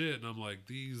bunch of shit, and I'm like,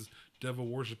 these devil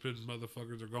worshiping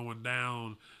motherfuckers are going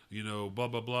down, you know, blah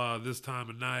blah blah, this time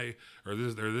of night or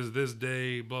this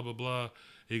day, blah blah blah.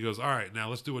 He goes, all right, now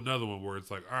let's do another one where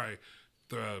it's like, all right,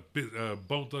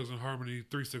 Bone Thugs and Harmony,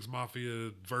 3-6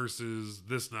 Mafia versus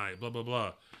this night, blah blah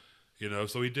blah. You know,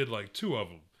 so he did like two of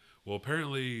them. Well,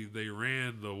 apparently they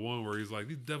ran the one where he's like,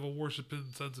 these devil worshiping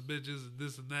sons of bitches and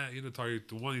this and that. You know,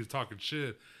 the one he's talking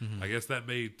shit. I guess that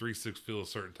made 3-6 feel a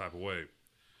certain type of way.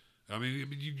 I mean,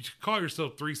 you call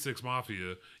yourself 3-6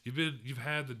 Mafia. You've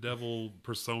had the devil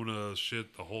persona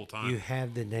shit the whole time. You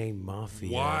have the name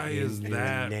Mafia. Why in is your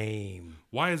that name?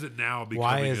 Why is it now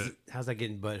becoming how's that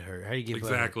getting butthurt? How do you get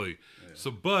exactly?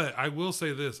 So, but I will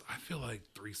say this: I feel like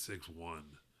 3-6 won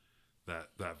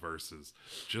that versus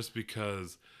just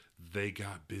because they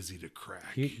got busy to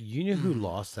crack. You know who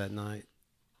lost that night?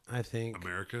 I think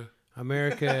America,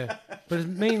 but it's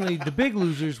mainly the big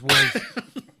losers was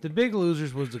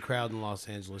the crowd in Los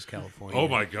Angeles, California. Oh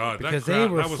my god! Because that crowd,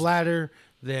 they were flatter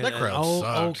than that an crowd old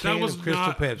sucked. can That was of Crystal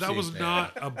not. Pepsi. That was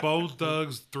not a Bone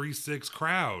Thugs 3-6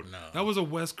 crowd. No. That was a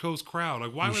West Coast crowd.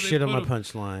 Like, why You would they shit on put my them-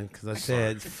 punchline because I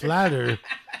said flatter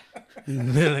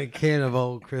than a can of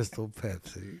old Crystal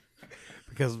Pepsi.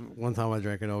 Because one time I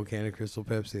drank an old can of Crystal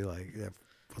Pepsi, like that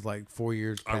was like 4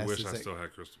 years past. I wish the I sec- still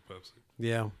had Crystal Pepsi.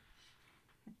 Yeah,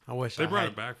 I wish They I brought had-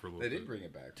 it back for a little They bit. did bring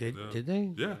it back. Did Yeah. did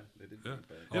they? Yeah, They did yeah. bring it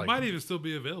back. It like might it. even still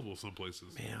be available some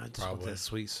places. Man, I just Probably. want that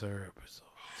sweet syrup. So-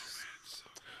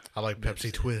 I like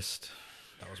Pepsi Twist.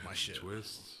 That was my shit.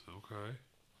 Twists. Okay.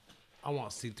 I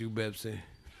want see-through Pepsi.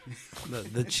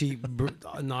 the cheap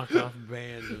knockoff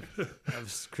brand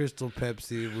of Crystal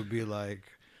Pepsi would be like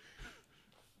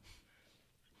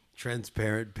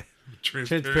transparent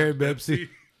Transparent Pepsi.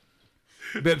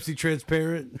 Pepsi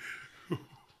transparent.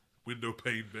 Window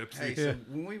pane Pepsi. Hey, so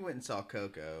when we went and saw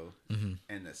Coco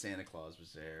and that Santa Claus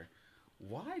was there,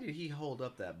 why did he hold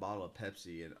up that bottle of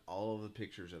Pepsi in all of the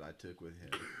pictures that I took with him?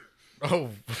 Oh,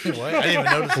 what? I didn't even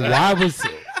notice that. Why was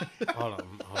hold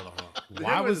on.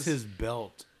 Why There was was- his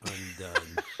belt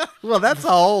undone? Well, that's a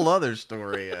whole other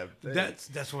story.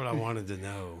 That's what I wanted to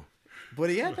know. But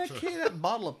he had that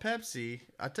bottle of Pepsi.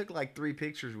 I took like 3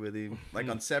 pictures with him, like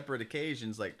on separate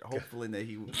occasions, like hopefully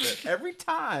that every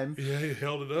time Yeah, he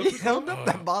held it up. he held up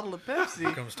that bottle of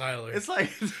Pepsi. Comes Tyler. It's like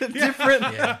different.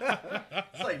 Yeah.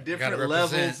 It's like Gotta different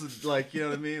represent. levels. Like, you know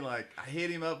what I mean? Like I hit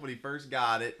him up when he first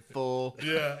got it full.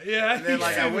 Yeah, yeah. And then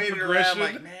like you I see the waited around, progression.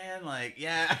 like man, like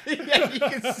yeah, yeah, you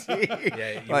can see,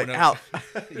 Yeah, you like went how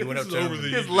up- You went up This to is him. over the-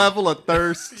 his level of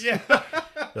thirst. Yeah.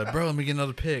 Like, bro, let me get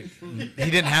another pic. He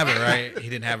didn't have it, right? He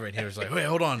didn't have it. And he was like, wait,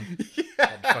 hold on.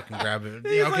 I'd fucking grab it.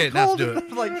 He's, Yeah, okay, like, now let's holding do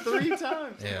it. up, like 3 times.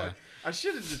 I'm Yeah. like, I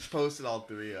should have just posted all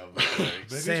 3 of them. Like, Maybe he's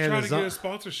trying Santa's to get on- a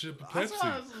sponsorship of that's why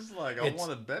I Pepsi. was just like, I It's-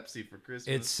 wanted Pepsi for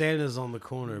Christmas. It's Santa's on the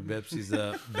corner, Pepsi's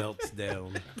up, belts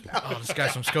down. Oh, this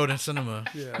guy's from Skoden Cinema.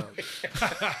 Yeah.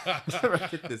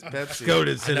 Get this Pepsi. Go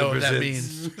to I know what that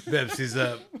Pepsi's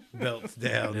up. belts They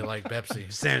down. like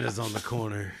Pepsi. Santa's on the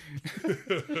corner.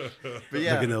 But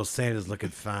yeah, Look at those Santa's looking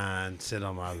fine. Sit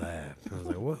on my lap. I was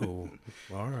like, whoa,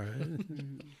 all right.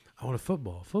 I want a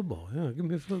football. Football. Yeah, give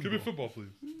me a football. Give me football, please.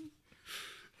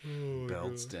 Oh,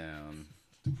 belts down.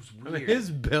 I mean, his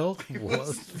belt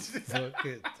was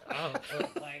fucking.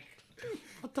 Like,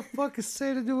 what the fuck is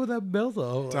Santa doing with that belt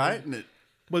on? Tighten it.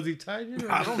 Was he tightening it?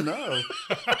 I don't know.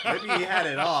 Maybe he had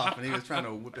it off and he was trying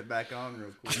to whip it back on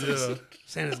real quick. Yeah.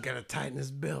 Santa's got to tighten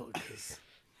his belt because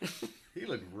He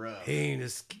looked rough. he ain't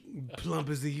as plump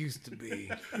as he used to be.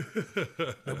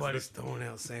 Nobody's throwing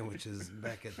out sandwiches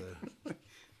back at the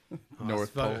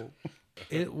North hospital.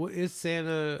 Pole. Is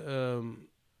Santa?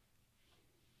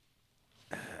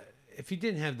 If he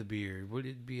didn't have the beard, would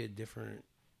it be a different?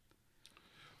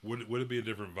 Would it be a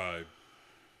different vibe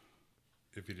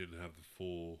if he didn't have the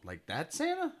full? Like that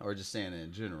Santa? Or just Santa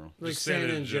in general? Like Just Santa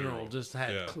Santa in in general, general. just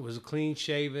had Yeah. was clean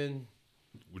shaven,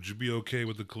 Would you be okay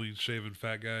with the clean shaven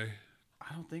fat guy?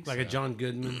 I don't think like so. a John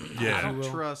Goodman. Yeah. I if you don't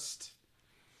will. trust.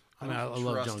 I mean, I don't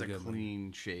love trust John a Goodman.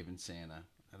 clean shaven Santa.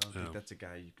 I don't think Yeah. that's a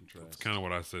guy you can trust. That's kind of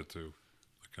what I said too.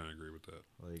 I kind of agree with that.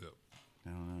 Like- Yep. I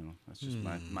don't know. That's just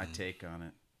my take on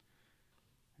it.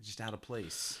 It's just out of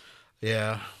place.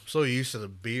 Yeah, I'm so used to the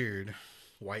beard,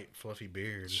 white fluffy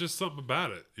beard. It's just something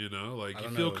about it, you know. Like I you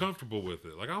don't feel know. comfortable with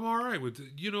it. Like I'm all right with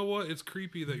it. You know what? It's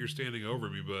creepy that you're standing over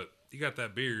me, but you got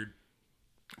that beard.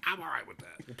 I'm all right with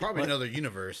that. Probably another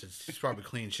universe. It's probably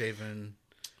clean shaven,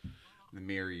 The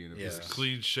mirror universe. Yeah.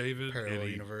 Clean shaven, Parallel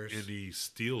and universe. and he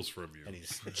steals from you. and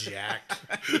he's jacked.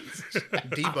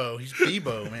 Debo, he's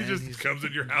Debo, man. He just He's comes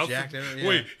in your house. jacked and- in it, yeah.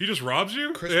 Wait, he just robs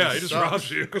you? Christmas Yeah, he just sucks.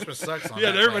 robs you. Christmas sucks on Yeah, that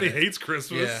and everybody planet. hates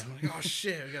Christmas. Yeah. I'm like, oh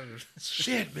shit, we gotta.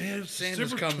 Shit, man.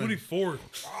 Santa's December coming. 24th.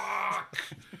 Fuck.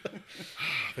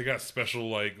 They got special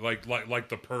like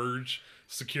the Purge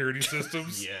security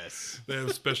systems. Yes. They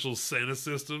have special Santa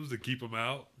systems to keep them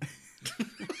out.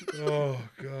 Oh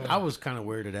god. I was kind of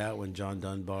weirded out when John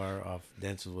Dunbar off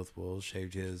Dances with Wolves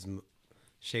shaved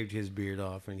his beard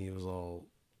off and he was all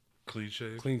Clean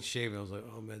shave. clean shaven. I was like,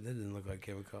 oh man, that didn't look like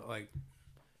Kevin Costner. Like,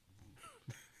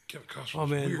 Kevin Costner oh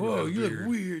was man, weird whoa, with that you beard. look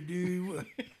weird, dude. What?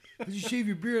 Did you shave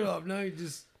your beard off? Now you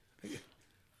just.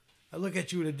 I look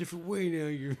at you in a different way now.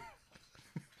 Your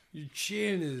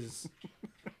chin is.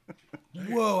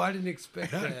 Whoa, I didn't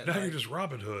expect that. Now you're just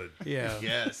Robin Hood. Yeah.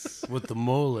 Yes. With the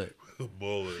mullet. The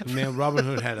bullet. Man, Robin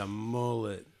Hood had a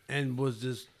mullet and was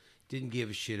just didn't give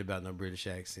a shit about no British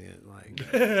accent. Like,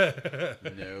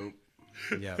 Nope.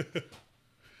 yeah,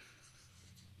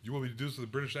 You want me to do this with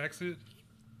a British accent?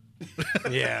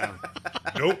 yeah.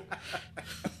 Nope.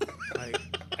 Like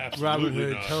Absolutely Robin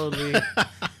Hood not.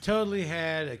 totally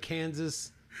had a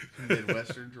Kansas.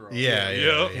 Midwestern draw. Yeah,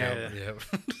 Yep. yeah.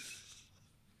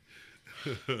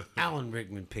 Alan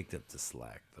Rickman picked up the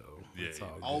slack though. Yeah, It's he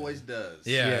all good. Always does.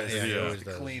 Yeah, Yes. yeah, he Yeah. always The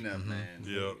does. cleanup man.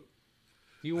 Yep.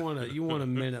 You want a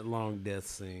minute long death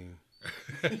scene.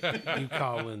 You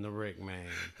call in the Rick Man.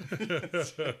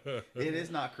 It is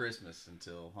not Christmas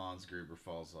until Hans Gruber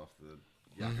falls off the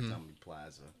Yakatomi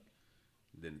Plaza.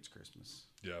 Then it's Christmas.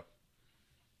 Yeah.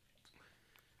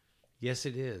 Yes,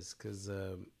 it is because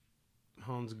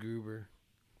Hans Gruber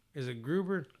is it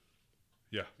Gruber?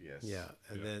 Yeah. Yes. Yeah,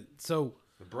 and then so.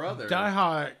 The brother. Die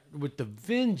Hard with the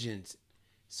vengeance.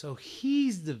 So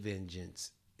he's the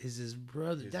vengeance. Is his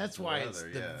brother. His That's why it's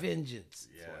brother, the yeah. vengeance.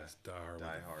 Yeah. Die Hard,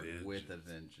 Die Hard with, with a a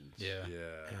vengeance. Yeah. Yeah.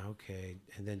 Yeah, okay.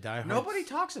 And then Die Hard. Nobody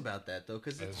talks about that though,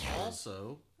 because it's That's true.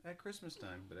 also at Christmas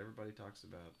time. But everybody talks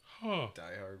about Huh.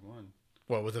 Die Hard 1.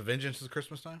 What, with a vengeance is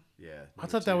Christmas time? Yeah. I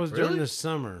thought that was during Really? the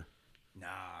summer. Nah,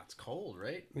 it's cold,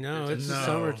 right? No, it's the No.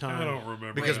 summertime. I don't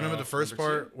remember. Because that. remember the first number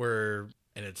part where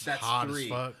and it's That's hot 3. as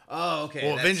fuck. Oh, okay.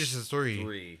 Well, that's Vengeance is 3.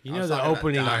 3. You I know was the talking about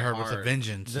opening- Die Hard with a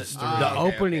Vengeance The, is 3. the okay,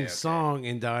 opening okay. song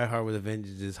in Die Hard with a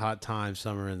Vengeance is "Hot Time,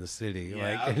 Summer in the City." Yeah,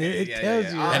 like, and okay, it yeah, tells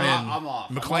yeah, you. yeah. And then I'm off.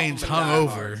 I'm McClane's off on Die hungover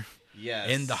Hard. Yes.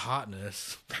 in the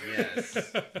hotness. Yes.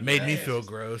 Made me Yes. feel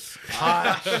gross.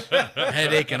 Hot,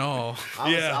 headache and all.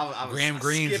 Yeah. Graham I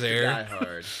Greene's skipped there. Die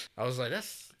Hard. I was like,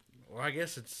 that's, well, I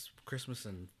guess it's Christmas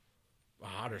in a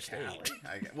hotter state.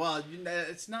 Well, you know,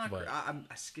 it's not. But- I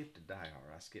skipped a Die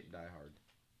Hard. I skipped Die Hard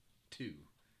 2.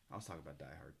 I was talking about Die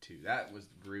Hard 2. That was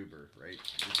Gruber, right?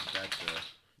 That's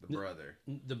the brother.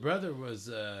 The brother was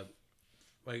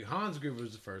like Hans Gruber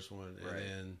was the first one, and Right.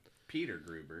 then Peter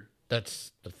Gruber.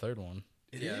 That's the third one.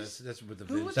 yeah, is? that's with the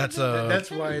Who was vengeance. That's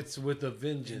That's why it's with the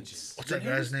vengeance. what's Then that who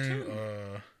guy's was name?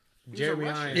 two? Jeremy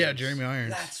Russian. Irons. Yeah, Jeremy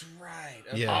Irons. That's right.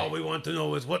 Yeah. All we want to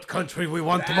know is what country we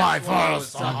want to buy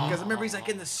first. Because I remember he's like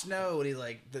in the snow and he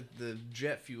like the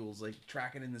jet fuel's like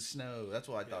tracking in the snow. That's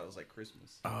why I thought it was like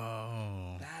Christmas.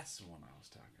 Oh. That's the one I was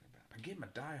talking about. I'm getting my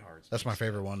diehards. That's my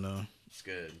favorite one though. It's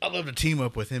good. I'd love to team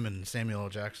up with him and Samuel L.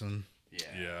 Jackson. Yeah.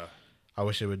 Yeah. I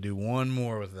wish they would do one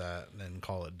more with that and then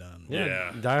call it done.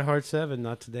 Yeah. Die Hard 7,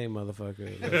 not today,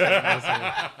 motherfucker.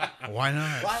 Why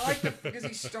not? Well, I like because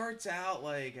he starts out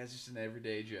like as just an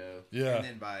everyday Joe. Yeah. And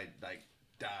then by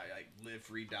live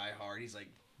free, die hard. He's like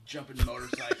jumping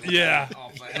motorcycles. Yeah.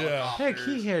 Off a Yeah. Heck,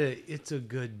 helicopter. he had It's a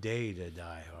good day to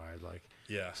die hard. Like,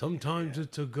 Yeah. sometimes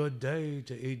it's a good day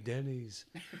to eat Denny's.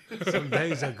 Some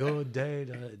days a good day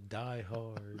to die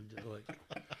hard.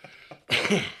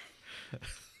 Like,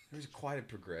 There's quite a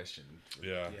progression.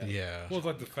 Yeah. Yeah. Well, it's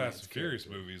like the Fast and Furious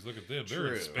movies. Look at them. They're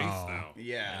in True. space Oh. now.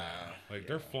 Yeah. Like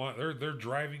they're flying. They're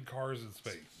driving cars in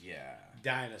space. Yeah.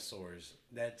 dinosaurs.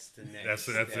 That's the next.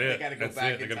 That's They it. gotta go That's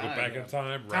back it. They in gotta go time, back yeah. in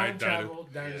time. Time Ride travel,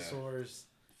 dinosaurs.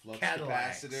 Flux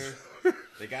Cadillacs. capacitor.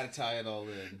 They got to tie it all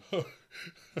in.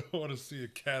 I want to see a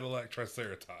Cadillac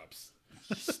Triceratops.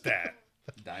 Stat.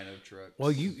 Dino trucks.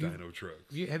 Well, you Dino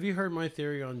trucks. have you heard my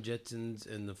theory on Jetsons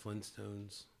and the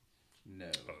Flintstones? No.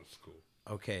 Oh, that's cool.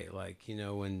 Okay, like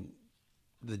when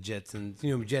the Jetsons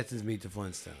meet the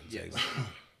Flintstones. Yes. They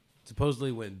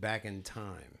supposedly went back in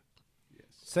time. Yes.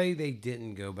 Say they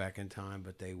didn't go back in time,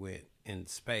 but they went in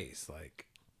space. Like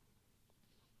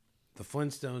the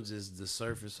Flintstones is the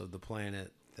surface of the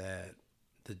planet that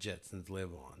the Jetsons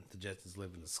live on. The Jetsons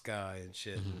live in the sky and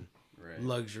shit, and Right.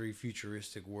 luxury,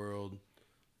 futuristic world,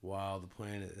 while the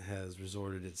planet has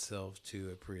resorted itself to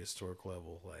a prehistoric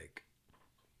level. Like,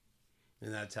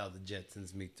 and that's how the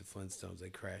Jetsons meet the Flintstones. They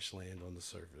crash land on the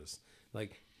surface.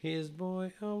 Like his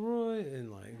boy Elroy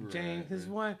and like Jane, his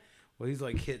wife. Well, he's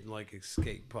like hitting like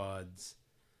escape pods.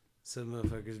 Some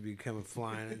motherfuckers be coming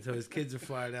flying, and so his kids are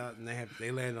flying out, and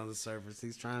they land on the surface.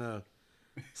 He's trying to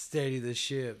steady the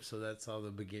ship, so that's how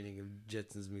the beginning of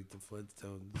Jetsons Meet the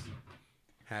Flintstones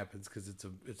happens, because it's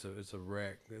a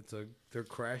wreck. They're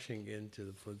crashing into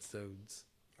the Flintstones.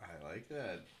 I like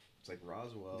that. It's like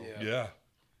Roswell. Yeah. Yeah.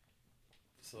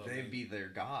 So They'd be their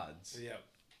gods. Yep.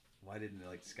 Why didn't they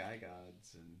like sky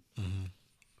gods and?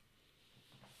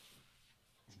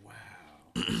 Wow.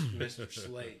 Mr.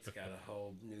 Slate's got a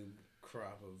whole new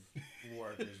crop of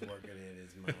workers working in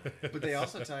his mind. But they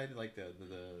also tied like the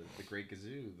Great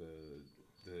Gazoo,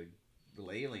 the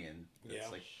alien. That's Yeah.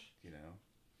 like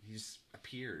he just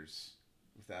appears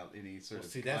without any sort Well,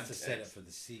 of. see, that's the context. setup for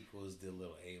the sequel, is the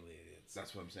little alien.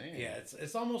 That's what I'm saying. Yeah,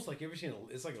 it's almost like, ever seen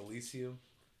it's like Elysium.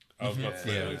 I was about to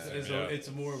say Yeah. that. It's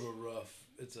more of a rough.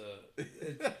 It's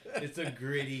a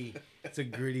gritty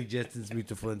Jetsons Meet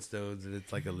the Flintstones, and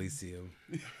it's like Elysium.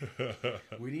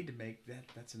 We need to make that.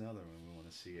 That's another one we want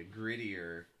to see. A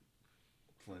grittier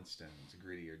Flintstones, a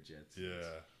grittier Jetsons.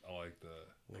 Yeah, I like that.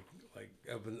 Like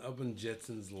up in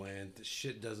Jetsons land, the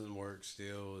shit doesn't work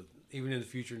still. Even in the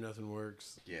future, nothing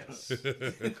works. Yes.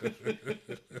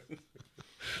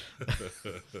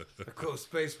 I quote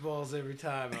Spaceballs every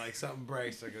time, and like something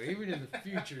breaks. I go, even in the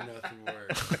future, nothing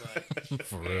works. Like,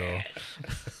 For real.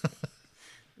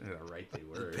 Right, they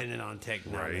were. depending on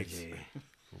technology.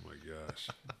 Oh my gosh.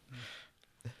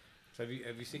 So have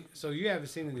you seen? So you haven't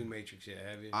seen the new Matrix yet,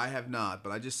 have you? I have not,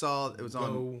 but I just saw it was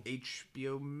on Go.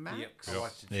 HBO Max. Yep, I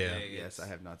watched it Yeah. today. Yes, It's- I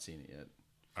have not seen it yet.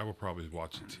 I will probably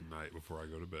watch it tonight before I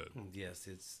go to bed. Yes,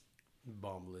 it's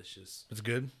bomblicious. It's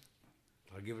good.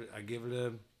 I'll give it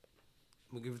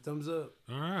a thumbs up.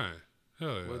 All right.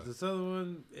 Hell yeah. But this other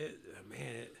one,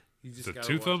 you Is just it got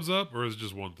two thumbs up or is it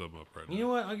just one thumb up right now? You know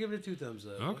what? I'll give it a 2 thumbs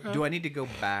up. Okay. Do I need to go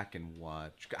back and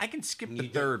watch? I can skip the You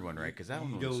third one, right? Because that You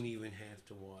one was don't even have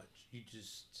to watch. You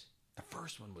just the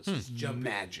first one was jump in.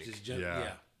 magic. Just jump. Yeah.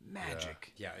 Yeah.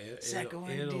 Magic. Yeah. Second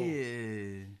one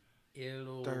did.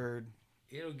 It'll Third.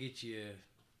 It'll get you.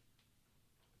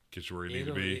 Get you where you need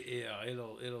to be.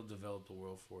 It'll develop the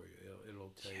world for you. It'll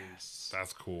tell Yes.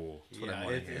 That's cool. you. what I Yeah,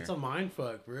 wanna it's a mind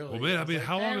fuck, really. Well, man, I It's mean, like,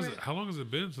 how long damn is it? How long has it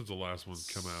been since the last one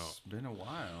come out? It's been a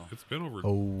while. It's been over.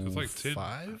 Oh, it's like 10.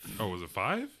 5? Oh, was it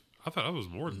 5? I thought it was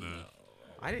more than that.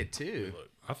 I did too.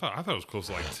 I thought it was close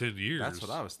to like 10 years. That's what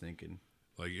I was thinking.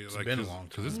 Like it's been a long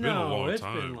because it's time. been a No, long it's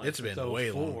time. been like- It's been It's way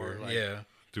 04, longer. like- Yeah.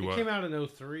 Do It what? came out in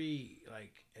 03,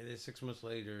 like, and then 6 months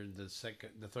later,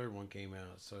 the third one came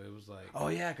out. So it was like, Oh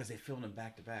yeah, because they filmed them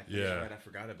back to back. That's Yeah. right. I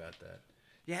forgot about that.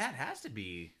 Yeah, it has to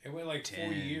be. it went like 4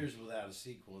 10. years without a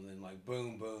sequel, and then like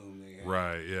boom, boom,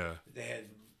 Right. Yeah. They had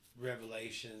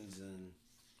Revelations and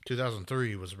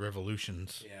 2003 was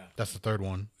Revolutions. yeah. That's the third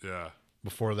one. Yeah.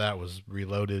 Before that was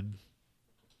Reloaded.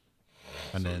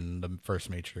 And then the first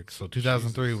Matrix. So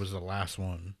 2003 was the last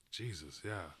one. Jesus.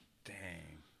 Yeah.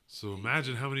 Dang. So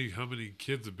imagine how many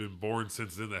kids have been born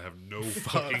since then that have no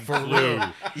fucking for clue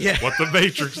Yeah. what the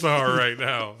Matrix are right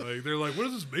now. Like they're like, what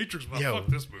is this Matrix about? Yo. Fuck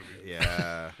this movie.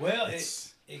 Yeah. Well,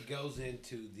 It's- it goes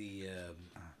into the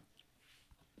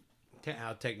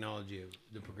how technology,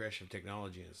 the progression of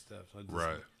technology and stuff. So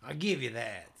Right. I'll give you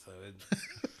that. So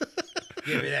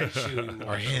give me that shooting.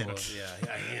 Or hints. Yeah,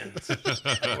 a hint.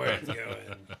 Where it's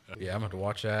going. Yeah, I'm going to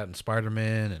watch that and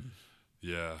Spider-Man and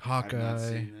Yeah. I've not Hawkeye.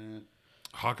 seen that.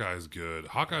 Hawkeye's good.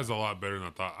 Hawkeye's a lot better than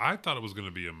I thought. I thought it was going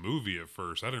to be a movie at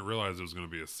first. I didn't realize it was going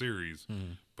to be a series.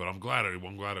 But I'm glad it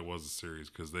was a series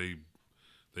because they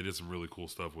did some really cool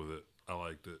stuff with it. I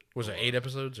liked it. Was it 8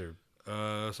 episodes or?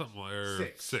 Something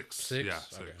like six. Six? Yeah,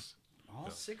 Okay. 6. All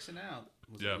 6 and out.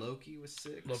 Was Yeah. it Loki was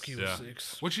 6? Loki Yeah. was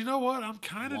 6. Which you know what? I'm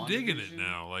kind of digging it WandaVision?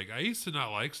 now. Like I used to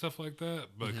not like stuff like that,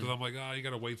 but because I'm like, you got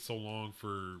to wait so long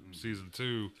for season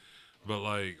 2. But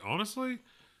like honestly,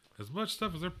 as much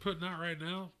stuff as they're putting out right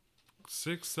now,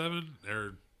 6, 7,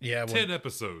 or Yeah, 10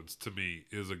 episodes to me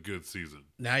is a good season,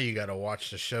 now you got to watch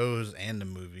the shows and the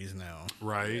movies now.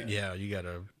 right? Yeah, you got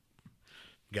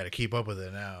to keep up with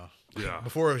it now. Yeah.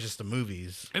 Before it was just the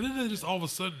movies. And then they just all of a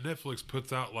sudden Netflix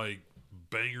puts out like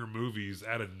banger movies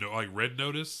out of like Red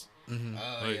Notice. Oh,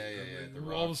 Like, yeah. The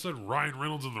all of a Rock. sudden Ryan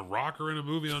Reynolds and The Rock are in a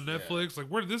movie on Netflix. Like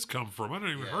where did this come from? I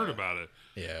didn't even heard about it.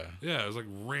 Yeah. Yeah, it was like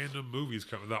random movies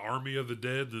coming. The Army of the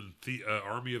Dead, the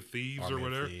Army of Thieves Army or of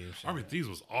whatever. Thieves, Army of Thieves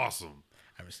was awesome.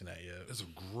 I haven't seen that yet. It's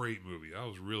a great movie. I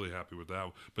was really happy with that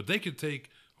one. But they could take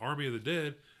Army of the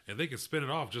Dead and they could spin it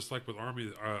off just like with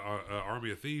Army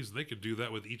of Thieves, and they could do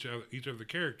that with each of the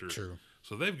characters. True.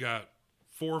 So they've got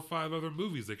 4 or 5 other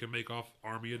movies they can make off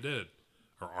Army of Dead,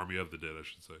 or Army of the Dead, I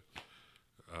should say.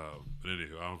 But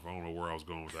anywho, I don't know where I was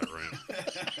going with that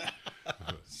rant.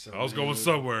 I was going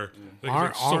somewhere. They could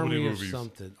make so many Army of movies.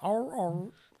 something.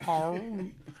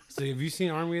 So have you seen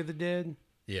Army of the Dead?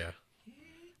 Yeah.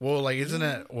 Well, like, isn't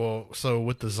it? Well, so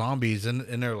with the zombies, and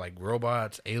they're like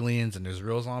robots, aliens, and there's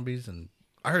real zombies, and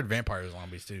I heard vampire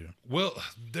zombies too. Well,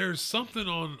 there's something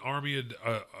on Army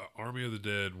of the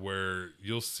Dead where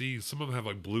you'll see some of them have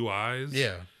like blue eyes.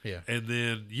 Yeah, yeah. And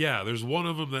then there's one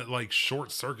of them that like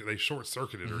they short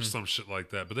circuited or some shit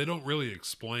like that, but they don't really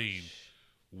explain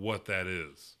what that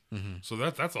is. So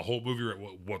that's a whole movie.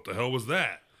 Right? What the hell was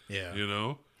that? Yeah. You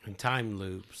know? And time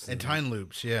loops. And time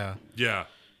loops, yeah. Yeah.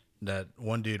 That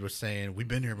one dude was saying, "We've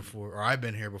been here before, or I've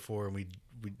been here before, and we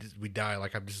die.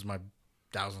 Like this is my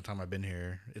 1,000th time I've been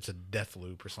here. It's a death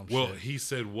loop or something." Well, he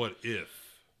said, "What if?"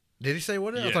 Did he say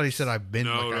what if? I Yes. thought he said I've been.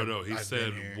 No, like, no. He I've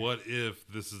said, been here." "What if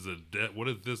this is what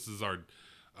if this is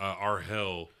our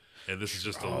hell, and this is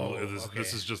just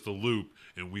this is just a loop,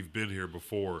 and we've been here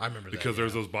before." I remember that, because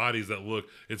there's those bodies that look.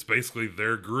 It's basically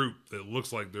their group. That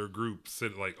looks like their group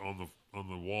sit like on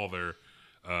the wall there.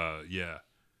 Yeah,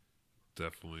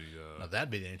 definitely. Now, that'd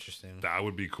be interesting. That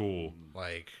would be cool.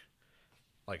 Like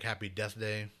Happy Death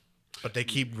Day, but they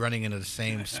keep running into the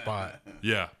same spot,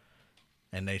 Yeah.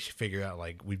 and they should figure out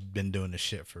like we've been doing this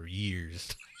shit for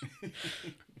years.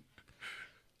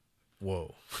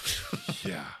 Whoa.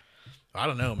 Yeah. I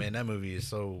don't know, man. That movie is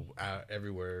so out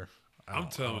everywhere. I'm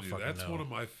telling you, fucking that's know. one of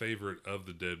my favorite of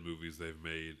the Dead movies they've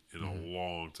made in a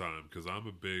long time because I'm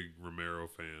a big Romero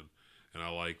fan and I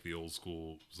like the old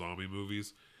school zombie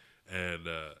movies. And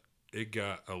it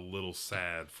got a little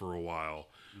sad for a while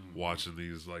watching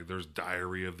these. Like, there's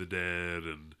Diary of the Dead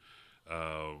and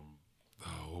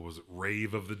what was it?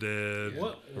 Rave of the Dead.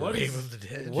 What Rave is of the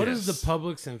Dead. what is Yes. the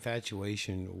public's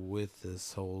infatuation with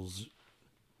this whole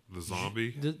The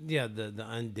zombie. the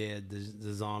undead,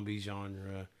 the zombie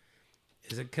genre?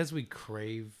 Is it because we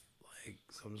crave like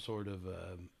some sort of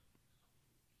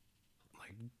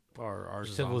like our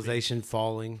civilization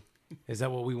falling? Is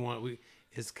that what we want?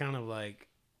 It's kind of like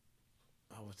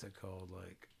what's it called?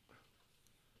 Like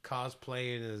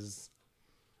cosplaying as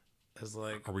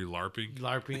like Are we LARPing?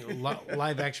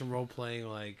 live action role playing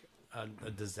like a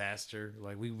disaster.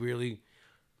 Like we really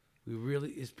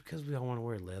it's because we all want to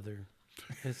wear leather.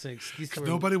 It's an excuse to wear-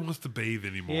 Nobody wants to bathe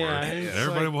anymore. Yeah, it's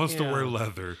Everybody like, wants to yeah. wear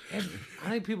leather. I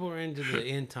think people are into the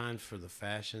end times for the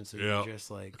fashion, so Yeah. they're just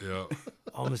like Yeah.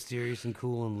 all mysterious and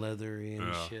cool and leathery and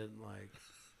Yeah. shit. Like,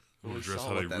 Wanna We dress saw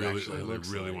how what they that really, actually how they looks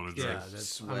really like. want to yeah, dress.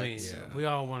 that's. I Sweats, mean, yeah. we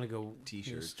all want to go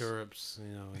T-shirts. stirrups,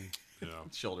 you know. And, Yeah.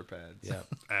 Shoulder pads. yeah.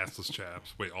 Assless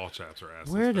chaps. Wait, all chaps are assless.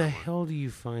 Where the never mind. hell do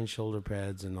you find shoulder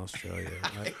pads in Australia?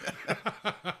 Like,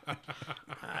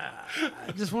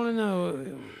 I just want to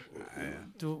know: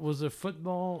 was there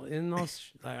football in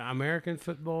American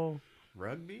football?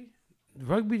 Rugby?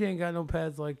 Rugby ain't got no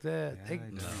pads like that. Yeah, They, I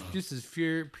know. just as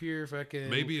pure fucking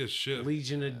Maybe a ship.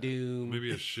 Legion of Doom.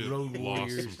 Maybe a ship Road lost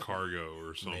Warriors. some cargo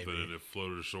or something, Maybe. and it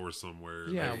floated ashore somewhere.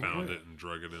 And Yeah, they found what- it and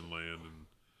drug it inland, and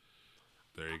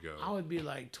there you go. I would be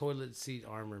like toilet seat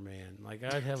armor man. Like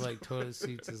I'd have like toilet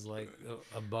seats as like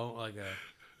a bone, like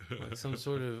some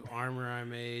sort of armor I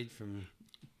made from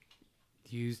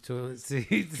used toilet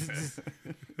seats. Just-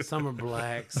 some are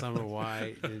black, some are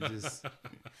white. And just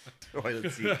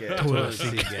Toilet seat guy. toilet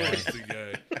seat guy. That's the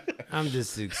guy. I'm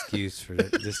just an excuse for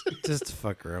that. Just to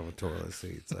fuck around with toilet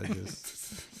seats. I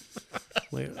just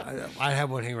like I have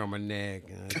one hanging around my neck,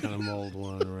 and I kind of mold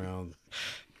one around.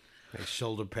 Like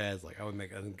shoulder pads, like I would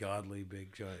make ungodly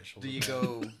big giant shoulder.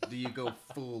 Do you go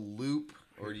full loop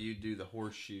or do you do the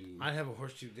horseshoe? I have a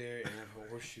horseshoe there, and I have a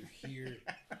horseshoe here,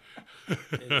 and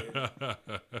then,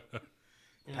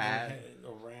 and Pad. I have it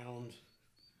around.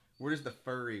 Where does the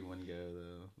furry one go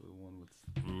though? The one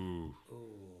with Ooh,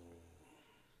 Ooh,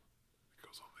 it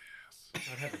goes on the ass.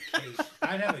 I'd have a cape.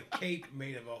 I'd have a cape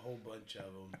made of a whole bunch of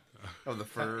them. the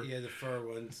fur. Yeah, the fur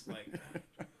ones. Like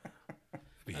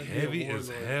Be I'd be a heavy as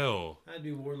warlord. hell. I'd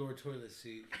be warlord toilet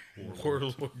seat.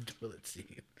 Warlord toilet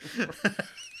seat.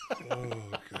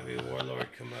 I'd be warlord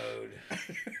commode.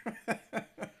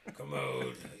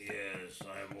 Commode. Yes,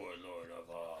 I'm warlord of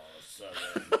all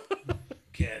southern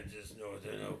Kansas,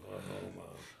 northern Oklahoma.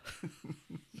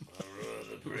 I rule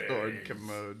the prairies. Lord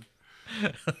commode.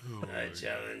 I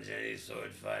challenge any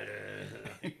sword fighter.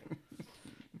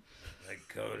 Like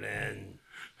Conan.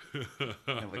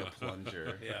 Like a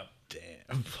plunger. Yeah.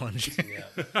 Damn, plunging.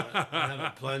 Yeah. I have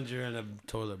a plunger and a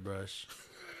toilet brush.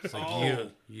 It's like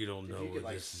you don't know You what could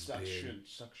like this has been.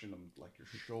 suction them like your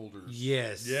shoulders.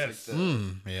 Yes. Yes. Like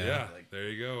the- Yeah. Yeah, Like- there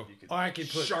you go. You could Or I could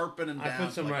put sharpen them I down. put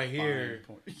to, some like, right a here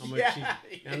fine point. on my Yeah.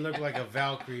 cheek and look like a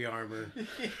Valkyrie armor.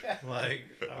 Like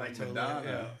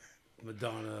Madonna.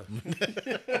 Madonna.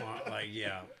 Like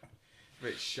yeah.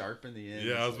 But sharpen the ends.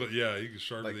 Yeah, you can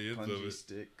sharpen like the ends pungy of it.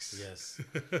 sticks. Yes.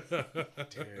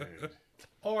 Dude.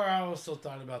 Or I also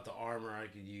thought about the armor I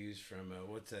could use from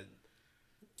what's that?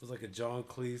 It was like a John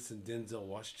Cleese and Denzel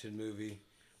Washington movie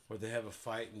where they have a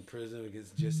fight in prison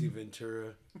against Jesse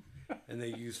Ventura, and they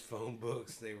use phone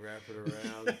books. They wrap it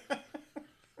around.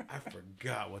 I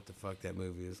forgot what the fuck that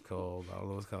movie is called. I don't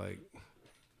know. It's kind of like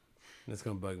it's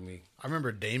gonna bug me. I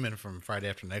remember Damon from Friday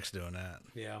After Next doing that,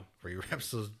 Yeah. where he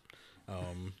wraps those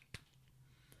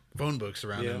phone books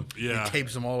around him. Yeah. He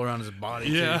tapes them all around his body.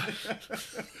 too. Yeah.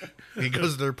 He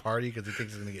goes to their party because he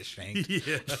thinks he's gonna get shanked.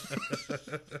 Yeah.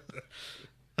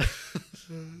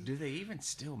 Do they even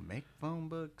still make phone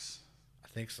books? I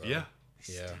think so. Yeah.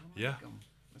 They Yeah. still Yeah. make 'em?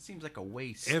 That seems like a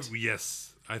waste.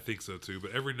 Yes, I think so too.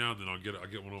 But every now and then I'll get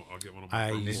one. I'll get one of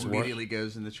I my It used to phone work- immediately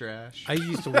goes in the trash. I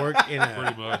used to work in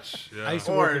pretty a. much. Yeah. I used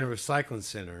to work in a recycling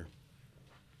center.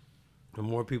 And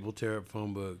more people tear up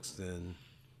phone books than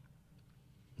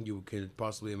you could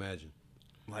possibly imagine.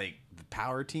 Like the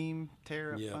power team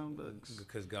tear up Yeah, phone books.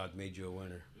 because God made you a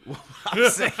winner. I'm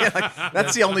saying, like,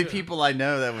 that's the only people I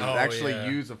know that would Oh, actually yeah.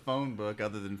 use a phone book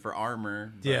other than for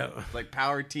armor. But, Yeah. like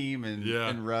Power Team and Yeah.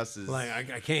 and Russ is Like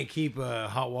I can't keep a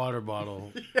hot water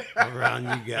bottle around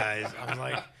you guys. I was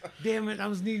like, damn it, I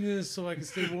was needing this so I can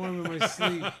stay warm in my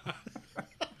sleep.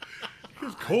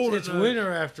 It's cold. It's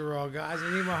winter after all, guys. I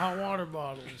need my hot water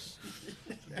bottles.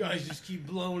 You guys just keep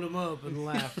blowing them up and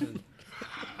laughing.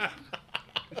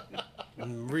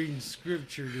 And reading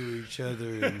scripture to each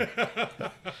other and,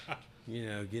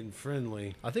 getting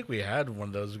friendly. I think we had one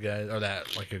of those guys, or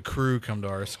that like a crew, come to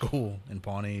our school in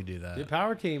Pawnee do that. The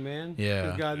power team, man. Yeah.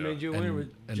 'Cause God Yeah. made you a winner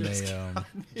with and just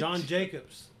they, John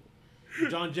Jacobs.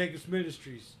 John Jacobs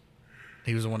Ministries.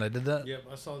 he was the one that did that. Yep,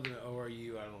 I saw them at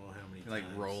ORU. I don't know how many like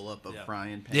times. roll up a Yeah.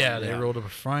 frying pan. Yeah, they Yeah. rolled up a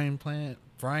frying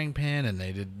pan, and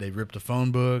they ripped a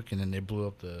phone book, and then they blew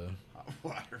up the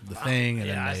thing, and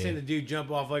Yeah, I then seen they the dude jump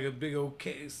off like a big old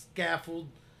scaffold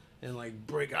and like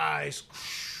break ice.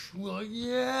 We're like,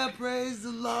 yeah, praise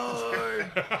the Lord.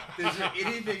 Is there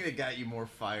anything that got you more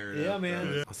fired Yeah, up?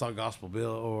 man. though? I saw Gospel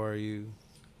Bill at ORU.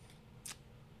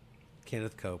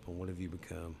 Kenneth Copeland, what have you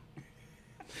become?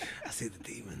 I see the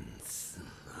demons.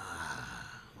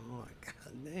 Oh my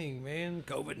God, dang, man.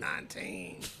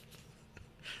 COVID-19.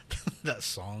 that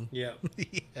song. Yeah.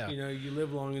 Yeah. You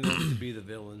live long enough to be the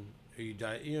villain. Or you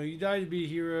die. You die to be a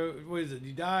hero. What is it?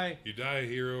 You die. You die a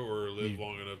hero or live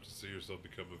long enough to see yourself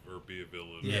become or be a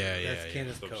villain. Yeah, yeah. That's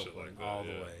Kenneth Some shit Copeland like that, all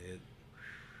yeah. the way.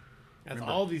 That's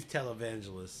all these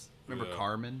televangelists. Remember Yeah.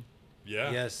 Carmen?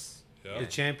 Yeah. Yes. Yeah. The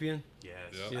champion. Yes.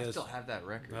 Yeah. I Yes. still have that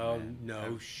record. Oh man.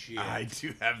 no shit. I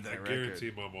do have that I record.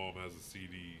 guarantee my mom has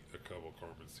a couple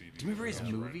Carmen CDs. Do you remember his in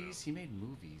her house right movies? He made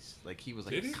movies. Like he was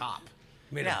like Did a he? cop.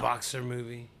 Made Yeah. a boxer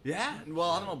movie. Yeah. Well,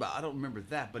 I don't remember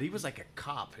that, but he was like a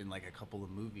cop in like a couple of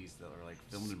movies that were like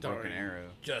filmed in Broken Starring Arrow.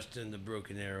 Justin the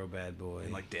Broken Arrow bad boy.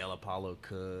 And like Dale Apollo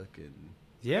Cook and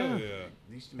yeah. Oh, yeah.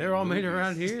 they used to They're make all made movies.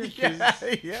 around here. 'Cause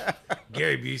Yeah, yeah.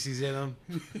 Gary Busey's in them.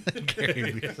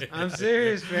 Gary Busey. I'm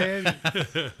serious, man.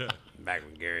 Back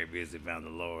when Gary Busey found the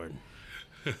Lord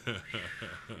Yeah.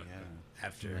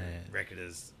 after Man. wrecking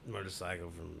his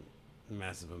motorcycle from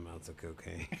massive amounts of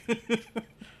cocaine.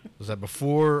 Was that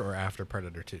before or after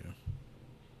Predator 2?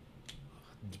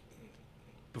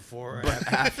 Before,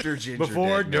 After Ginger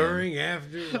before, Dead Man. during,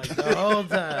 after, like the whole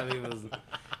time he was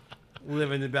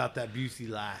living about that Busey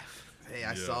life. Hey,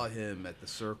 I Yeah. saw him at the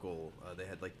Circle. They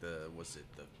had like the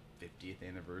 50th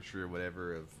anniversary or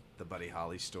whatever of the Buddy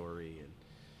Holly story, and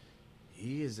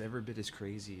he is every bit as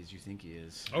crazy as you think he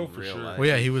is. Oh, in for real sure. life. Well,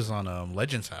 yeah, he was on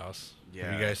Legends House. Have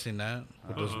Yeah. you guys seen that?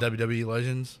 With those Uh-uh. WWE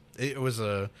Legends? It was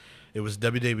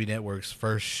WWE Network's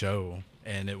first show,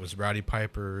 and it was Roddy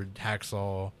Piper,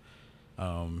 Hacksaw,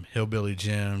 Hillbilly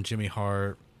Jim, Jimmy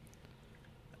Hart,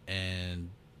 and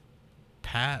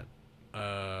Pat.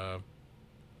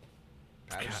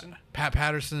 Patterson. Pat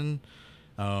Patterson.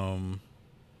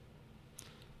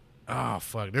 Oh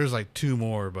fuck! There's like two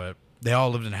more, but they all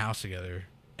lived in a house together,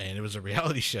 and it was a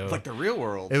reality show. Like the real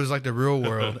world. It was like the real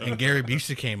world, and Gary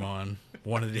Busey came on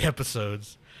one of the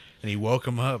episodes, and he woke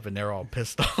them up, and they're all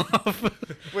pissed off.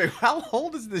 Wait, how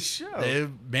old is this show?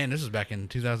 Man, this was back in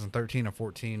 2013 or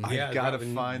 14. I gotta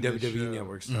when find this WWE show.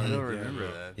 Network I started. don't Yeah. remember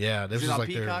that. Yeah, this Is it was on like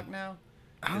Peacock now?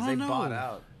 I 'Cause don't they know. bought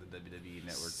out the WWE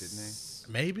Network, didn't they?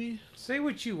 Maybe. Say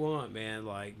what you want, man.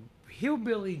 Like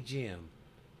Hillbilly Jim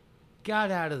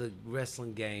got out of the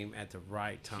wrestling game at the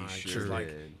right time. 'cause, sure like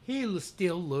did. he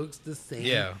still looks the same.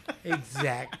 Yeah.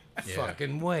 Exact Yeah.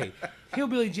 fucking way.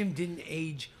 Hillbilly Jim didn't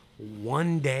age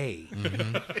one day.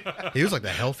 He was like the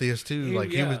healthiest too. He-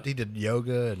 Like yeah. he did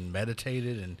yoga and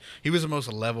meditated, and he was the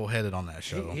most level-headed on that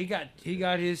show. He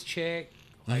got his check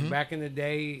like back in the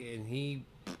day, and he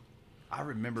I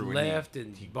remember when left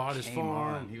and bought his came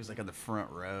farm. on. He was like on the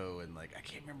front row, and like I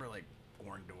can't remember like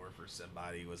Orndorff or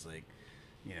somebody was like,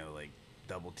 you know, like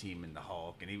double teaming the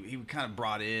Hulk, and he kind of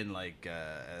brought in like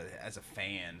as a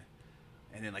fan,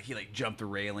 and then like he like jumped the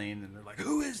railing, and they're like,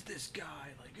 who is this guy?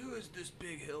 Like who is this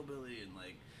big hillbilly? And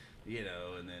like, you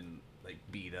know, and then like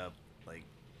beat up like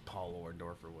Paul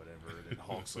Orndorff or whatever. And then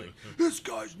Hulk's like, this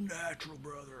guy's natural,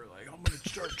 brother. Like I'm gonna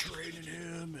start training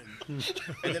him, and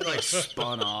then like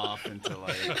spun off into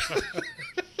like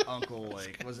Uncle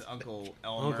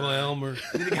Elmer? Uncle Elmer.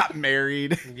 And then he got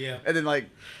married. Yeah. And then like,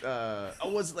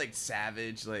 was it like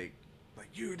Savage? Like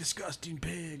you're a disgusting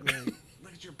pig. Like,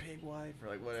 look at your pig wife, or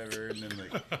like whatever. And then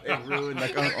like they ruined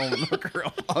like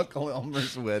Uncle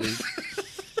Elmer's wedding.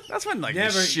 That's when like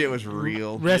Never- this shit was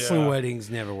real. Wrestling Yeah. weddings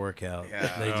never work out.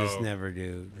 Yeah. They just No. never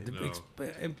do. No.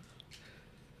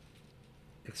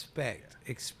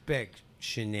 Expect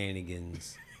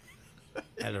shenanigans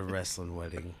at a wrestling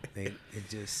wedding. It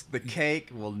just The cake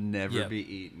will never Yep.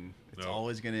 be eaten. It's No.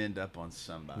 always gonna end up on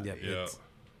somebody. Yep. Yeah. It's-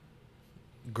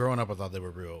 Growing up, I thought they were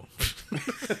real.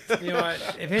 you know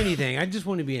what? If anything, I just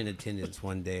want to be in attendance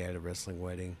one day at a wrestling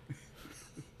wedding.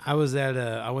 I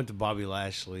went to Bobby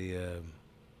Lashley. What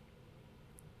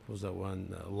was that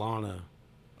one? Lana.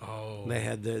 Oh, They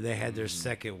had their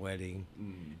second wedding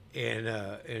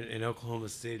in Oklahoma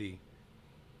City,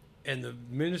 and the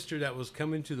minister that was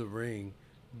coming to the ring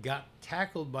got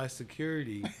tackled by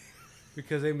security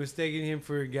because they mistaken him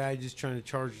for a guy just trying to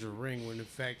charge the ring when in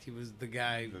fact he was the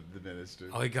guy. The minister.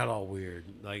 Oh, he got all weird.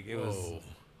 Like it was. Whoa.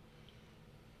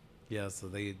 Yeah, so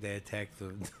they attacked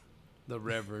the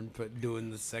reverend for doing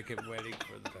the second wedding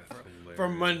for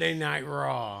Monday Night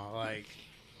Raw. Like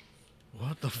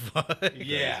what the fuck?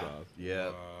 yeah. Yeah.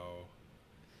 Wow.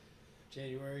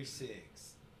 January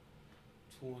 6th,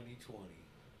 2020.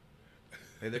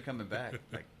 Hey, they're coming back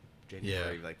like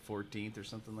January like 14th or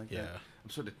something like Yeah. that. I'm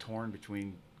sort of torn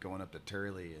between going up to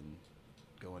Turley and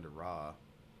going to Raw.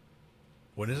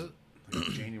 What is it? Like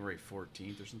January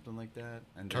 14th or something like that.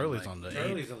 And then, Turley's like, on the 8th.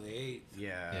 Charlie's on the 8th.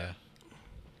 Yeah. Yeah.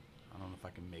 I don't know if I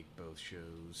can make both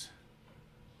shows.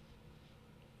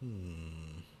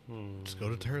 Let's go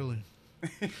to Turley.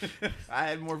 I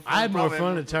had more fun. I had more probably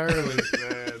fun at Turley.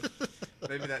 Man.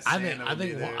 Maybe that I Santa think would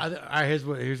be there. all right, here's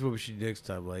what we should do next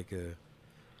time. Like,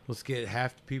 let's get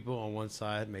half the people on one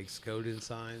side make Skoden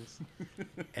signs,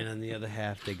 and on the other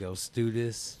half they go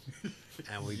Studis,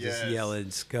 and we just Yes. yell in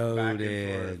Back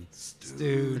Skoden, and forth.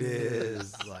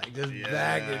 Studis, like just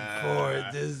back and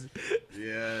forth, just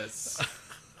Yes.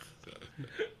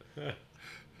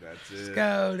 That's it.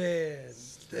 Skoden,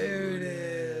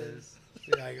 Studis.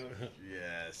 Like,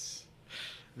 Yes.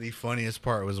 The funniest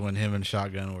part was when him and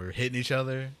Shotgun were hitting each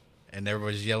other, and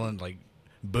everybody's yelling like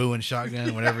boo and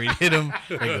Shotgun. Whenever he hit him,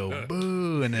 they go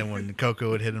boo, and then when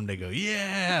Coco would hit him, they go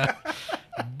yeah,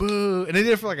 boo, and they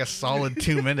did it for like a solid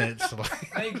 2 minutes.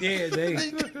 Like, They did.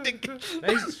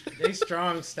 They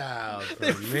strong styled for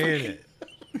a minute.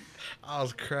 I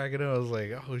was cracking up. I was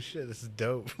like, oh shit, this is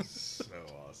dope. So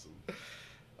awesome.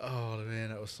 Oh man,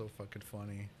 that was so fucking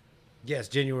funny. Yes,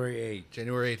 January 8th.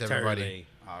 January 8th, everybody.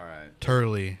 All right.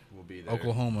 Turley, We'll be there.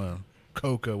 Oklahoma.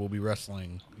 Coca will be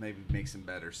wrestling. Maybe make some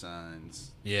better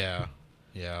signs. Yeah.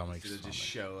 Yeah, I'll make Instead of some. just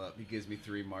show up. He gives me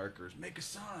 3 markers. Make a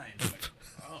sign. I'm like,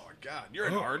 oh my god, you're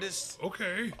an artist.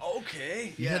 Okay.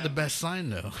 Okay. You had the best sign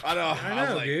though. I know. I was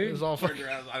know, like, dude. It was all turned fucking.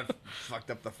 around, I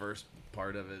fucked up the first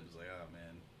part of it. It was like, oh man.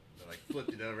 I like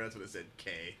flipped it over. That's when it said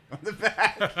K on the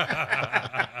back.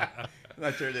 And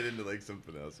I turned it into like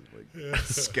something else, like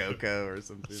Skoko or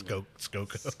something. Skoko.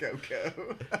 Skoko.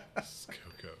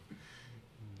 Coco.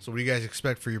 So what do you guys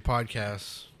expect for your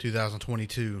podcast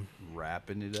 2022?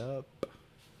 Wrapping it up.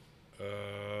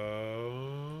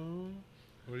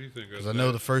 What do you think? Because I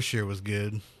know the first year was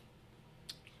good.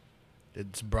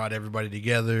 It's brought everybody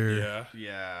together. Yeah.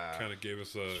 Yeah. Kind of gave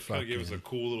us a Fucking-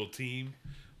 cool little team,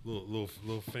 little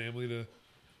family to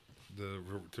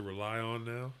rely on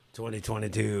now.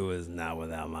 2022 is not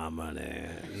without my money.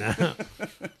 No.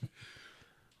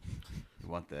 You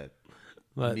want that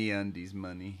But, MeUndies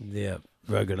money. yep,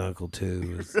 Rugged Uncle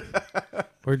 2 is...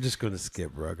 We're just going to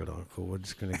skip Rugged Uncle. We're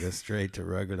just going to go straight to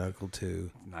Rugged Uncle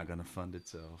 2. Not gonna fund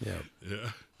itself. Yep. Yeah.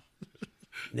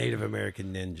 Native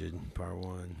American Ninja, Part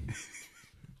 1.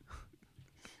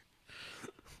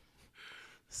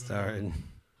 Starting.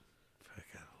 Fuck,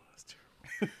 I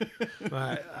don't know, that's terrible.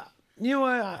 But, you know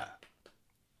what?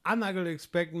 I'm not going to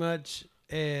expect much,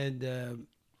 and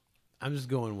I'm just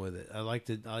going with it. I like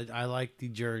the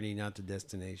journey, not the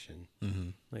destination. Mm-hmm.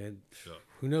 Like, Yeah.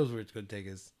 who knows where it's going to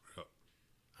take us? Yeah.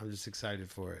 I'm just excited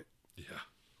for it. Yeah.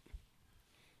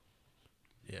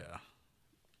 Yeah.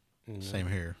 you know? Same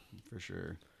here. For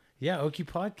sure. Yeah, Okie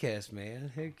Podcast,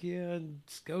 man. Heck yeah,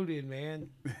 Scodian, man.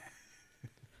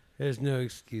 There's no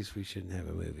excuse we shouldn't have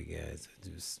a movie, guys.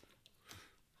 Just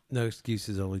no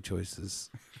excuses, only choices.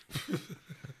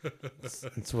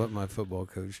 That's what my football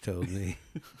coach told me.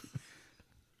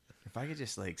 If I could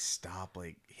just like stop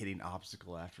like hitting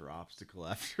obstacle after obstacle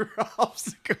after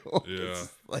obstacle. Yeah.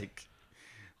 It's like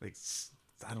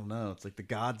I don't know. It's like the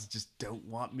gods just don't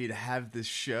want me to have this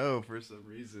show for some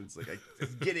reason. It's like I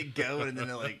just get it going and then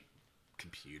they're like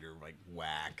computer like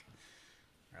whack.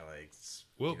 Or like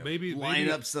Well, maybe line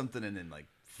up something and then like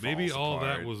maybe falls all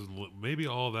apart. that was maybe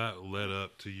all that led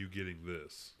up to you getting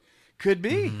this, could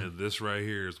be. and this right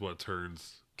here is what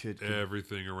turns Could-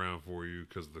 everything around for you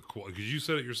because because you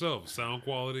said it yourself, sound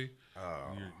quality.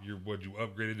 Oh. You're what you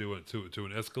upgraded to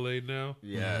an Escalade now.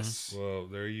 Yes. Well,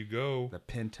 there you go. The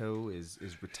Pinto is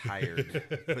retired.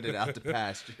 Put it out to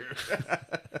pasture.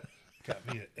 Got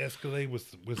me an Escalade with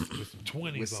some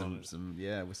 20s with on some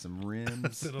it. with some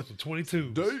rims. Set up some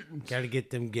 22s. Got to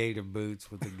get them gator boots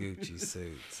with the Gucci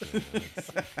suits.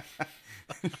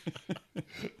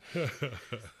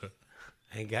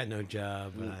 Ain't got no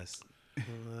job, but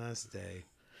I stay.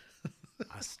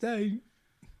 I stay.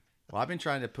 Well, I've been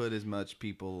trying to put as much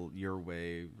people your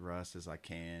way, Russ, as I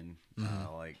can.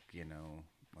 Like,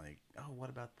 like, oh, what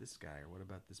about this guy, or what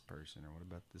about this person, or what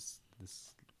about this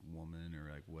woman,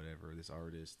 or like whatever, this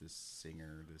artist, this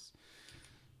singer, this.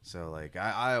 So like,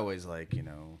 I always like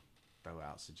throw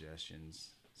out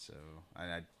suggestions. So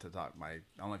I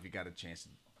don't know if you got a chance to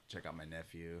check out my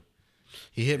nephew.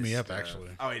 He hit me His up stuff. actually.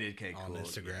 Oh, he did. Okay, On cool.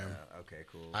 Instagram. Yeah, okay,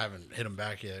 cool. I haven't hit him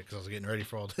back yet because I was getting ready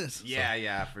for all this. so-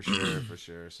 Yeah, for sure, for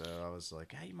sure. So I was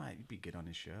like, hey, you'd be good on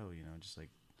his show, just like,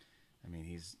 I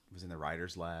mean, was in the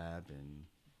writer's lab, and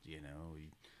he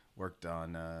worked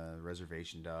on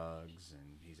Reservation Dogs,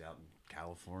 and he's out in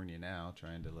California now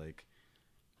trying to like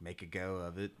make a go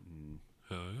of it, and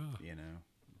Hell yeah.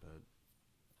 but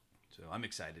so I'm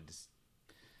excited to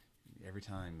every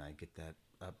time I get that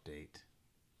update.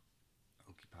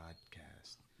 Okie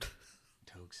Podcast,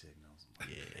 Toke Signals. I'm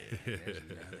like, yeah, there's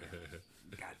another.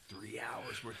 Got 3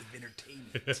 hours worth of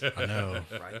entertainment. I know.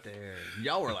 Right there.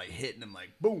 Y'all were like hitting them like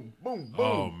boom, boom, boom.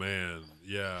 Oh man,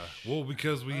 yeah. Well,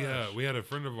 because we had a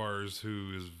friend of ours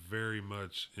who is very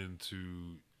much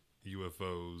into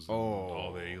UFOs and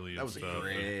all the alien that was stuff.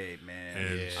 great, man.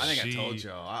 and I think I she- told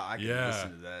y'all. I can yeah.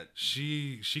 listen to that.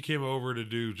 She came over to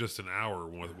do just an hour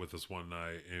with us one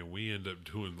night, and we ended up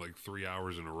doing like 3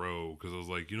 hours in a row because I was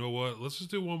like, you know what? Let's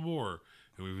just do one more.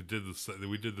 And we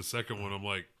did the second one. I'm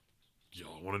like,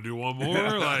 y'all want to do one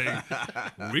more?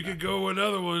 Like, we could go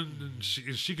another one. And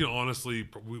she can honestly,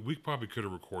 we probably could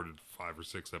have recorded 5 or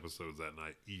 6 episodes that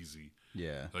night, easy.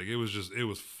 Yeah. Like it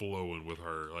was flowing with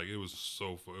her. Like it was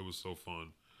so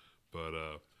fun. But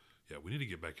yeah, we need to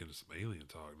get back into some alien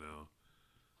talk now.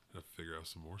 Gotta figure out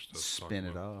some more stuff. Spin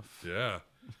it off. Yeah,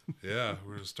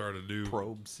 we're gonna start a new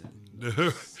Probes.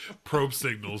 probe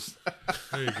signals.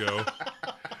 There you go.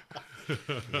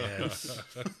 Yes.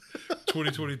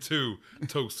 2022,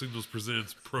 Toke Signals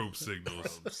presents Probe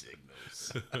Signals.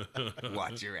 Signals.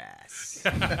 Watch your ass.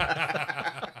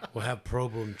 We'll have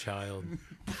Problem Child.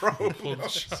 Problem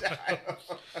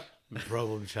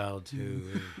Problem Child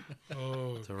too.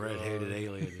 Oh, It's a red-headed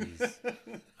alien. He's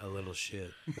a little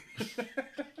shit.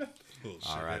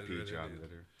 R.I.P. John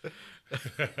Ritter.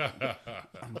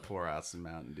 I'm pour out some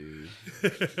Mountain Dew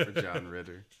for John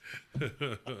Ritter.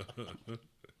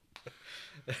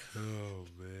 Oh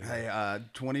man. Hey,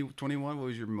 2021. What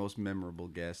was your most memorable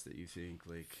guest that you think?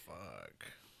 Like,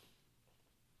 Fuck.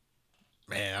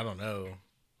 Man, I don't know.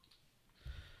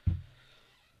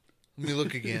 Let me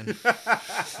look again.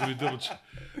 Let me double check.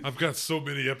 I've got so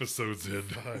many episodes in.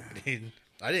 Fuck, dude.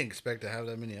 I didn't expect to have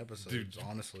that many episodes, Dude,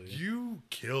 honestly. You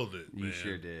killed it, man. you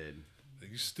sure did.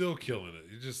 You're still killing it.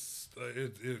 You just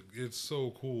it's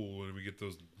so cool when we get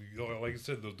those, like you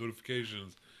said, those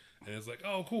notifications, and it's like,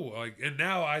 oh, cool. Like, and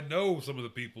now I know some of the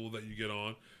people that you get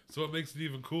on, so it makes it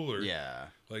even cooler. Yeah.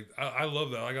 Like I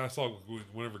love that. Like I saw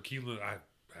whenever Keelan, I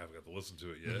haven't got to listen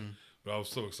to it yet, but I was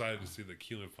so excited to see that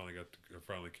Keelan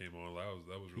finally came on.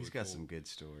 That was really. He's got cool. some good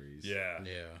stories. Yeah.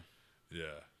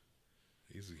 Yeah.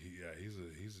 He's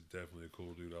definitely a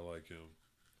cool dude. I like him.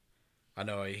 I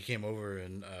know he came over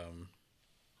and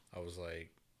I was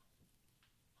like,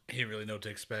 he didn't really know what to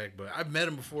expect, but I've met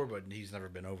him before, but he's never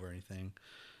been over or anything.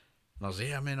 And I was like,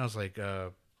 yeah, man. I was like,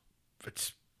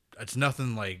 it's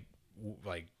nothing like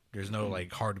there's no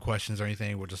like hard questions or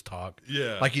anything. We'll just talk.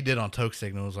 Yeah. Like you did on Toke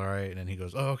Signals, all right. And then he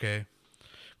goes, oh, okay.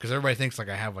 Because everybody thinks like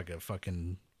I have like a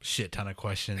fucking shit ton of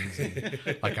questions. And,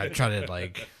 like I try to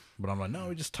like, but I'm like, no,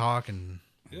 we just talk and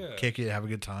kick it, have a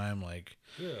good time. Like,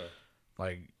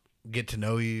 like get to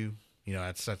know you. You know,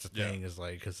 that's the thing is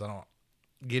like, because I don't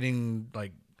getting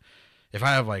like, if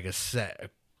I have like a set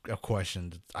of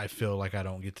questions, I feel like I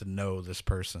don't get to know this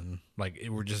person. Like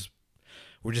we're just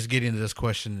getting into this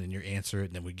question and you answer it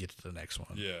and then we get to the next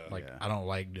one. Yeah. Like I don't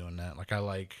like doing that. Like I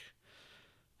like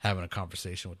having a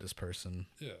conversation with this person.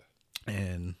 Yeah.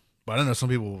 But I don't know, some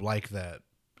people like that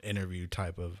interview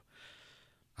type of,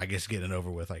 I guess, getting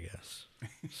over with, I guess.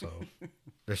 So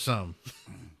there's some.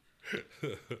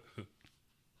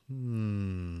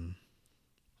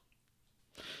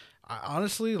 I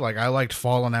honestly, like, I liked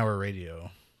Fallen Hour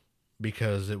Radio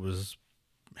because it was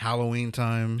Halloween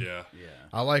time. Yeah. Yeah.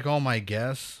 I like all my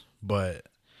guests, but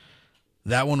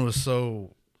that one was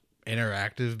so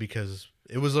interactive because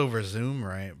it was over Zoom,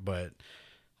 right? But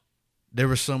there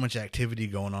was so much activity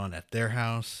going on at their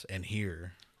house and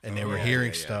here. And they were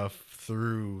hearing stuff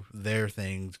through their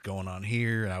things going on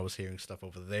here, and I was hearing stuff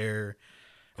over there.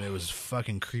 And it was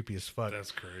fucking creepy as fuck.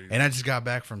 That's crazy. And I just got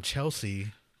back from Chelsea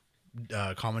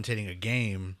commentating a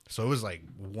game. So it was like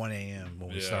 1 a.m.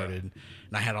 when we started. And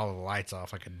I had all the lights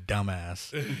off like a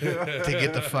dumbass to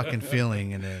get the fucking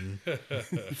feeling. And then,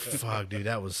 fuck, dude,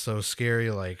 that was so scary.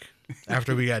 Like,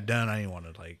 after we got done, I didn't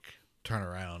want to, like, turn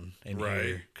around and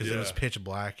hear. Because it was pitch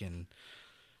black and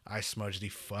I smudged the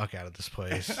fuck out of this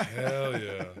place. Hell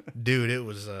yeah. Dude, it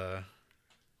was, I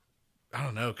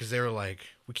don't know, because they were like,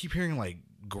 we keep hearing, like,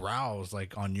 growls,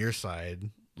 like, on your side,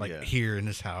 like, here in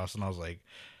this house. And I was like,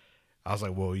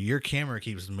 well, your camera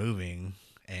keeps moving,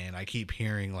 and I keep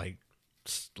hearing, like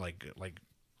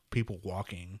people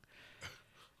walking.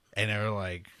 And they were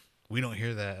like, we don't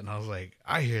hear that. And I was like,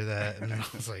 I hear that. And I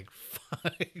was like,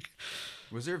 fuck.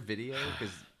 Was there video?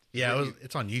 Because yeah,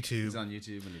 it's on YouTube. It's on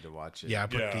YouTube. We need to watch it. Yeah, I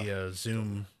put the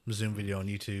Zoom video on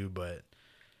YouTube, but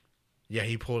yeah,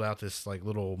 he pulled out this like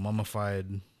little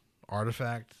mummified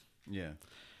artifact. Yeah.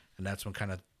 And that's when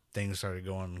kind of things started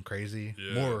going crazy.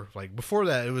 Yeah. More like before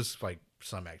that, it was like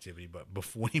some activity, but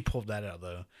before when he pulled that out,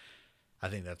 though, I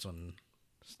think that's when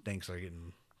things started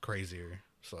getting crazier.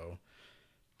 So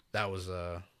that was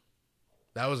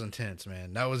intense,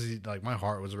 man. That was like my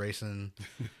heart was racing,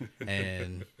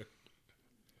 and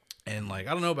like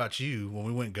I don't know about you, when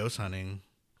we went ghost hunting,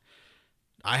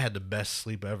 I had the best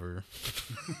sleep ever.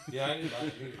 Yeah,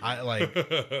 I like,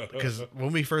 because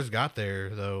when we first got there,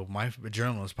 though, my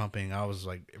adrenaline was pumping. I was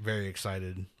like very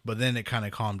excited, but then it kind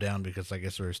of calmed down because I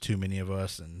guess there was too many of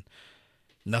us and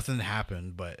nothing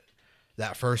happened. But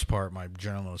that first part, my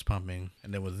adrenaline was pumping,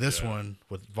 and then with this one,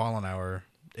 with Fallen Hour,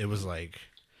 it was like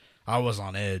I was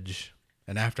on edge,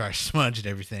 And after I smudged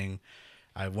everything,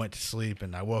 I went to sleep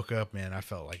and I woke up, man, I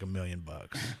felt like $1 million.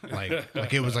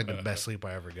 Like it was like the best sleep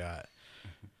I ever got.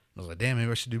 I was like, damn, maybe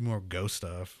I should do more ghost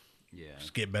stuff. Yeah.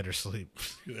 Just get better sleep.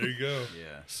 There you go.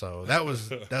 Yeah. So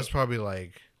that's probably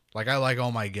like I like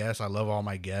all my guests. I love all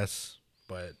my guests,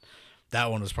 but that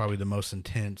one was probably the most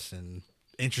intense and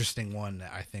interesting one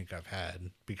that I think I've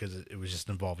had because it was just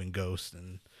involving ghosts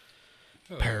and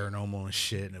paranormal and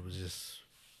shit, and it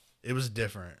was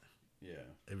different. Yeah.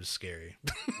 It was scary.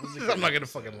 Was a I'm good not gonna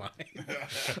episode. fucking lie.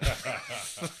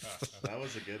 That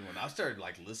was a good one. I started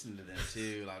like listening to them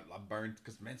too. And I burned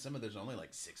because man, some of those are only like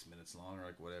 6 minutes long or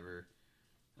like whatever.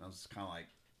 And I was kind of like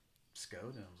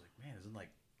scowled, and I was like, man, isn't like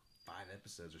 5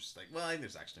 episodes or just like? Well, I think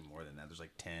there's actually more than that. There's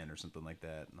like 10 or something like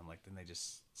that. And I'm like, then they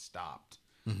just stopped.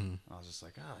 Mm-hmm. I was just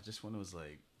like, just when it was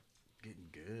like getting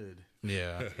good.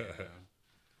 Yeah. You know?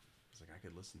 I was like, I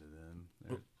could listen to them.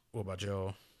 They're- What about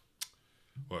y'all?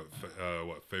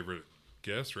 What favorite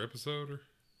guest or episode or?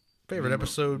 Favorite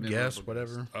episode, memorable guest,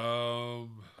 whatever.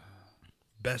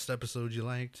 Best episode you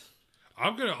liked?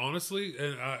 I'm gonna honestly,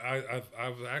 and I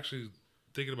was actually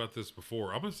thinking about this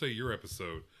before. I'm gonna say your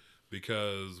episode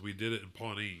because we did it in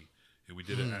Pawnee and we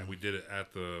did it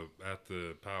at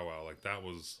the powwow. Like that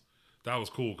was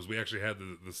cool because we actually had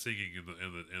the singing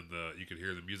and the you could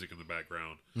hear the music in the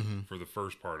background for the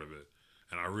first part of it,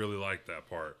 and I really liked that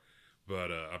part.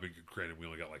 But I mean, granted, we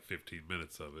only got like 15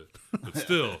 minutes of it, but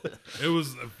still, it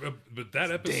was. But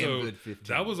that episode, good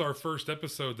 15 that was our first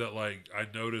episode that like I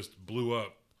noticed blew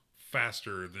up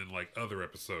faster than like other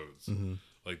episodes.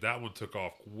 Like that one took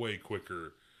off way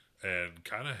quicker and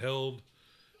kind of held.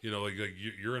 You know, like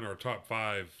you're in our top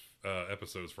 5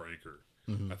 episodes for Anchor.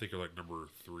 I think you're like number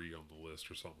 3 on the list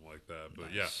or something like that. But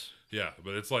yeah.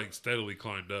 But it's like steadily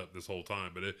climbed up this whole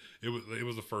time. But it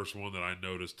was the first one that I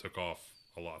noticed took off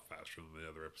a lot faster than the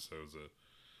other episodes.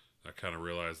 I kind of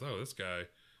realized, oh, this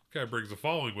guy brings a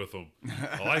following with him.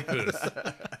 I like this.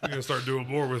 We're gonna start doing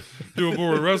more with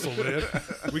Russell, man.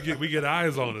 We get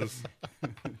eyes on us.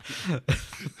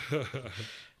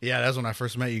 Yeah, that's when I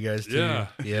first met you guys too. Yeah.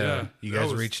 You That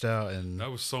guys was- reached out and That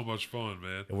was so much fun,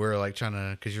 man. we were like trying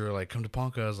to, because you were like, come to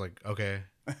Ponca. I was like, okay.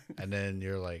 And then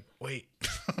you're like, wait.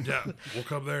 Yeah, we'll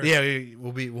come there. Yeah,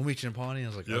 we'll meet you in Pawnee. I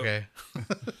was like, Yep. okay.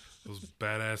 Those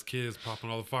badass kids popping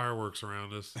all the fireworks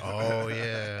around us. Oh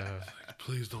yeah.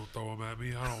 Please don't throw them at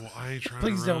me. I ain't trying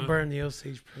Please to don't run. burn the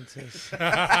Osage Princess.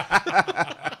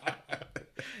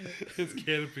 His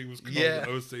canopy was called Yeah. the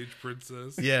Osage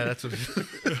Princess. Yeah, that's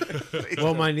what.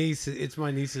 Well, my niece, it's my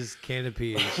niece's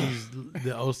canopy, and she's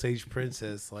the Osage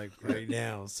Princess, like right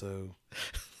now. So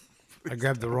I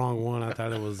grabbed the wrong one. I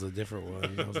thought it was a different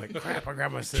one. I was like, crap! I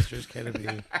grabbed my sister's canopy,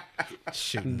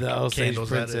 Shooting the Osage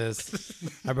candles at it. Princess.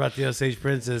 I brought the Osage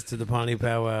Princess to the Pawnee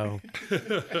powwow,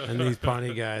 and these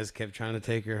Pawnee guys kept trying to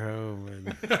take her home and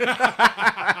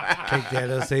take that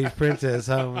Osage Princess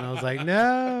home. And I was like,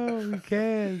 no, we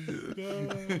can't.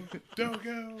 No, don't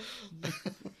go.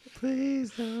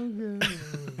 Please don't go.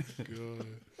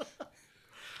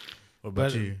 What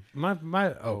about But you? my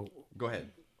Go ahead.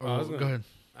 I was gonna- Go ahead.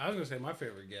 I was gonna say my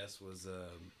favorite guest was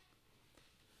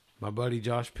my buddy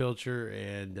Josh Pilcher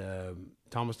and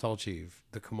Thomas Tallchief,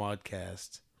 the Commod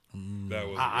Cast. That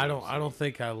was. I don't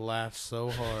think I laughed so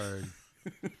hard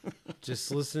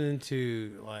just listening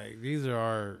to, like, these are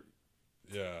our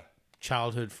Yeah.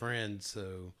 childhood friends,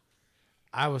 so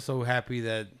I was so happy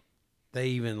that they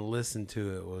even listened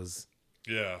to it. Was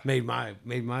Yeah. made my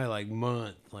like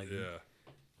month, like, Yeah.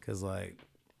 because like,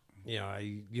 you know,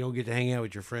 you don't get to hang out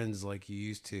with your friends like you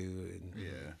used to, and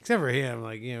Yeah. except for him,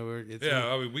 like, you know, Yeah.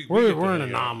 I mean, we we're get to an hang out.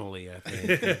 anomaly, I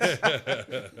think.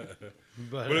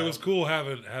 But it was cool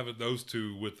having those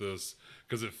two with us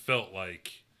because it felt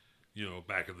like, you know,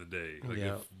 back in the day. Like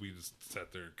Yeah. if we just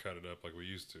sat there and cut it up like we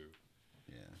used to.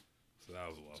 Yeah. So that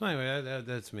was a lot. So anyway,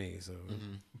 that's me. So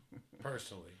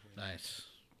personally, Nice.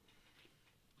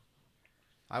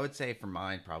 I would say for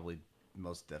mine, probably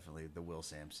most definitely the Will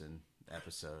Sampson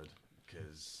episode,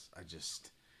 because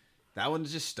that one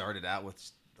just started out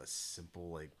with a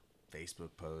simple like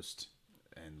Facebook post,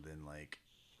 and then like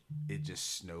it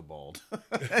just snowballed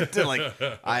to like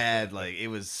I had like it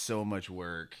was so much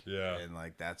work, Yeah. and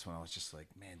like that's when I was just like,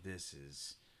 man,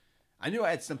 I knew I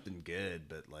had something good,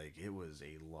 but like it was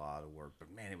a lot of work.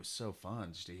 But man, it was so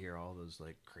fun just to hear all those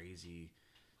like crazy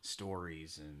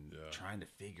stories and Yeah. trying to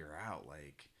figure out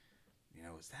like, you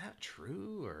know, is that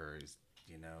true or is,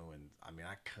 you know, and I mean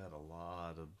I cut a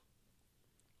lot of,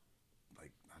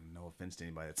 like, no offense to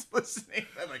anybody that's listening,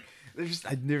 but like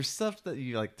there's stuff that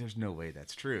you like, there's no way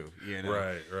that's true, you know.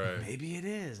 Right. Maybe it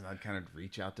is, and I'd kind of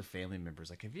reach out to family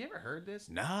members like, have you ever heard this?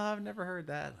 No, I've never heard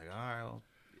that. Like, all right, well,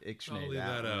 ictionary. I'll leave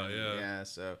that out, one. yeah. Yeah.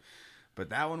 So, but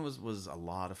that one was a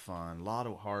lot of fun, a lot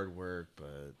of hard work,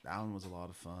 but that one was a lot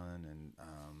of fun, and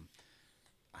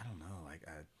I don't know, like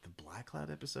the Black Cloud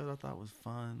episode I thought was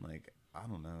fun. Like I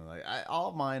don't know, like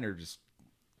all mine are just.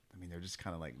 I mean, they're just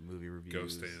kind of like movie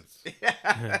reviews. Ghost dance.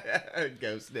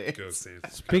 Ghost dance. Ghost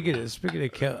dance.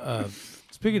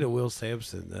 Speaking of Will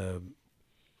Sampson,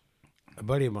 a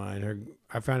buddy of mine,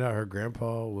 I found out her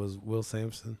grandpa was Will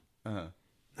Sampson. Uh-huh.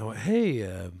 I went, hey,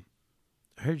 I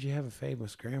heard you have a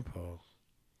famous grandpa.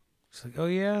 She's like, oh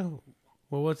yeah,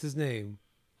 well, what's his name?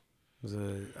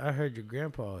 I heard your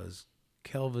grandpa is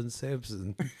Kelvin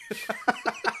Sampson.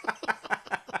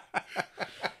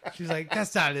 She's like,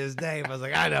 that's not his name. I was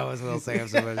like, I know it's Will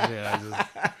Sampson, but shit,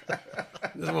 I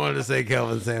just wanted to say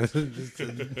Kelvin Sampson.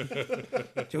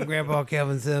 Your grandpa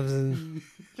Kelvin Sampson,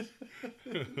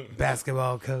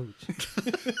 basketball coach.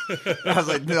 I was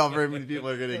like, not very many people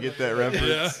are gonna get that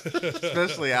reference,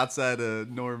 especially outside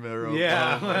of Norm or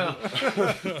Oklahoma.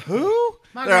 Who?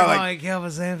 My They're grandpa like- ain't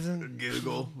Kelvin Sampson.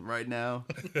 Google right now.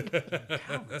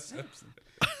 Calvin Simpson.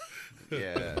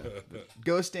 Yeah,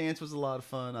 Ghost Dance was a lot of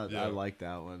fun. I like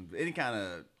that one. Any kind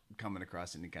of coming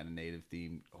across any kind of native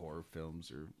themed horror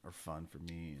films are fun for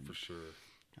me. And For sure.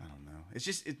 I don't know. It's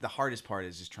just the hardest part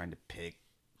is just trying to pick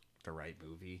the right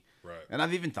movie. Right. And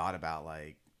I've even thought about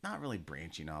like not really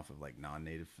branching off of like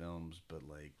non-native films, but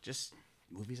like just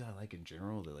movies I like in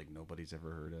general that like nobody's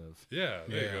ever heard of. Yeah,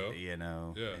 there you go. You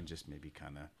know, Yeah. and just maybe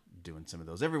kind of doing some of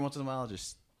those every once in a while,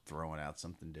 just throwing out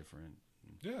something different.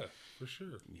 Yeah, for sure.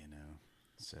 You know,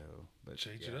 so but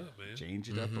Change it up, man. Change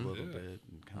it up a little Yeah. bit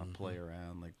and kind of play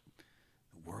around. Like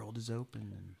the world is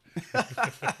open, and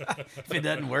if it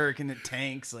doesn't work and it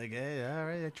tanks, like hey, all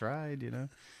right, I tried. You know,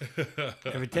 If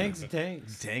it tanks, it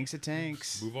tanks. tanks it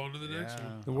tanks. Move on to the next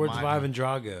one. The words of Mine- Ivan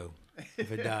Drago.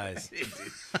 If it dies.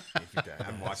 If you die,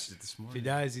 I watched it this If he morning.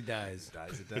 dies, he dies.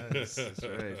 Dies, it does. That's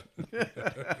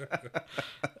right.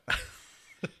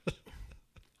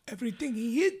 Everything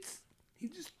he hits, he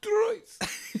destroys.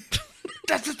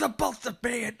 That's just supposed to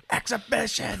be an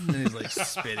exhibition. And he's like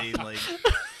spitting, like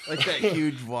that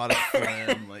huge wad of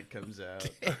phlegm like comes out.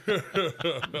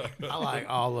 I like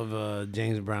all of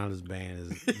James Brown's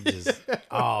band is just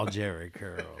all Jerry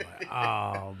Curl, like,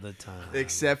 all the time.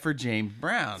 Except for James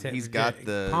Brown, Except he's for got Jack-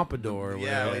 the pompadour or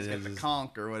Yeah, whatever he's it got the is.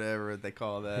 conch or whatever they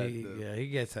call that. He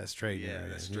gets that straight. yeah,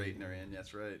 the straightener in.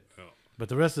 That's right. But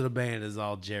the rest of the band is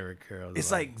all Jerry Curl.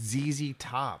 It's like ZZ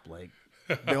Top. Like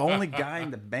the only guy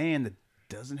in the band that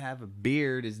doesn't have a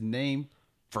beard is named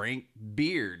Frank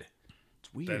Beard.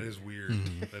 It's weird. That is weird.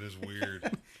 That is weird.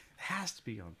 It has to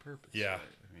be on purpose. Yeah. right?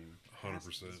 I mean, 100%.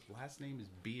 His last name is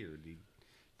Beard. He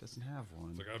doesn't have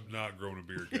one. Like I'm not growing a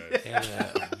beard, guys. and,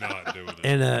 I'm not doing it.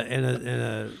 in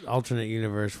a alternate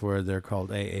universe where they're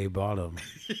called AA Bottom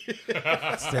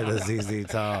instead of ZZ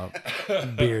Top,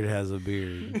 Beard has a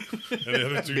beard, And the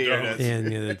other two Beard don't. has- and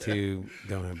the other two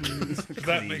don't have beards. That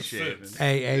Clean makes shaven. sense.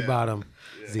 AA Bottom,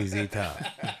 ZZ Top.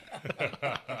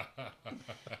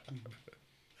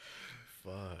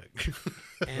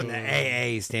 Fuck. And the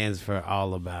AA stands for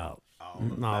all about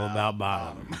bottom.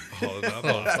 All about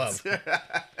bots.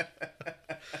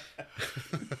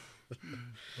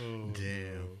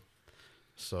 Damn.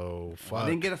 So fuck. Well, I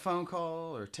didn't get a phone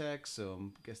call or text, so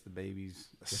I guess the baby's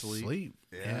asleep. Sleep.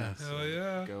 Yeah. Hell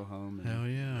yeah. Go home and Hell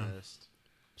yeah. rest.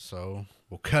 So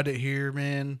we'll cut it here,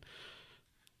 man.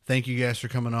 Thank you guys for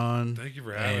coming on. Thank you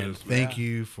for having and us. thank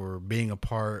you for being a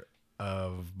part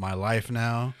of my life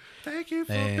now. Thank you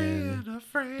for And being a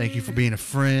friend. Thank you for being a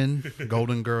friend,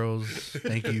 Golden Girls.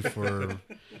 Thank you for,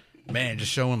 man,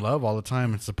 just showing love all the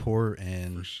time and support.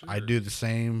 And I do the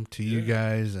same to you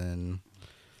guys. And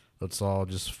let's all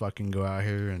just fucking go out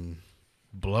here and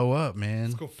blow up, man.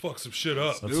 Let's go fuck some shit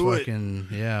up. Let's fucking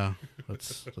yeah.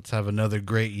 Let's have another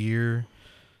great year.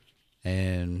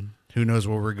 And who knows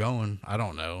where we're going? I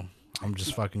don't know. I'm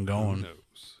just fucking Who going.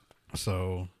 knows?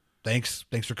 So thanks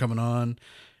for coming on.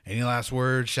 Any last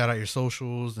words? Shout out your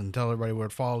socials and tell everybody where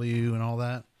to follow you and all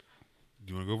that.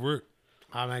 Do you want to go for it?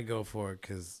 I might go for it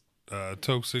because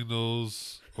Toke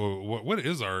Signals. Or what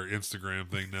is our Instagram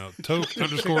thing now? Toke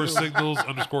 _signals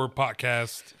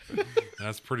 _podcast.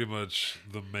 That's pretty much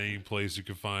the main place you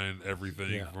can find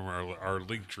everything from our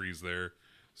link trees there.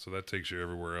 So that takes you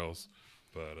everywhere else.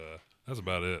 But that's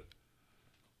about it.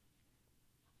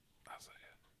 That's it.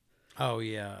 oh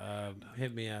yeah,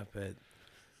 hit me up at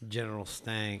General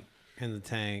Stank in the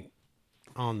tank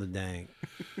on the dank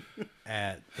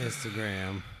at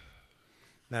Instagram.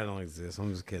 That don't exist.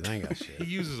 I'm just kidding. I ain't got He shit.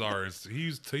 uses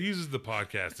he uses the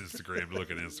podcast Instagram to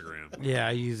look at Instagram. Yeah,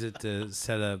 I use it to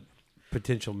set up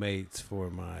potential mates for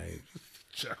my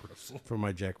Jack Russell.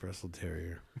 Jack Russell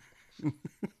Terrier.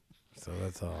 So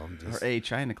that's all. I'm Or just. A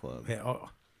China Club. Yeah, oh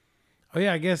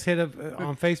yeah, I guess hit up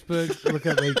on Facebook. Look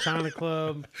up a China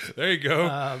Club. There you go.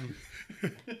 Um,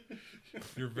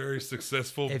 Your very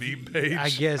successful if meme you- page. I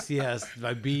guess yes.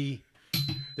 By B,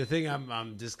 the thing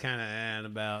I'm just kind of an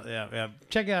about. Yeah.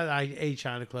 Check out a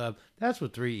China Club. That's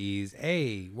with 3 E's.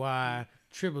 AYEE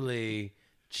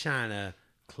China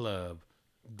Club.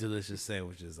 Delicious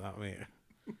sandwiches. I mean,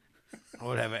 I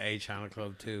would have an A China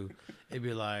Club too. It'd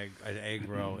be like an egg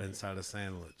roll inside a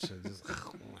sandwich. So just,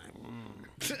 All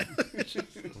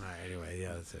right. Anyway,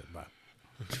 yeah, that's it. Bye.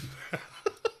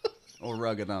 Or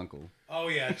Rugged Uncle. Oh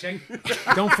yeah, check.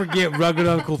 Don't forget Rugged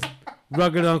Uncle.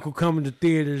 Rugged Uncle coming to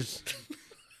theaters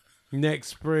next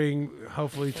spring.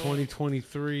 Hopefully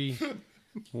 2023.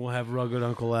 We'll have Rugged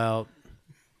Uncle out.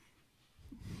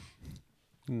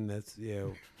 And that's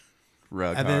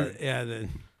Rug And Hard. then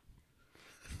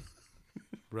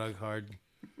Rug Hard.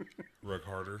 Rug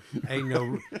harder. Ain't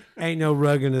no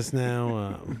rugginess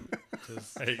now.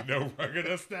 Ain't no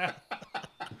ruggedness now.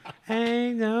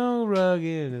 Ain't no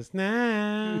rugginess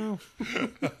now.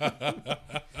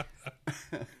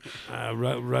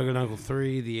 Rugged Uncle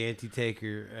 3, The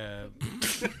Anti-Taker.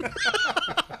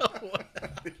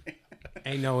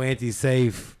 Ain't no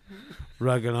anti-safe.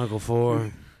 Rugged Uncle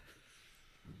 4.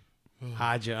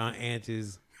 Hide your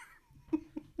aunties.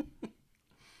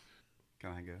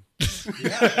 Can I go?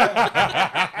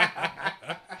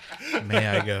 May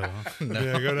I go? No.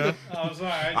 Yeah, go now. Oh,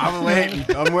 sorry. I'm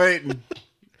waiting.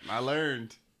 I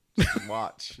learned. Just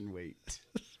watch and wait.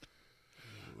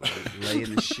 Lay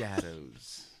in the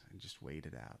shadows and just wait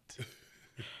it out.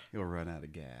 He'll run out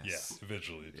of gas. Yeah,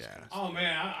 eventually. It's Yeah. Oh,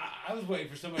 man. I was waiting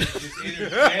for somebody to just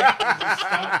interject and just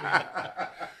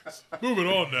stop me. Moving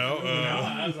on now.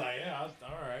 I was like, yeah,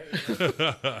 all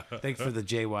right. Thanks for the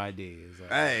JYD. It's like,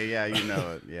 Hey, yeah, you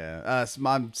know it. Yeah. So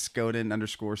I'm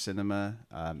Skoden_cinema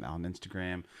on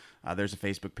Instagram. There's a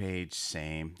Facebook page.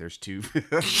 Same. There's 2.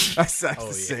 I have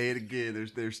to say it again.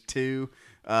 There's 2.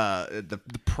 The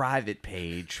private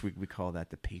page, we call that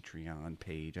the Patreon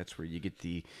page. That's where you get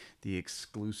the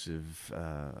exclusive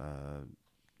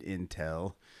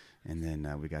intel, and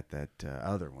then we got that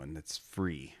other one that's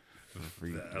free.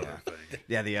 Free,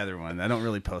 yeah, the other one. I don't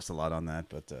really post a lot on that,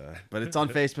 but it's on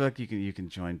Facebook. You can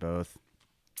join both.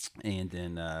 And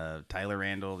then Tyler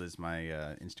Randall is my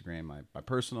Instagram, my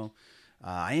personal.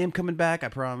 I am coming back, I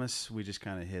promise. We just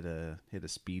kind of hit a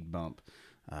speed bump.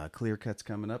 Clear Cut's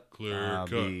coming up. I'll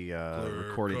be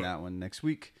recording that one next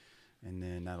week, and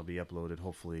then that'll be uploaded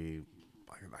hopefully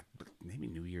maybe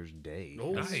New Year's Day.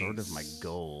 That's sort of my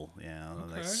goal. Yeah,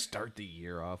 like start the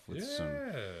year off with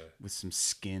some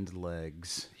skinned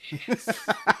legs.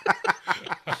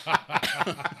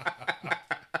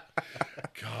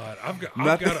 God, I've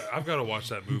got to watch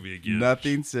that movie again.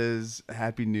 Nothing says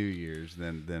Happy New Year's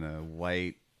than a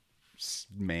white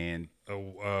man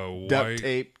duct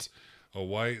taped. A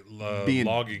white Being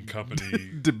logging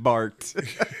company. Debarked.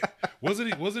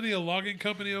 Wasn't he a logging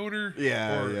company owner?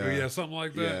 Yeah. Something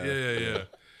like that.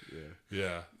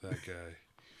 Yeah, that guy.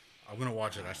 I'm gonna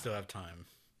watch it. I still have time.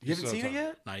 You haven't seen it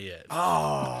yet? Not yet.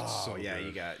 Oh, so yeah, good.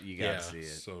 you got Yeah. to see it.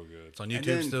 So good. It's on And YouTube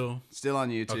then- still. Still on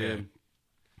YouTube. Okay.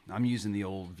 I'm using the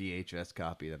old VHS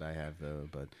copy that I have though,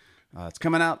 but it's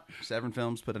coming out. Severn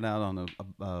Films put it out on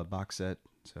a box set,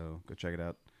 so go check it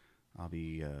out. I'll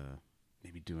be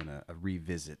maybe doing a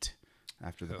revisit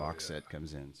after the box set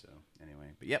comes in. So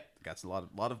anyway, but yep, got a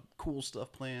lot of cool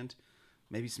stuff planned.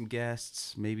 Maybe some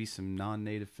guests, maybe some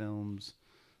non-native films,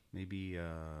 maybe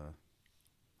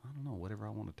I don't know, whatever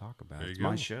I want to talk about. There you It's go.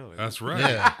 my show. isn't That's it? right.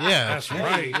 Yeah, yeah, That's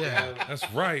right. Yeah,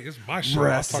 That's right. It's my show.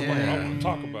 I'll talk about what I Yeah. want to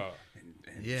talk about.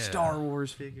 And Yeah. Star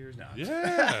Wars figures. No.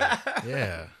 Yeah.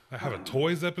 yeah. I have a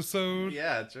toys episode.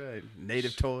 Yeah, that's right.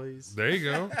 Native toys. There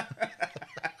you go.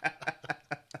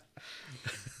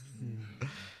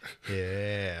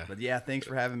 Yeah. But yeah, thanks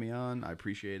for having me on. I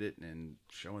appreciate it and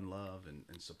showing love and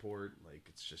support. Like,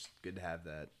 it's just good to have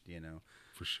that,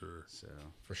 For sure. So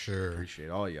For sure. appreciate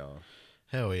all y'all.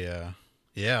 Hell yeah.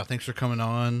 Yeah, thanks for coming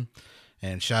on.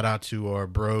 And shout out to our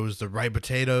bros, the Right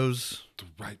Potatoes. The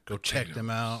right. Go check them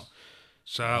out.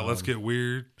 Shout out. Let's get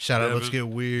weird. Shout out, Devin, Let's Get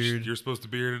Weird. You're supposed to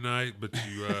be here tonight, but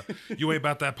you ain't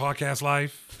about that podcast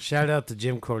life. shout out to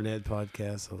Jim Cornette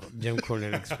podcast, Jim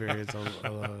Cornette Experience. I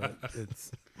love it.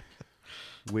 It's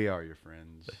We are your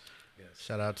friends.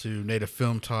 Shout out to Native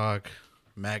Film Talk,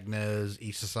 Magnez,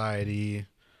 East Society,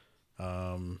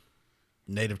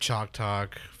 Native Chalk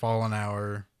Talk, Fallen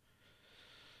Hour.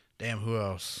 Damn, who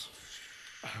else?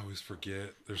 I always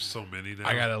forget. There's so many now.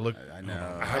 I gotta look. I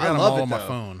know. I got them love all it, on my though.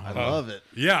 phone. I love it.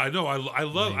 Yeah, I know. I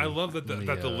love that me,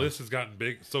 that the list has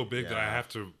gotten so big that I Yeah. have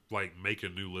to like make a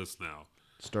new list now.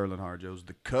 Sterling Harjo's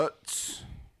The Cuts.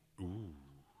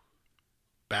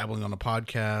 Babbling on the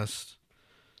podcast.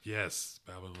 Yes,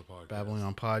 Babbling on the podcast. Babbling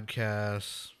on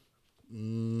podcasts.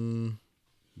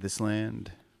 This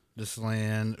Land. This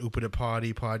Land. Upita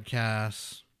Potty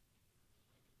podcast.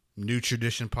 New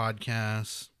Tradition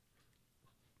podcast.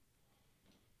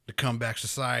 The Comeback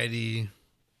Society.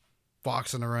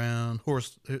 Foxing Around.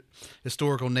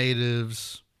 Historical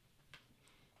Natives.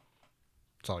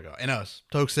 That's all I got. And us.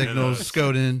 Toke Signals. us.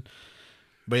 Skoden.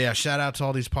 But yeah, shout out to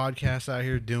all these podcasts out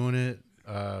here doing it.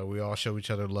 We all show each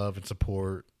other love and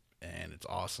support, and it's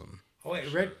awesome. Oh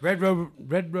wait, Red Road Rebellion.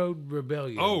 Red Road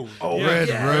Rebellion.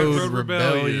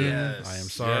 Rebellion. Yes. I am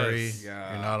sorry. Yes.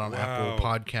 Yeah. You're not on Wow. Apple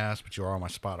Podcasts, but you are on my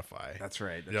Spotify. That's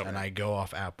right. That's Yep. And I go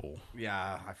off Apple.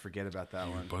 Yeah, I forget about that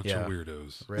one. Bunch Yeah. of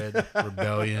weirdos. Red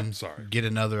Rebellion. Sorry. Get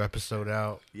another episode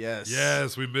out. Yes.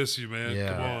 Yes, we miss you, man.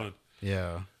 Yeah. Come on.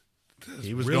 Yeah.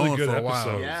 He was really going good for a while.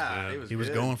 episodes, Yeah, man. He was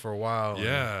good. going for a while. and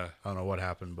Yeah. I don't know what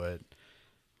happened, but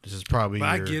this is probably But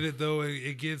I your- get it though.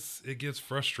 It gets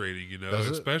frustrating, you know. Does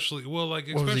it? Especially was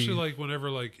especially he- like whenever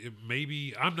like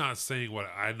maybe I'm not saying what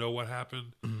I know what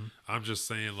happened. Mm-hmm. I'm just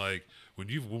saying like when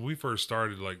we first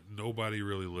started, like nobody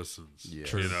really listens. Yeah.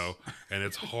 You know, and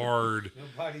it's hard.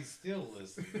 Nobody's still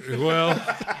listening. Well,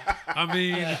 I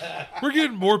mean, we're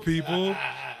getting more people.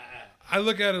 I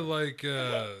look at it like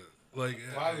Why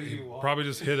would you want- probably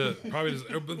just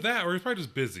but that or he's probably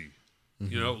just busy.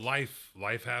 You know, life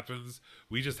happens.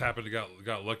 We just happen to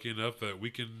got lucky enough that we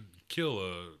can kill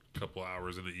a couple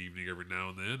hours in the evening every now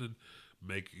and then and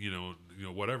make you know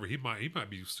whatever. He might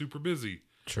be super busy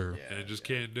Sure. and just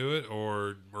can't do it,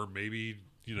 or maybe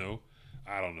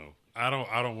I don't know. I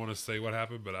don't want to say what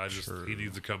happened, but he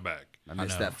needs to come back. I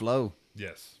missed know. that flow.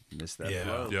 Yes. Missed that Yeah.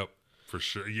 flow. Yep. For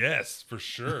sure. Yes, for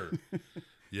sure.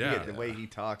 Yeah, Yeah. the way he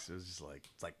talks is just like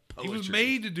it's like He poetry. was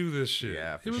made to do this shit.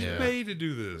 Yeah, he for was sure. made to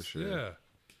do this. sure. Yeah.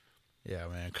 Yeah,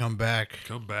 man. Come back.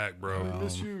 Come back, bro.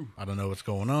 miss you. I don't know what's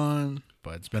going on,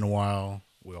 but it's been a while.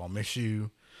 We all miss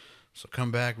you. So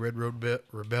come back, Red Road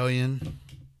Rebellion.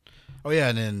 Oh, yeah,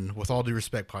 and then With All Due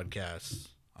Respect podcast,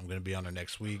 I'm going to be on there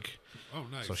next week. Oh,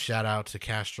 nice. So shout out to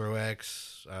Castro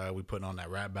X. We putting on that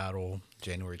rap battle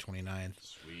January 29th.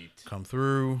 Sweet. Come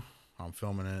through. I'm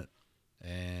filming it.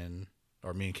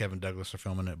 Or me and Kevin Douglas are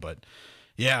filming it. But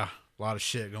yeah, a lot of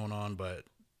shit going on. But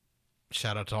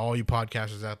shout out to all you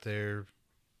podcasters out there.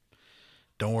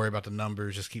 Don't worry about the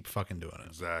numbers. Just keep fucking doing it.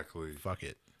 Exactly. Fuck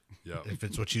it. Yeah. If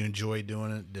it's what you enjoy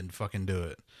doing it, then fucking do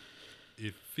it.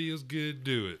 It feels good,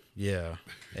 do it. Yeah.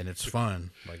 And it's fun.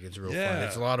 Like, it's real fun. Yeah.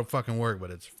 It's a lot of fucking work, but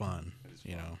it's fun.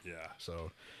 You know? Yeah.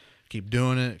 So keep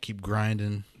doing it. Keep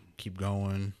grinding. Keep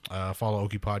going. Follow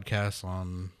Okie Podcast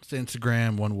on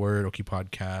Instagram. One word, Okie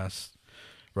Podcast.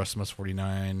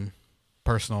 Russmus49.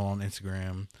 Personal on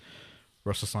Instagram.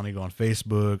 Russell Sonigo on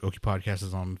Facebook. Okie Podcast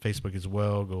is on Facebook as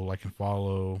well. Go like and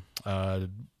follow.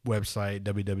 Website,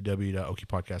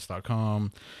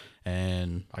 www.okiepodcast.com.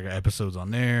 And I got episodes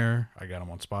on there. I got them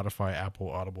on Spotify,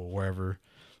 Apple, Audible, wherever.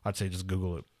 I'd say just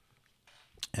Google it.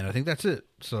 And I think that's it.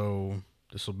 So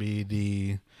this will be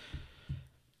the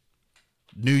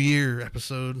New Year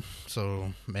episode.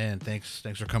 So, man, thanks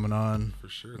for coming on. For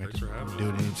sure. We Thanks can for having do me.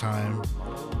 it anytime.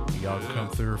 Y'all can come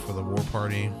through for the war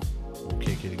party. We'll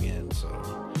kick it again.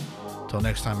 So, till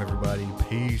next time, everybody.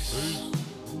 Peace. Peace.